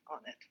taxes on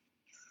it.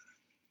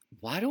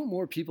 Why don't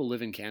more people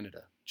live in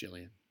Canada,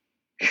 Jillian?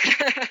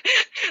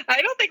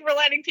 I don't think we're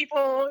letting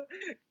people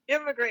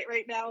immigrate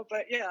right now,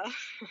 but yeah.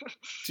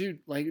 Dude,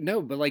 like, no,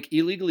 but like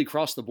illegally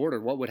cross the border,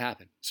 what would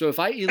happen? So if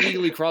I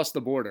illegally cross the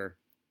border...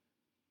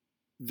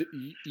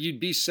 you'd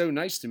be so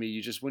nice to me, you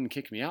just wouldn't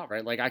kick me out,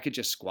 right? Like I could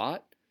just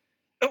squat.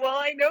 Well,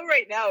 I know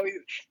right now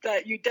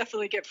that you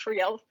definitely get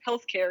free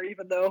health care,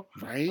 even though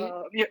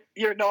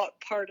you're not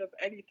part of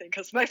anything.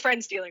 Because my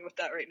friend's dealing with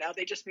that right now.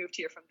 They just moved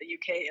here from the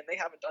UK and they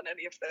haven't done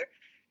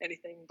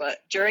anything. But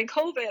during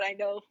COVID, I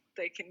know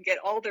they can get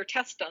all their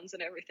test done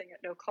and everything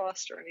at no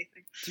cost or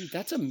anything. Dude,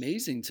 that's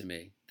amazing to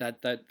me.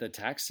 That the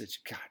tax,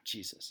 God,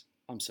 Jesus,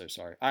 I'm so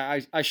sorry.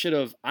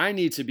 I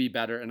need to be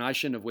better, and I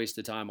shouldn't have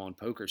wasted time on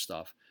poker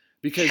stuff.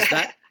 Because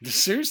that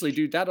seriously,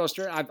 dude, that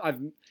Australia,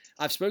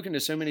 I've spoken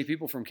to so many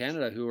people from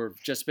Canada who have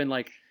just been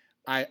like,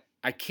 I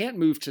can't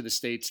move to the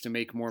States to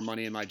make more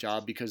money in my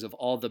job because of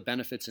all the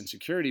benefits and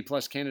security.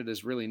 Plus,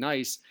 Canada's really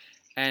nice,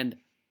 and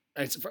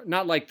it's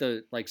not like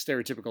the like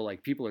stereotypical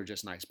like people are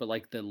just nice, but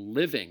like the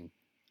living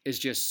is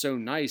just so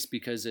nice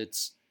because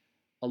it's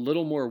a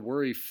little more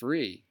worry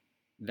free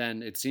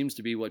than it seems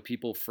to be what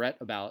people fret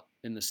about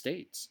in the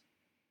States.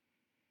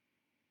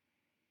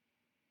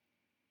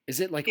 Is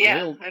it like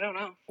oil? I don't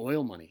know.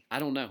 Oil money. I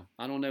don't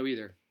know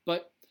either.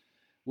 But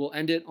we'll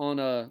end it on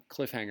a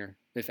cliffhanger,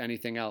 if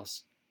anything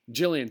else.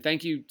 Jillian,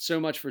 thank you so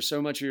much for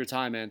so much of your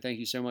time, man. Thank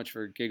you so much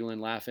for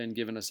giggling, laughing,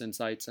 giving us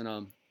insights. And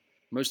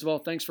most of all,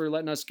 thanks for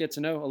letting us get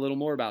to know a little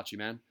more about you,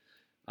 man.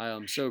 I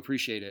so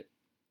appreciate it.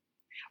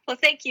 Well,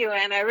 thank you,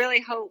 and I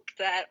really hope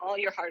that all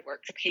your hard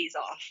work pays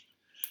off.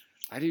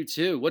 I do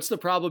too. What's the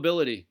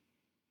probability?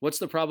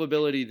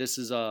 This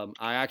is I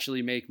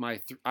actually make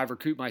I've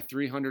recouped my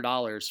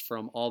 $300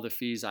 from all the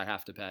fees I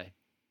have to pay.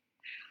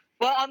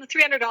 Well, on the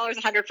 $300,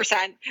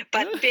 100%,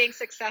 but being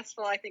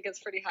successful, I think is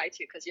pretty high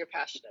too, because you're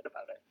passionate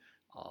about it.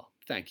 Oh,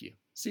 thank you.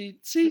 See,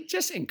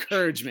 just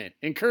encouragement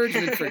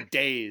for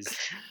days.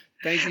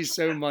 Thank you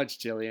so much,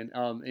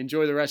 Jillian.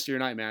 Enjoy the rest of your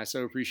night, man. I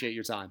so appreciate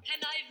your time.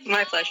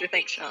 My pleasure.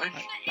 Thanks, Sean. Right,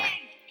 bye.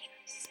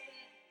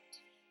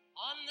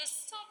 On the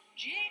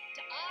subject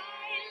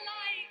I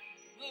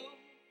like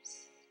most.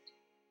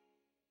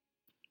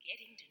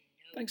 Getting to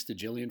know. Thanks to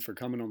Jillian for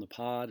coming on the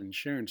pod and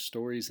sharing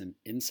stories and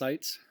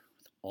insights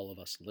with all of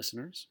us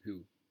listeners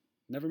who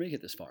never make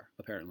it this far,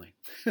 apparently.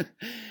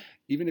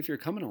 Even if you're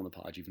coming on the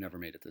pod, you've never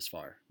made it this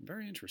far.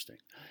 Very interesting.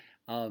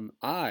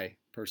 I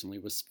personally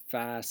was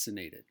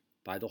fascinated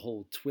by the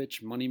whole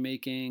Twitch money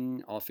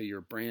making off of your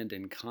brand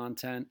and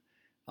content.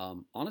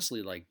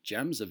 Honestly, like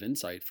gems of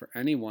insight for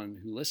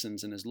anyone who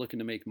listens and is looking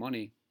to make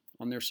money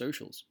on their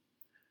socials,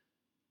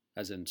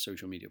 as in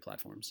social media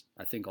platforms.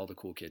 I think all the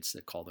cool kids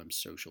that call them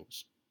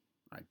socials.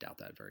 I doubt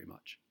that very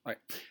much. All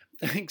right.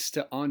 Thanks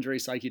to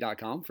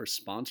AndrePsyche.com for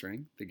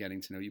sponsoring the Getting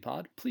to Know You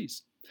pod.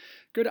 Please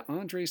go to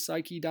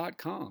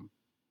AndrePsyche.com.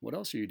 What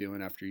else are you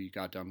doing after you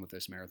got done with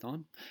this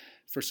marathon?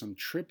 For some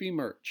trippy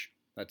merch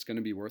that's going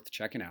to be worth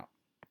checking out.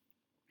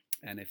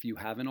 And if you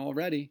haven't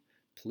already,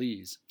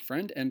 please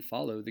friend and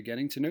follow the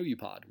Getting to Know You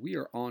pod. We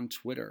are on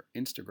Twitter,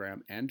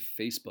 Instagram, and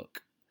Facebook.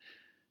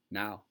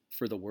 Now,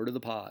 for the word of the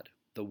pod.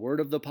 The word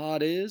of the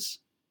pod is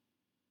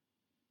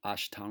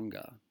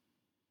Ashtanga.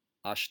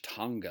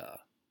 Ashtanga.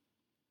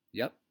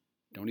 Yep,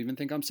 don't even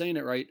think I'm saying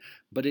it right,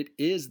 but it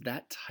is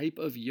that type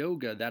of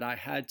yoga that I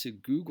had to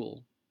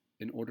Google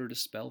in order to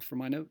spell for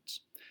my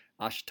notes.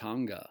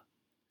 Ashtanga.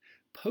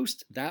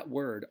 Post that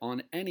word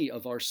on any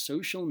of our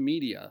social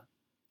media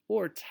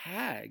or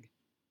tag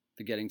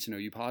the Getting to Know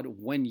You pod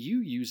when you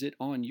use it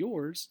on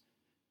yours,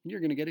 and you're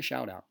going to get a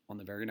shout out on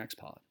the very next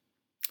pod.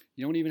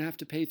 You don't even have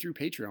to pay through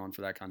Patreon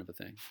for that kind of a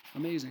thing.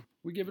 Amazing.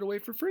 We give it away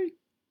for free.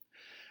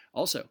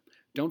 Also,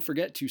 don't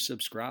forget to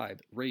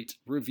subscribe, rate,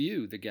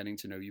 review the Getting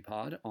to Know You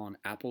pod on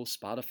Apple,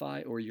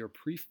 Spotify, or your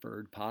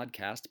preferred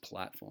podcast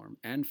platform.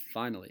 And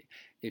finally,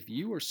 if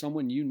you or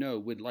someone you know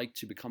would like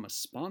to become a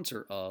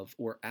sponsor of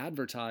or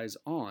advertise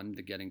on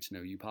the Getting to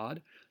Know You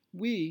pod,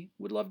 we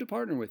would love to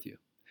partner with you.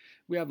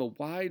 We have a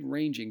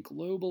wide-ranging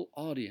global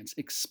audience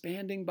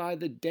expanding by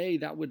the day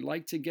that would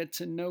like to get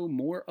to know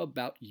more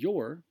about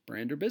your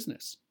brand or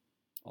business.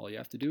 All you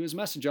have to do is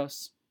message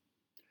us.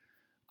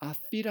 Auf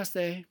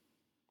Wiedersehen.